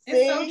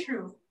 It's so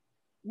true.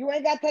 You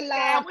ain't got to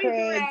lie,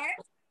 Craig.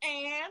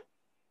 And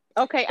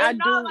okay, I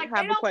do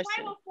have a question.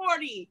 Play with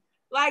 40.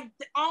 Like,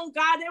 on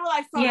God, they were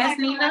like, so yes,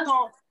 Nina.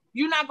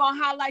 You're not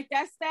gonna highlight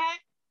that stat.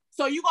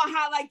 So you gonna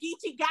highlight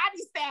Geechee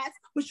Gotti stats,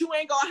 but you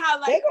ain't gonna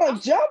highlight. They gonna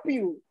jump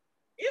you.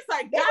 It's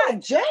like they gonna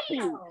jump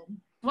you.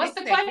 What's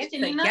the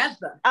question, Nina?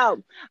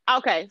 Oh,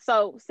 okay.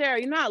 So Sarah,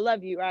 you know I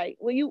love you, right?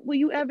 Will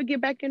you ever get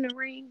back in the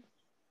ring?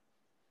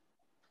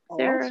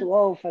 Sarah? I'm too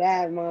old for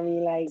that, mommy.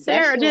 Like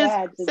Sarah,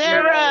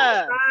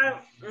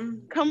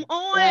 come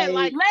on,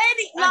 like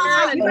lady, come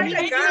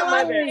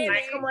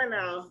on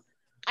now.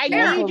 I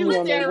need you,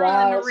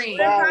 Sarah, in the ring.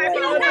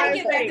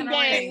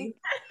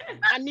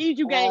 I need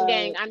you,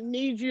 gang. I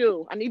need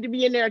you. I need to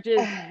be in there.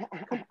 Just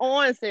come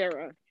on,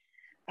 Sarah.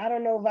 I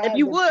don't know if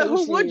you would.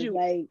 Who would you?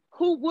 Like,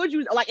 who would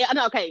you like?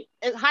 Okay,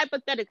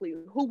 hypothetically,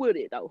 who would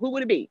it though? Who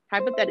would it be?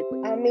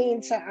 Hypothetically. I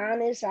mean, to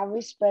honest, I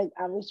respect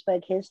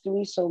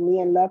history. So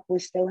me and Luck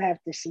would still have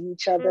to see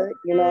each other.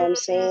 You know what I'm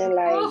saying?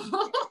 Like,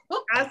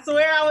 I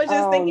swear, I was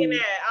just thinking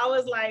that. I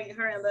was like,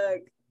 her and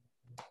Luck.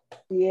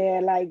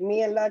 Yeah, like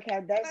me and Luck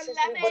have that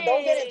system, but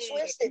don't get it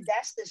twisted.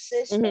 That's the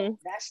system.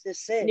 That's the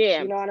system.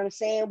 Yeah. You know what I'm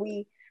saying?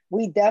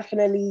 We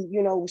definitely,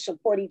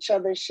 support each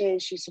other's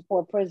shit. She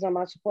support Prism.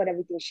 I support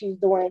everything she's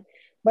doing.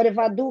 But if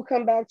I do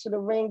come back to the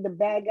ring, the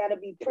bag got to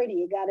be pretty.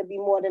 It got to be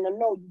more than a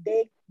no, you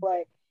dig?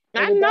 But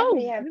I know.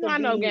 You know what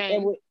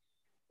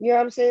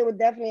I'm saying? It would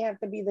definitely have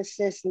to be the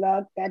sis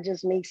Luck. That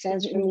just makes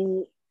sense for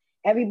me.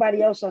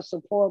 Everybody else I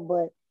support,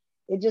 but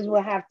it just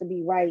will have to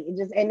be right. It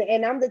just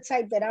and I'm the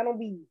type that I don't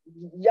be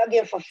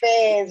yugging for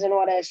fans and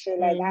all that shit.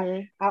 Like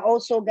I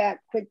also got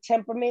quick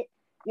temperament.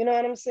 You know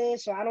what I'm saying?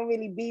 So I don't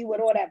really be with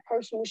all that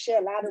personal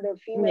shit. A lot of the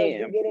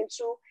females do get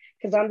into,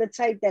 because I'm the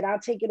type that I'll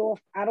take it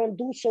off. I don't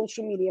do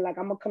social media. Like,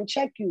 I'm gonna come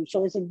check you.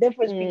 So it's a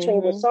difference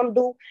between what some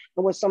do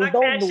and what some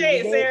don't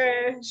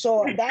do.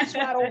 So that's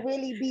why I don't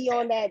really be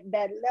on that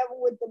level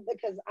with them,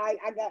 because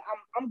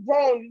I'm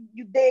grown.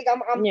 You dig?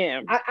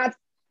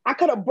 I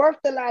could have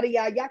birthed a lot of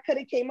y'all. Y'all could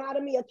have came out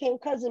of me or came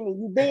cousin me.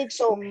 You dig?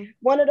 So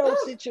one of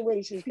those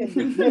situations, because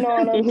you know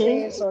what I'm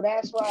saying. So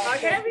that's why.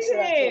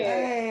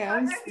 Hey,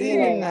 I'm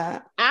seeing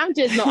that. I'm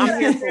here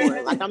for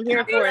it. Like, I'm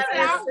here for it.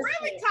 I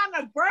really kind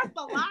of birthed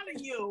a lot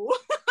of you.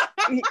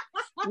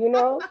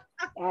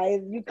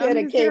 You could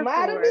have came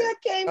out of me or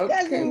came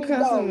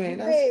cousin me.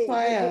 That's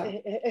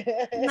fire.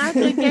 Not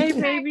the gay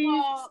baby.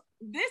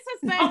 This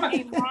has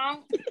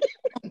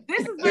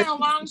been a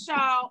long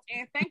show,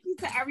 and thank you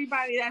to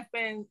everybody that's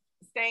been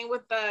staying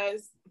with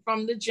us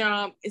from the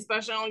jump,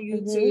 especially on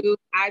YouTube,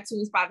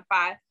 iTunes,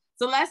 Spotify.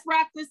 So let's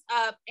wrap this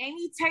up.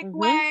 Any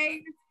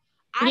takeaways?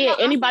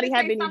 Anybody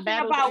have any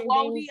battles about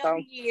Wody of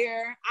the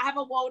Year? I have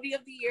a Wody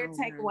of the Year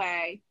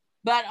takeaway,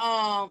 but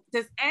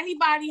does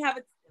anybody have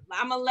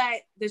I'm gonna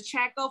let the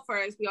chat go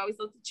first. We always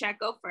let the chat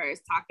go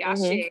first. Talk y'all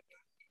shit.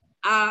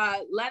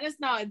 Let us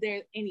know if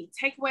there's any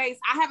takeaways.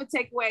 I have a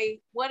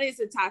takeaway. What is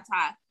it,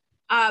 Tata?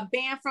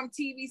 Band from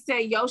TV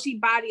said Yoshi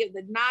body of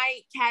the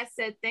night. Kat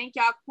said thank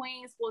y'all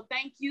queens. Well,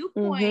 thank you,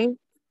 queen.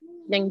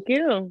 Thank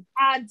you.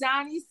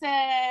 Donnie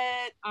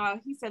said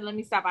he said, let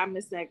me stop, I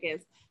missed that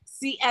guess.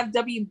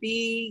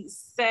 CFWB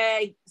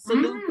said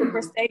salute to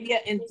Prestavia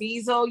and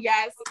Diesel.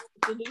 Yes,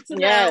 salute to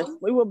them.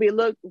 We will be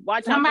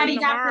watch somebody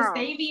got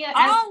Prestavia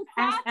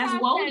as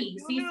Wody,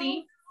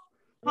 CC.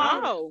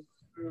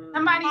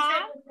 Somebody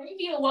said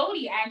Prestavia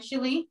Wody,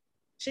 actually.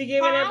 She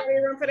giving everybody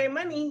room for their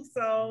money,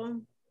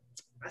 so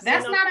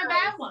That's not a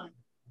bad one.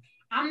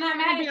 I'm not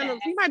mad at that.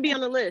 She might be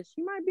on the list.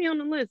 She might be on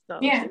the list though.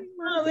 Yeah,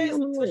 on the list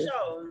for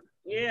sure.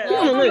 Yeah,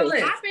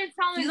 I've been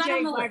telling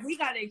Jay, like, we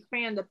gotta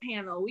expand the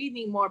panel. We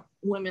need more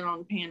women on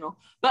the panel.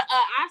 But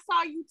I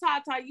saw you,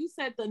 Tata. You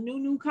said the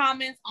new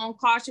comments on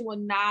Caution were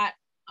not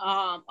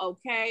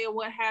okay or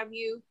what have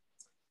you.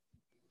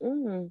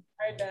 Heard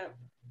that.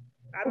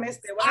 I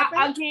missed it.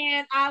 What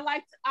again, I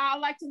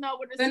like to know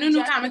what the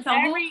new comments on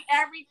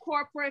every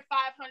corporate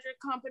 500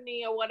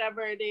 company or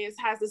whatever it is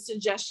has a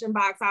suggestion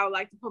box. I would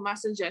like to put my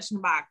suggestion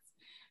in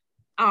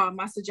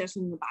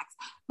the box.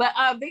 But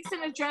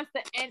Vixen addressed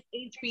the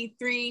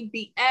NHB3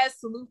 BS.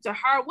 Salute to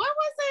her. What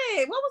was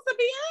it? What was the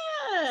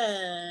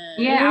BS?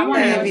 Yeah,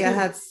 Prestavia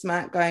had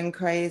smack going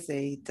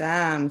crazy.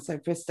 Damn. So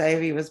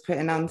Prestavia was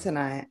putting on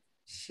tonight.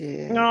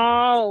 Shit.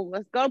 No,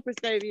 let's go,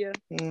 Prestavia.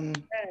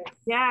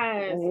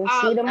 Yes. We'll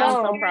see them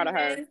all. I'm so proud of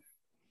her.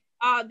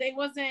 They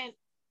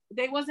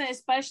wasn't,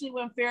 especially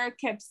when Farrah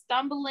kept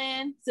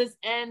stumbling. Sis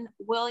N.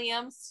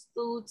 Williams,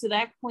 salute to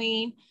that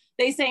queen.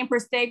 They saying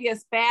Prestavia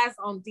spaz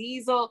on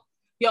Diesel.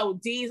 Yo,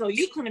 Diesel,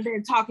 you couldn't have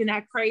been talking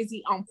that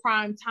crazy on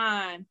prime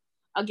time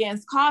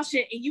against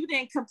Caution, and you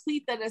didn't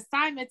complete that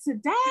assignment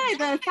today.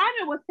 The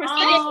assignment was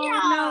Prestavia.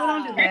 No,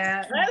 don't do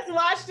that. Let's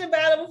watch the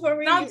battle before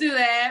we don't do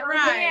that.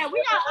 Right. Yeah,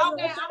 we got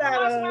okay. I'm gonna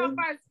watch it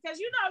first because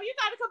you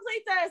got to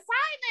complete the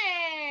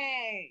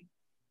assignment.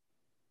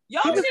 Yo,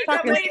 she was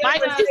talking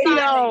spicy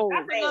though.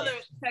 That's another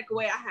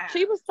takeaway I have.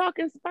 She was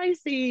talking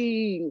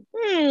spicy.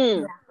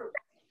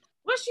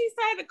 What she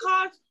say to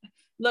Caution?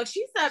 Look,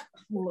 she said,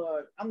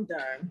 "Look, I'm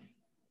done."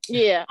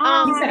 Yeah.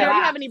 You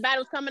have any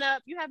battles coming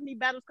up?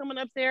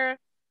 Sarah?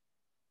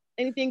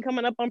 Anything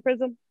coming up on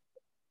Prism?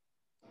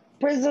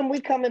 Prism,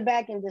 we coming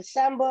back in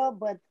December,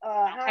 but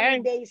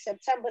Hami Day,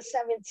 September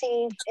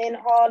 17th in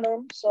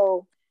Harlem.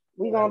 So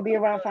we're gonna be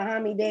around for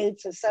Hami Day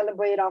to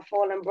celebrate our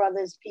fallen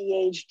brothers,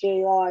 PH,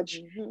 J. Arch,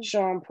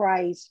 Sean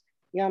Price,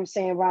 you know what I'm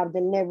saying, Rob De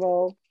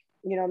Niro,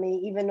 you know what I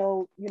mean? Even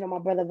though, my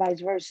brother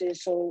vice versa.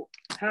 So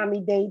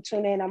Hami Day,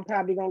 tune in. I'm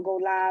probably gonna go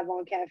live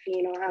on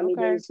Caffeine on Hami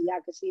Day so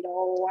y'all can see the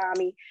whole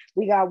Hami.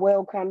 We got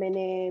Will coming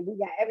in. We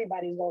got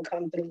everybody's gonna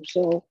come through.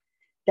 So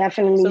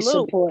definitely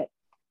support.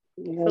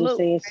 You know what I'm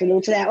saying?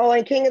 Salute to that. Oh,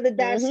 and King of the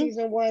Dot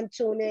season 1,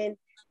 tune in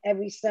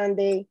every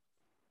Sunday.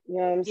 You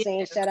know what I'm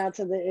saying? Shout out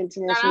to the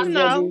international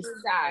judges.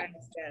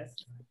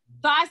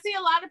 So I see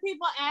a lot of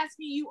people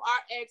asking you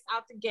RX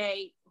out the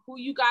gate. Who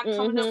you got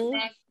coming up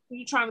next? Who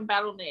you trying to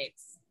battle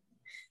next?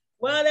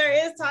 Well,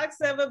 there is talks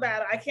of a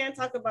battle. I can't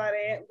talk about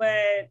it,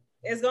 but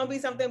it's gonna be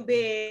something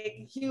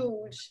big,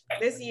 huge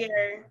this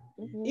year.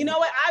 You know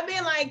what? I've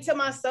been like to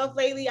myself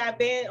lately. I've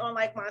been on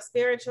like my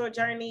spiritual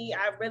journey.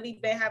 I've really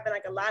been having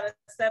like a lot of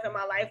stuff in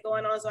my life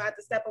going on, so I have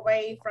to step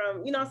away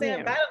from,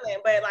 battling.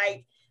 But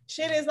like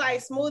shit is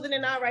like smoothing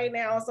it out right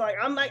now. So like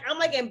I'm like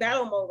in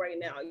battle mode right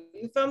now.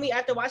 You feel me?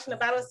 After watching the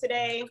battles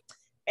today.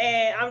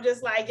 And I'm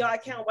just like, yo, I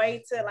can't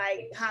wait to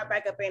like hop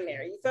back up in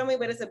there. You feel me?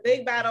 But it's a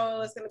big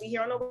battle. It's gonna be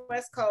here on the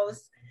West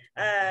Coast.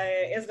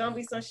 It's gonna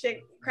be some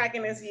shit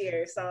cracking this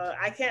year. So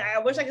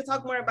I wish I could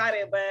talk more about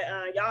it, but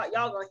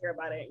y'all gonna hear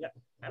about it.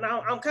 And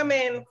I'm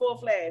coming full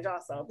fledged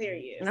also,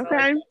 period.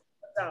 Okay.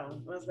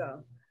 So let's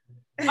go.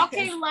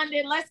 Okay,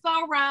 London. Let's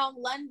go around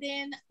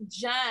London.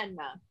 John.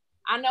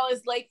 I know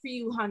it's late for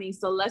you, honey.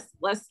 So let's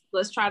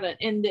try to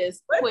end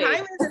this quick. What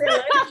time is it in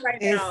London right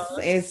now?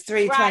 It's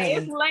 3:20. Right,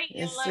 it's late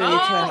in London.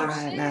 3:20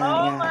 right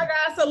now. Oh my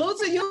God! Salute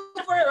to you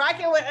for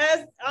rocking with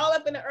us all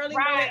up in the early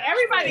morning.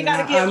 Everybody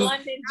got to give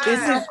London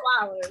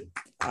flowers.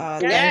 Oh,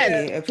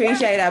 thank you.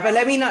 Appreciate that. But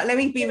let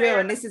me be real.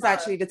 And this is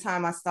actually the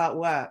time I start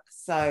work.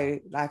 So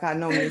like I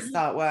normally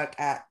start work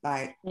at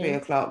like 3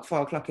 o'clock,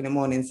 4 o'clock in the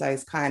morning. So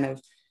it's kind of,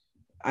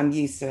 I'm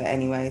used to it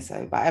anyway.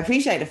 So, but I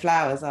appreciate the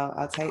flowers.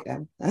 I'll take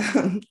them.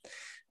 What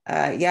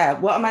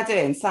am I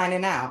doing?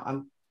 Signing out.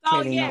 I'm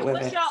clearly not with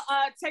what's it. Your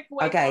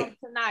takeaway from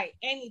tonight?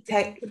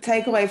 Anything?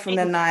 Take away from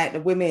the night.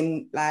 The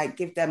women, like,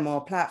 give them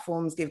more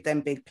platforms, give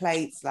them big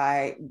plates.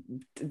 Like,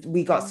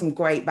 we got some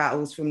great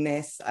battles from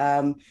this.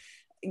 I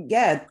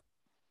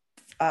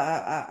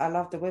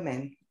love the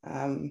women.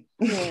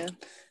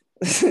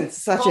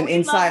 Such an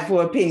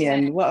insightful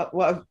opinion. What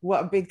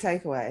a big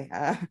takeaway.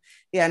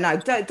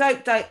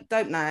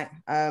 Dope night.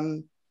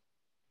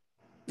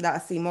 Let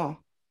us see more.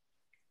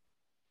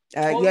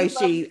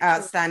 Yoshi,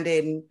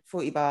 outstanding.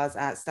 40 bars,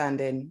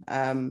 outstanding.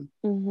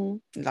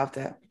 Loved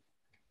it.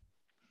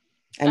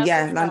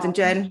 And London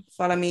Jen,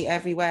 follow me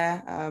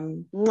everywhere.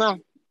 On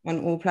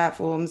all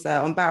platforms.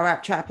 On Battle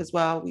Rap Trap as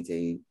well. We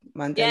do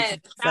Monday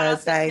to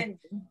Thursday.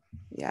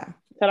 Shout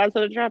out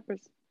to the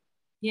trappers.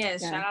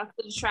 Yes, shout out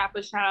to the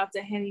trappers. Shout out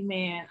to Henny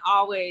Man.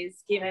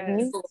 Always giving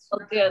people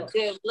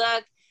good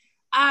luck.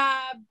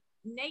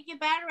 Naked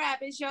Battle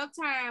Rap, it's your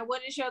turn.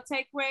 What is your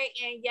takeaway?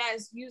 And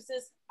yes, use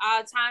this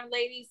time,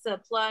 ladies, to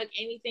plug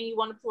anything you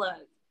want to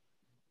plug.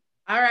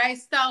 All right,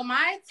 so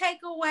my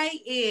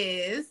takeaway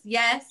is,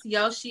 yes,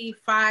 Yoshi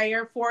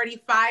fire,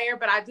 40 fire,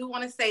 but I do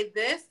want to say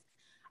this.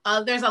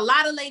 There's a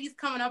lot of ladies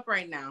coming up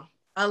right now.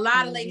 A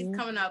lot of ladies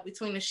coming up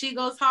between the She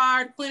Goes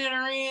Hard, Queen of the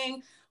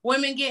Ring,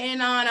 women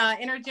getting on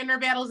intergender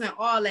battles and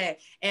all that.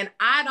 And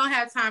I don't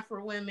have time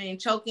for women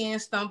choking,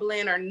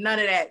 stumbling, or none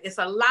of that. It's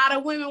a lot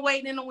of women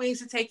waiting in the wings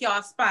to take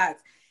y'all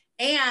spots.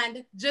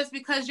 And just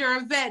because you're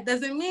a vet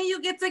doesn't mean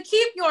you get to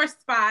keep your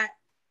spot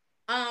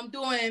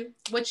doing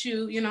what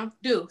you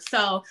do.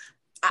 So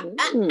I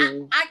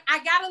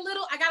got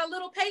a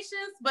little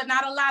patience, but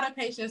not a lot of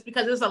patience,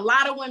 because there's a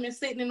lot of women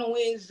sitting in the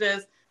wings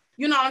just,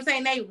 you know what I'm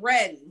saying?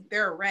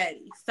 They're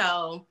ready.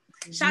 So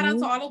shout out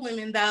to all the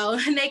women though.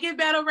 Naked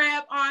Battle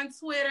Rap on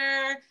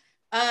Twitter,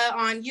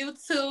 on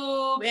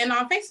YouTube, and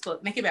on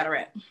Facebook. Naked Battle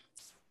Rap.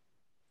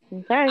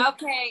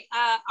 Okay.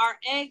 Our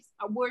ex,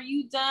 were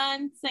you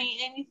done saying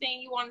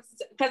anything you wanted to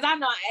say? Because I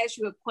know I asked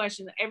you a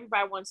question.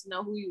 Everybody wants to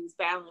know who you was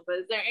battling, but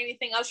is there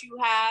anything else you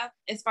have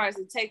as far as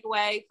the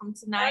takeaway from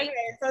tonight?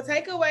 Okay, so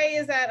takeaway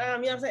is that you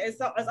know what I'm saying,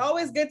 it's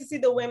always good to see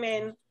the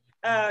women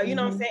you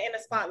know what I'm saying, in the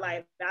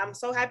spotlight. I'm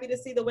so happy to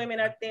see the women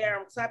up there.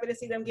 I'm so happy to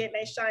see them getting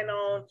their shine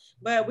on.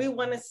 But we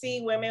want to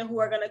see women who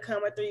are going to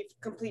come with 3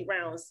 complete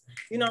rounds.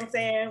 You know what I'm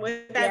saying?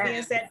 With that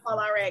being said, call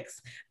our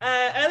ex.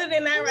 Other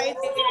than that, right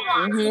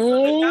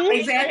there.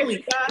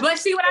 Exactly. But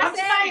see what I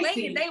said?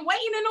 Waiting. They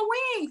waiting in the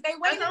wings. They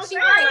waiting. She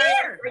right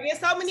here. There's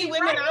so many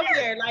women out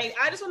there. Like,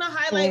 I just want to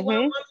highlight one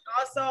woman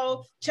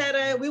also,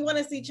 Cheddar. We want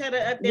to see Cheddar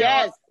up there.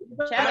 Yes.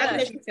 I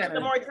think she's the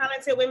more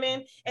talented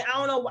women. And I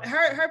don't know,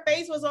 her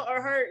face was on,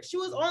 or she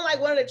was on like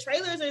one of the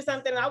trailers or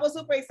something. And I was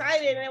super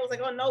excited, and it was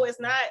like, oh no, it's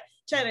not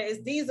Cheddar, it's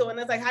Diesel. And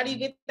it's like, how do you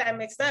get that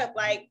mixed up?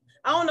 Like,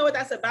 I don't know what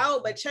that's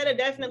about, but Cheddar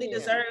definitely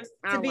deserves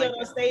to be on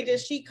those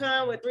stages. She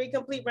come with 3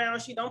 complete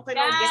rounds. She don't play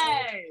no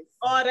games.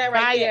 All that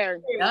right there.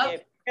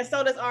 Yep. And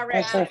so does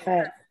RX.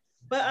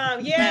 But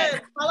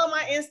follow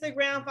my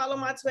Instagram, follow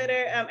my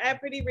Twitter, at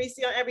Pretty Reese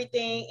on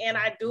everything. And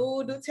I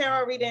do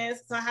tarot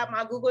readings. So I have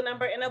my Google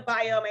number in the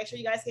bio. Make sure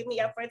you guys hit me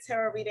up for a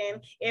tarot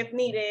reading if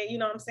needed. You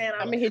know what I'm saying?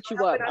 I'm gonna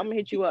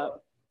hit you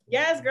up.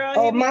 Yes, girl.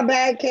 Oh, my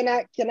bad. Can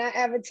I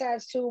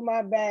advertise too?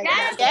 My bad.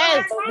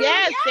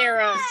 Yes,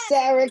 Sarah.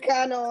 Sarah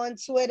Connor on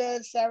Twitter.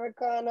 Sarah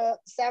 _Connor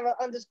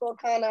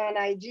on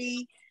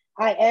IG.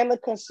 I am a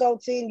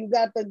consultant. You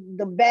got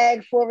the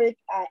bag for it.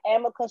 I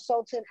am a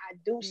consultant. I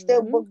do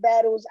still book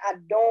battles.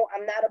 I'm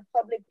not a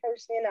public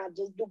person. I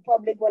just do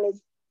public when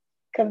it's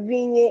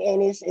convenient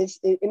and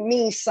it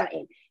means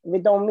something. If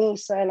it don't mean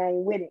something, I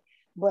ain't with it.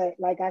 But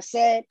like I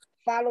said,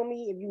 follow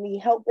me if you need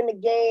help in the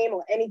game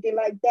or anything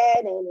like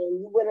that,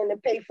 and you're willing to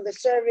pay for the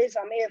service.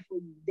 I'm here for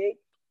you, Dick.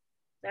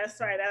 That's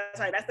right.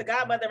 That's the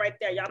godmother right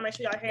there. Y'all make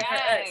sure y'all hear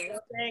her. You know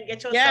what I'm saying?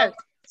 Get yourself.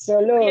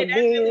 Salute.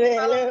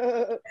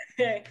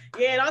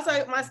 And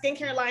also my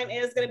skincare line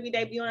is going to be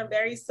debuting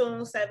very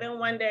soon, 7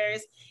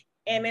 Wonders.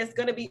 And it's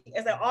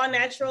an all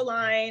natural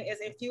line. It's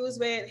infused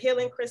with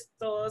healing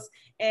crystals,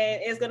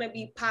 and it's going to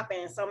be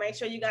popping. So make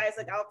sure you guys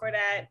look out for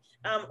that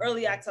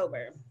early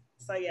October.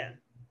 So yeah.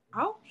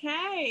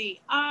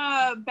 Okay.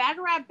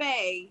 Battle Rap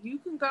Bay, you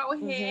can go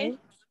ahead.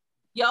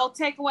 Yo,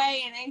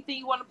 takeaway and anything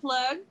you want to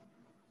plug?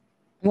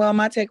 Well,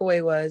 my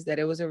takeaway was that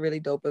it was a really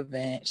dope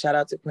event. Shout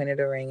out to Queen of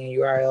the Ring and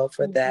URL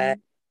for that.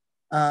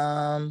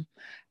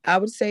 I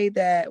would say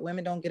that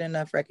women don't get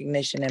enough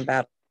recognition in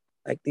battle.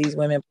 Like, these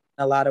women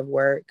put a lot of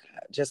work.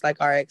 Just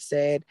like RX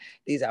said,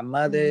 these are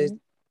mothers,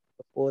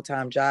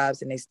 full-time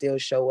jobs, and they still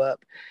show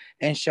up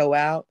and show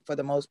out for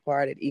the most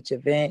part at each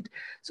event.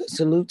 So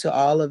salute to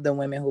all of the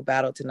women who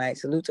battled tonight.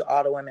 Salute to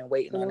all the women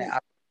waiting on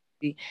that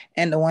opportunity,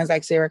 and the ones,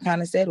 like Sarah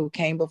kind of said, who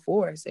came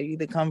before. So you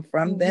either come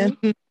from them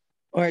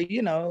or,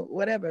 you know,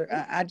 whatever.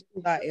 I just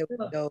thought it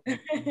was dope.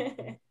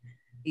 We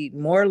need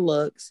more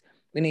looks.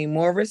 We need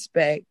more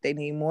respect. They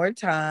need more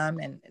time,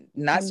 and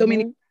not so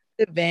many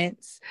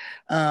events,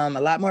 a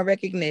lot more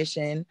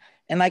recognition.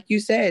 And like you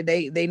said,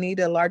 they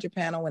need a larger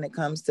panel when it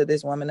comes to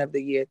this Woman of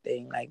the Year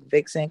thing. Like,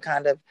 Vixen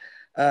kind of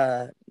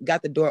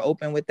got the door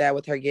open with that,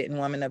 with her getting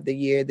Woman of the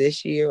Year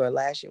this year or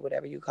last year,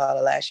 whatever you call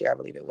it. Last year, I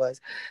believe it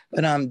was.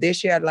 But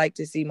this year, I'd like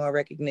to see more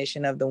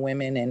recognition of the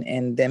women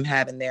and them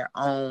having their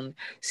own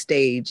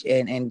stage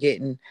and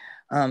getting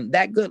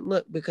that good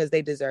look, because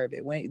they deserve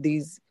it. When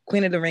these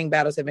Queen of the Ring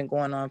battles have been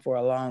going on for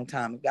a long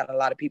time. We've got a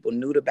lot of people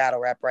new to battle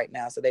rap right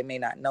now, so they may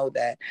not know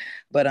that.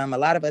 But a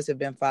lot of us have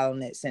been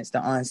following it since the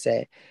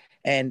onset.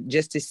 And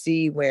just to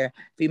see where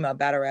female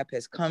battle rap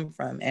has come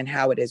from and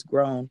how it has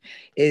grown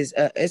is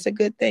it's a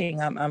good thing.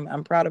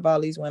 I'm proud of all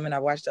these women.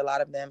 I've watched a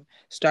lot of them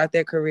start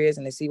their careers,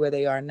 and to see where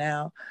they are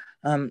now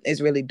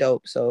is really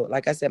dope. So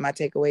like I said, my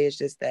takeaway is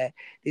just that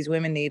these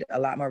women need a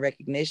lot more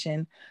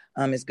recognition.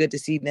 It's good to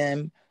see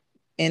them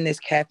in this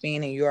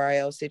Caffeine and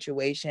URL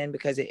situation,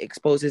 because it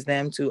exposes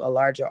them to a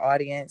larger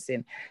audience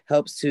and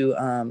helps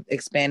to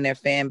expand their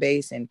fan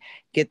base and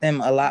get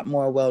them a lot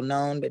more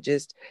well-known. But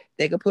just,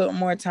 they could put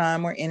more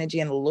time, more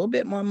energy, and a little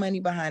bit more money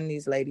behind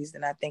these ladies.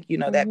 And I think,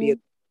 that'd be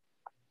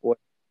Put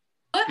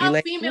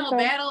a female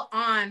battle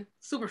on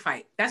Super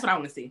Fight. That's what I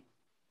want to see.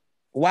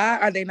 Why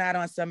are they not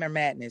on Summer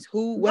Madness?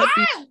 What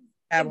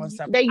have on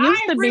Summer? They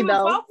used to be,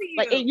 though.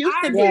 Like, it used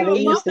to be.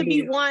 It used to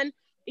be one.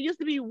 It used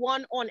to be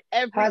one on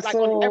every,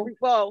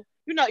 well,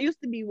 it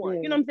used to be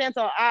one. You know what I'm saying?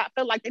 So I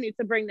feel like they need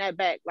to bring that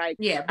back. Like,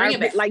 bring it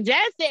back. Like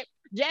Jazz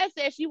Jazz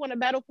said she want to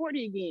battle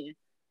 40 again.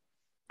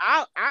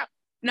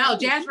 No,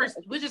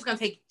 we're just gonna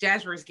take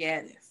Jazz versus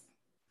Gaddis.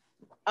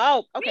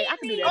 Oh, okay. I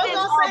can do that. I was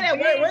gonna say that.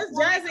 Where's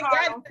Jazz and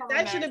Gaddis?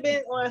 That should have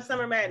been on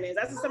Summer Madness.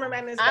 That's a Summer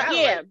Madness battle.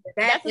 Yeah,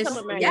 that's a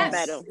Summer Madness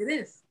battle. It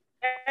is.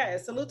 Yeah,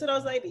 salute to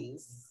those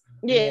ladies.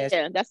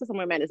 Yeah, that's a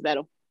Summer Madness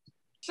battle.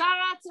 Shout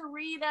out to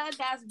Rita.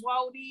 That's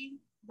Wody.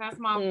 That's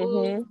my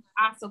boo.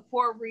 I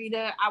support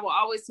Rita. I will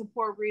always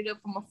support Rita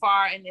from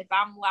afar. And if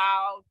I'm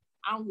loud,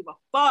 I don't give a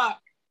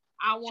fuck.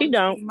 I want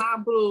to see my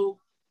boo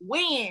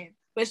win.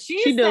 But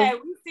she said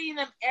we've seen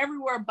them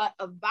everywhere but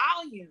a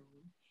volume.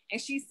 And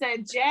she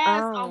said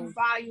Jazz on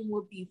volume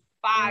would be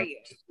fire.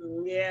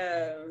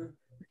 Yeah.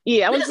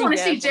 Yeah, I just want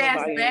to see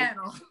Jazz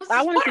battle.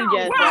 I want to see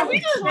Jazz battle. We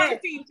just want to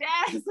see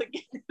Jazz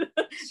again. We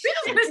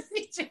just want to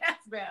see Jazz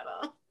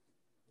battle.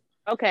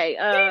 Okay,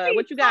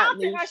 what you got?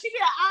 She be like,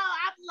 oh,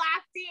 I'm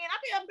locked in. I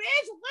be a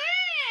bitch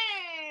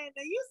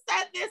win. You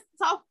said this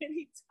so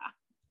many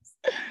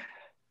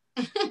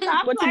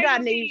times. What you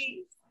got,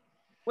 Niche?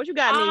 What you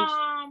got, Niche?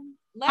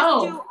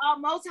 Let's do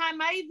Multi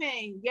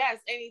Maven. Yes.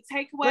 Any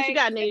takeaways? What you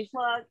got, Niche?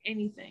 Plug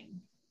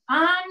anything.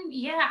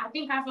 Yeah, I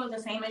think I feel the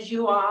same as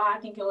you all. I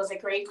think it was a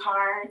great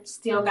card.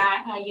 Still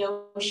got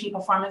Yoshi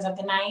performance of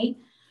the night.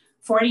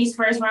 40's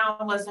first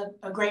round was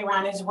a great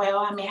round as well.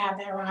 I may have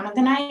that round of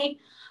the night.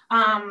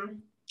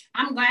 I'm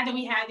glad that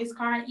we had this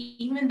card,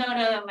 even though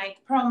the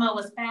promo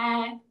was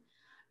bad.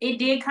 It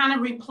did kind of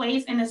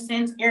replace, in a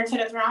sense, Heir to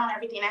the Throne,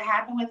 everything that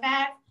happened with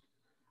that.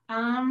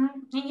 And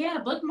yeah,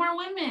 book more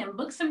women,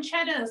 book some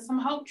Cheddars, some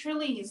Hope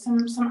Trillies, some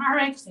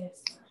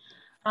RXs.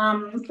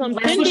 Some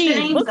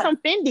Fendi, book some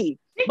Fendi.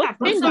 Book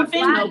some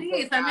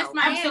Fendi. I missed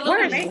my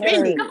Where's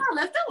Fendi? Come on,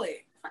 let's do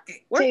it.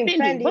 Okay. Where's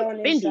Fendi? Book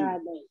Fendi.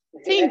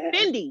 Team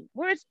Fendi.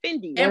 Where's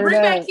Fendi? And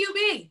bring back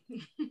QB.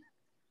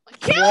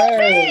 QB,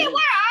 where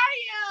are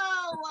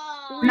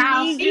you?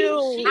 Now,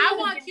 I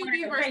want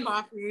QB versus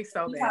Coffee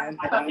so bad.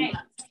 Okay.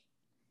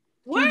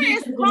 Where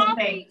is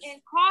Coffee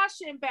and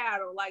Caution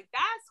battle? Like,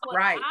 that's what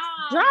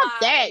Drop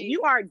that.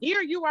 You are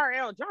dear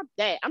URL. Drop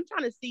that. I'm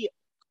trying to see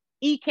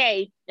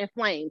EK and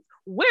Flames.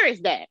 Where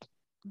is that?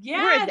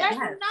 Yeah, Where is that's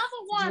that?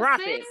 another one. Drop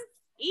sis. it.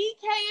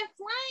 EK and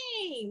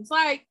Flames.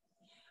 Like,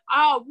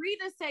 oh,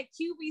 Rita said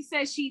QB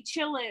said she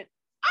chilling.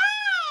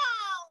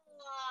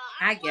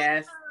 I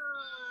guess.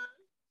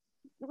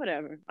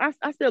 Whatever.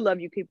 I still love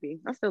you,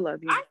 QB. I still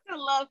love you. I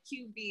still love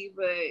QB,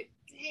 but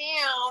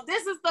damn,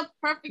 this is the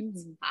perfect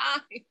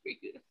time for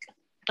you.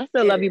 I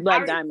still love you,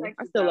 Black Diamond.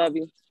 I still love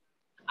you.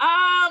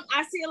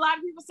 I see a lot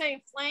of people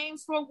saying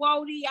Flames for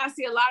Wody. I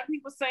see a lot of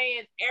people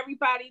saying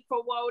everybody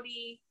for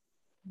Wody,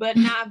 but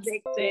not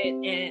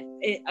Vixen.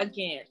 And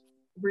again,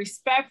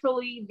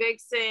 respectfully,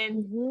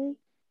 Vixen. Mm-hmm.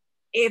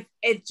 If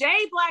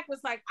Jay Black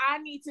was like, I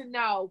need to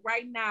know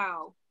right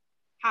now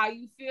how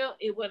you feel,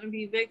 it wouldn't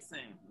be Vixen.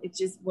 It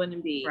just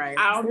wouldn't be. Right.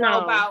 I don't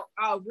know about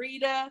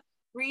Rita.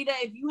 Rita,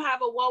 if you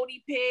have a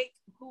Wody pick,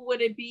 who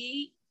would it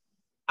be?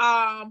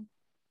 I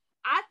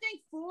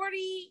think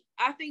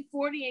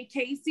 40 and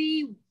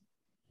Casey,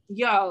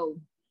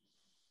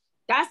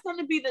 that's going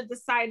to be the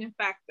deciding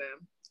factor.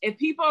 If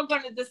people are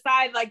going to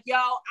decide like,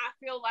 I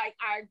feel like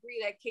I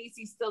agree that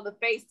Casey's still the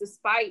face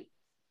despite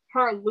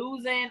her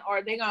losing,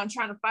 or they're going to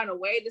try to find a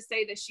way to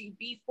say that she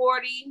beat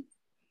 40.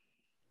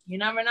 You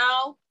never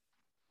know.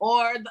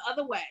 Or the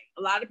other way.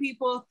 A lot of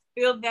people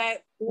feel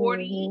that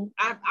 40,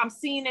 I'm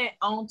seeing it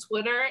on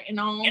Twitter and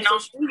on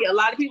social media. A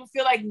lot of people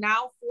feel like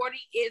now 40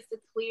 is the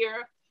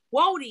clear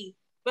Wody.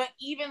 But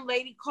even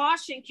Lady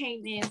Caution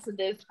came into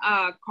this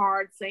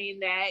card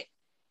saying that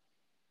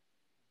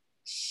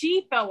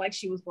she felt like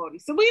she was Wody.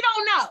 So we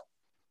don't know.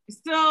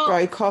 Still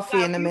throw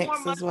Coffee in the mix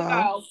as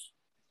well.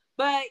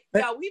 But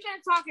we've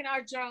been talking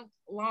our junk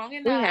long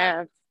enough. We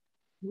have.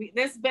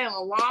 This has been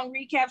a long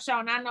recap show,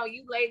 and I know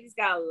you ladies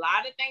got a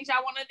lot of things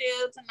y'all want to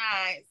do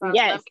tonight. So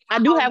yes, I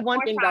do have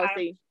one thing,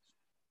 Dulcie.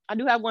 I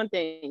do have one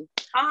thing.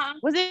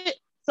 Was it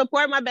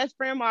support my best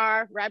friend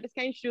Mar, Rabbits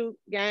Can't Shoot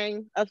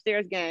gang,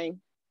 upstairs gang?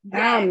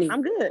 Yes.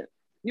 I'm good.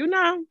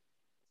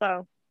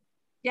 So.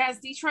 Yes,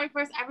 Detroit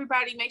versus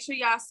everybody. Make sure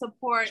y'all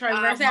support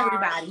Detroit versus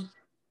everybody.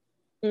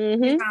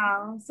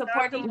 Mm-hmm.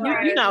 Support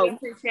Detroit. We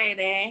appreciate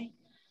it.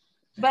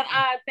 But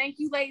thank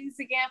you ladies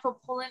again for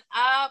pulling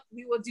up.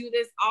 We will do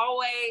this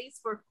always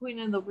for Queen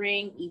of the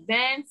Ring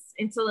events.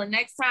 Until the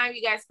next time,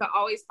 you guys can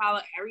always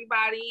follow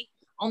everybody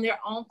on their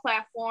own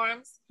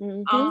platforms.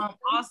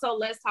 Also,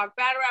 Let's Talk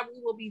Battle Rap.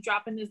 We will be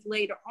dropping this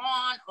later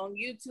on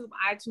YouTube,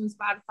 iTunes,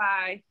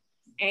 Spotify,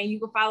 and you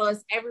can follow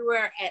us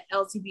everywhere at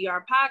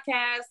LTBR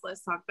Podcast,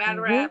 Let's Talk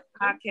Battle Rap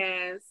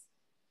Podcast.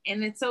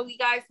 And until we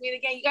guys meet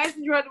again, you guys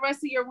enjoy the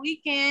rest of your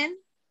weekend.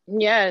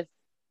 Yes.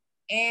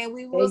 And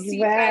we will see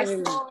you guys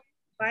soon.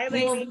 Bye,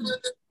 ladies.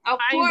 Of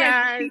course,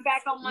 we'll be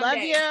back on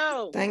Monday.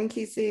 Love you. Thank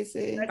you,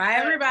 Cece. Bye,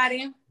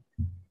 everybody.